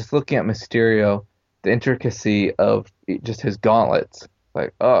just looking at Mysterio, the intricacy of just his gauntlets.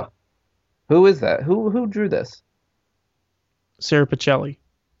 Like, oh, who is that? Who drew this? Sarah Pacelli.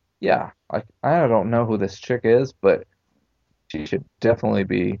 Yeah, like I don't know who this chick is, but she should definitely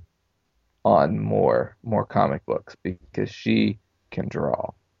be on more comic books because she can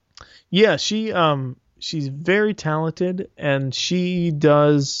draw. Yeah, she's very talented, and she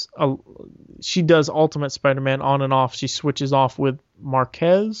does Ultimate Spider-Man on and off. She switches off with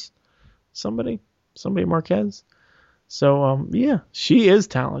Marquez, somebody Marquez. So yeah, she is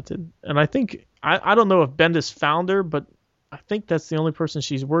talented, and I think I don't know if Bendis found her, but I think that's the only person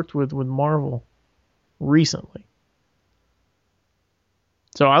she's worked with Marvel recently.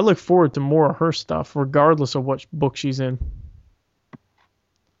 So I look forward to more of her stuff, regardless of what book she's in.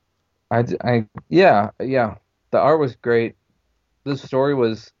 Yeah. The art was great. The story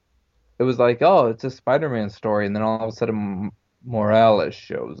it was like, oh, it's a Spider-Man story, and then all of a sudden Morales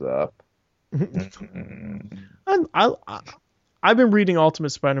shows up. I've been reading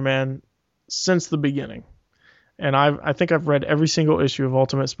Ultimate Spider-Man since the beginning, and I think I've read every single issue of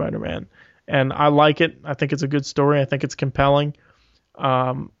Ultimate Spider-Man, and I like it. I think it's a good story. I think it's compelling.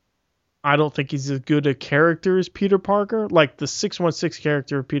 I don't think he's as good a character as Peter Parker. Like the 616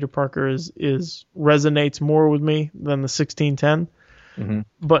 character of Peter Parker is resonates more with me than the 1610. Mm-hmm.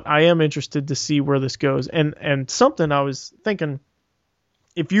 But I am interested to see where this goes. And something I was thinking,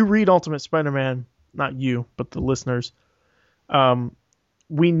 if you read Ultimate Spider-Man, not you, but the listeners,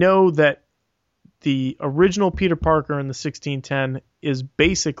 we know that the original Peter Parker in the 1610 is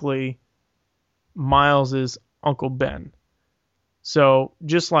basically Miles's Uncle Ben. So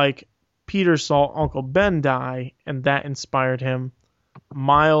just like Peter saw Uncle Ben die and that inspired him,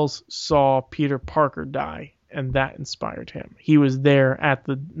 Miles saw Peter Parker die and that inspired him. He was there at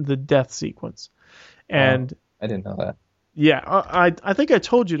the death sequence. And I didn't know that. Yeah, I think I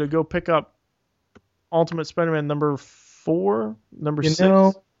told you to go pick up Ultimate Spider-Man number 4, number 6.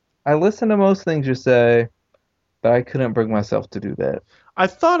 I listen to most things you say, but I couldn't bring myself to do that. I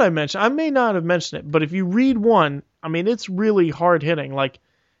thought I mentioned, I may not have mentioned it, but if you read one, I mean, it's really hard hitting. Like,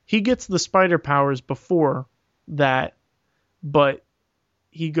 he gets the spider powers before that, but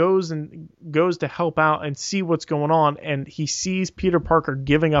he goes to help out and see what's going on, and he sees Peter Parker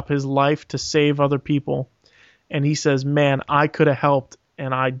giving up his life to save other people, and he says, man, I could have helped,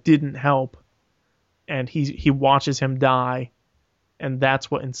 and I didn't help, and he watches him die, and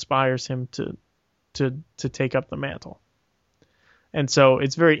that's what inspires him to take up the mantle. And so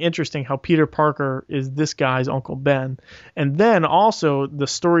it's very interesting how Peter Parker is this guy's Uncle Ben. And then also the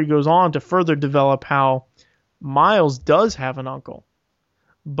story goes on to further develop how Miles does have an uncle,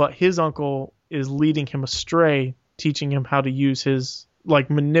 but his uncle is leading him astray, teaching him how to use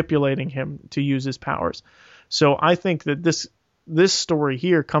manipulating him to use his powers. So I think that this story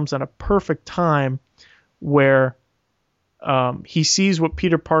here comes at a perfect time where he sees what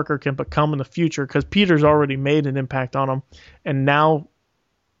Peter Parker can become in the future, because Peter's already made an impact on him, and now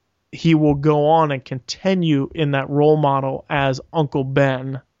he will go on and continue in that role model as Uncle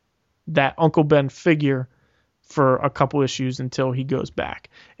Ben, that Uncle Ben figure, for a couple issues until he goes back,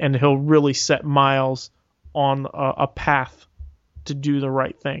 and he'll really set Miles on a path to do the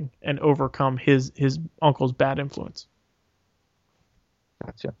right thing and overcome his uncle's bad influence.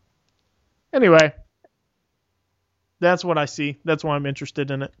 Gotcha. Anyway, that's what I see. That's why I'm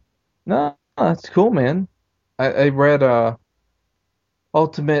interested in it. No, that's cool, man. I read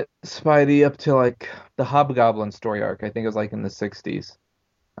Ultimate Spidey up to like the Hobgoblin story arc. I think it was like in the 60s.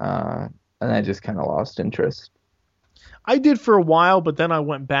 And I just kind of lost interest. I did for a while, but then I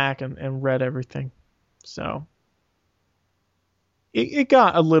went back and read everything. So it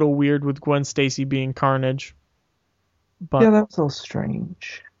got a little weird with Gwen Stacy being Carnage. But Yeah, that was a little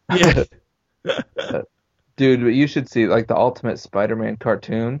strange. yeah. Dude, but you should see like the Ultimate Spider-Man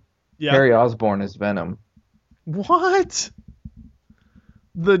cartoon. Yeah. Harry Osborn is Venom. What?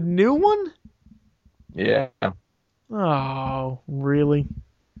 The new one? Yeah. Oh, really?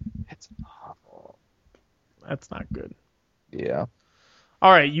 It's awful. That's not good. Yeah.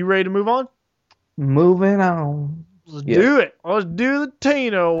 All right, you ready to move on? Moving on. Let's Yeah. do it. Let's do the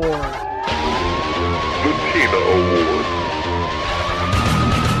Tina Award. The Tina Award.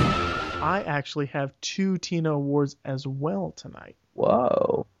 I actually have 2 Tina Awards as well tonight.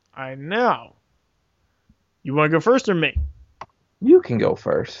 Whoa. I know. You want to go first or me? You can go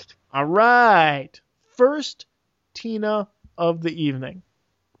first. All right. First Tina of the evening.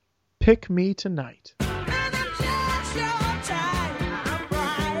 Pick Me Tonight.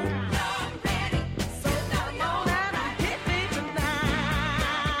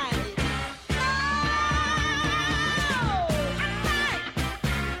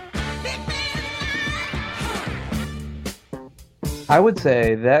 I would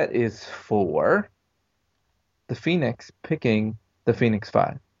say that is for the Phoenix picking the Phoenix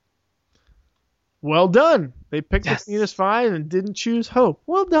 5. Well done. They picked Yes. the Phoenix 5 and didn't choose Hope.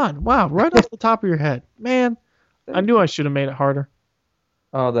 Well done. Wow, right off the top of your head. Man, I knew I should have made it harder.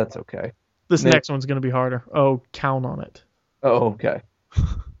 Oh, that's okay. This Nick. next one's going to be harder. Oh, count on it. Oh, okay.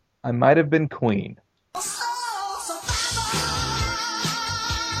 I might have been Queen.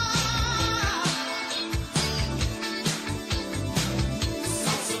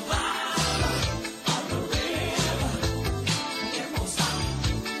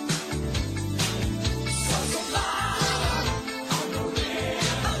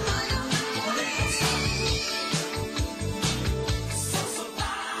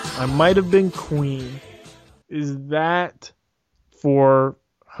 I might have been Queen. Is that for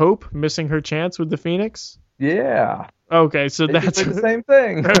Hope missing her chance with the Phoenix? Yeah. Okay, so They that's did the same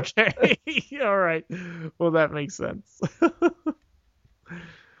thing. okay. All right. Well, that makes sense.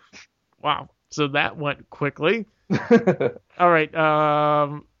 Wow. So that went quickly. All right.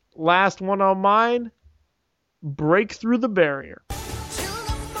 Last one on mine. Break Through the Barrier.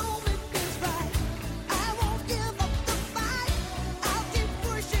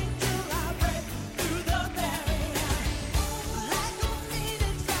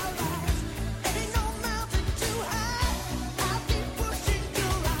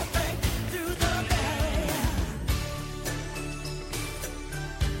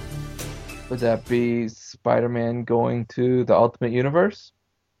 Would that be Spider-Man going to the Ultimate Universe?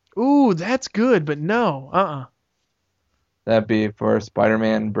 Ooh, that's good, but no. That'd be for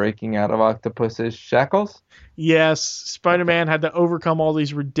Spider-Man breaking out of Octopus's shackles? Yes, Spider-Man had to overcome all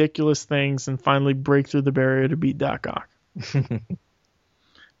these ridiculous things and finally break through the barrier to beat Doc Ock. Well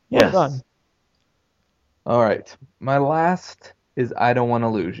Yes. done. All right. My last is I Don't Want to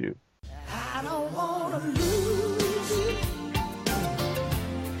Lose You. I don't wanna lose you.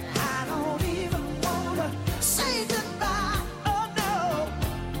 I don't even wanna say goodbye. Oh no.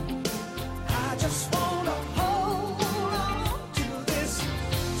 I just wanna hold on to this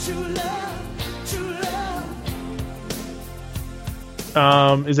true love.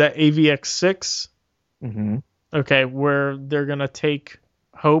 Is that AVX6? Mm-hmm. Okay, where they're gonna take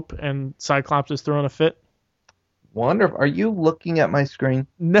Hope and Cyclops is throwing a fit? Wonderful. Are you looking at my screen?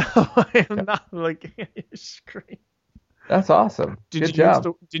 No, I am not looking at your screen. That's awesome. Good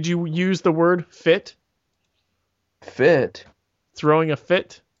job. Did you use the word fit? Fit? Throwing a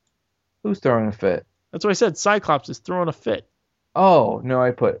fit? Who's throwing a fit? That's what I said. Cyclops is throwing a fit. Oh, no,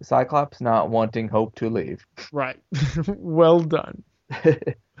 I put Cyclops not wanting Hope to leave. Right. Well done.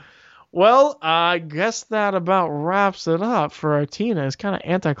 Well, I guess that about wraps it up for our Tina. It's kind of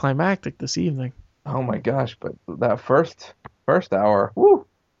anticlimactic this evening. Oh my gosh, but that first hour, woo.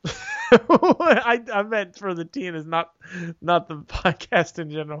 I meant for the teen is not the podcast in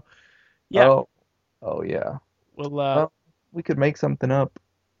general. Yeah. Oh yeah. Well, Well, we could make something up.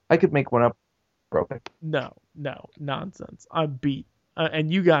 I could make one up. Broken. no, nonsense. I'm beat, and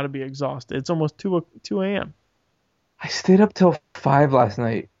you got to be exhausted. It's almost 2 a.m. I stayed up till 5 last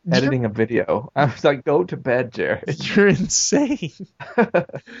night editing a video. I was like, go to bed, Jared. You're insane.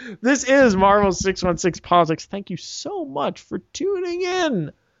 This is Marvel 616 Politics. Thank you so much for tuning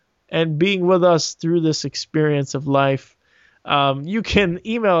in and being with us through this experience of life. You can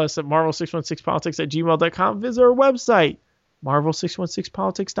email us at marvel616politics@gmail.com. Visit our website,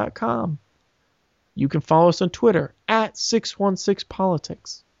 marvel616politics.com. You can follow us on Twitter at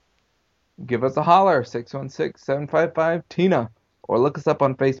 616politics. Give us a holler, 616-755-TINA. Or look us up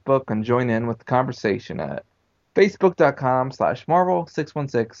on Facebook and join in with the conversation at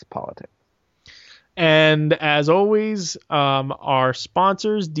facebook.com/Marvel616politics. And as always, our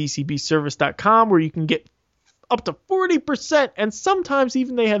sponsors, dcbservice.com, where you can get up to 40%, and sometimes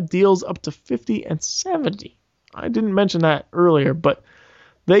even they have deals up to 50 and 70. I didn't mention that earlier, but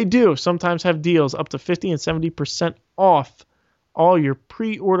they do sometimes have deals up to 50 and 70% off all your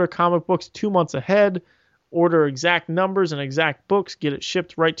pre-order comic books 2 months ahead. Order exact numbers and exact books, get it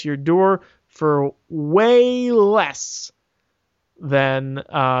shipped right to your door for way less than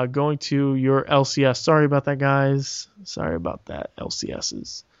going to your LCS. Sorry about that, guys. Sorry about that,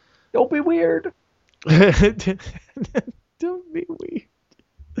 LCSs. Don't be weird. Don't be weird.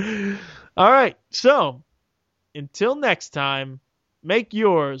 All right, so until next time, make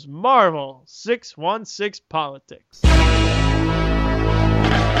yours Marvel 616 Politics.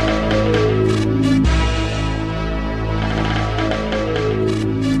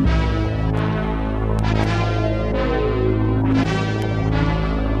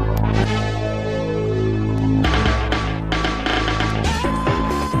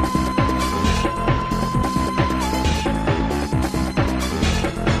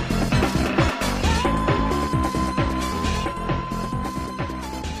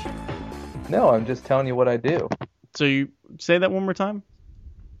 No, I'm just telling you what I do. So you say that one more time?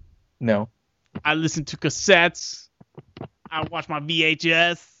 No. I listen to cassettes. I watch my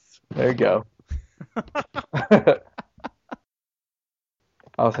VHS. There you go.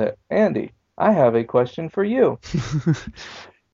 I'll say, Andy, I have a question for you.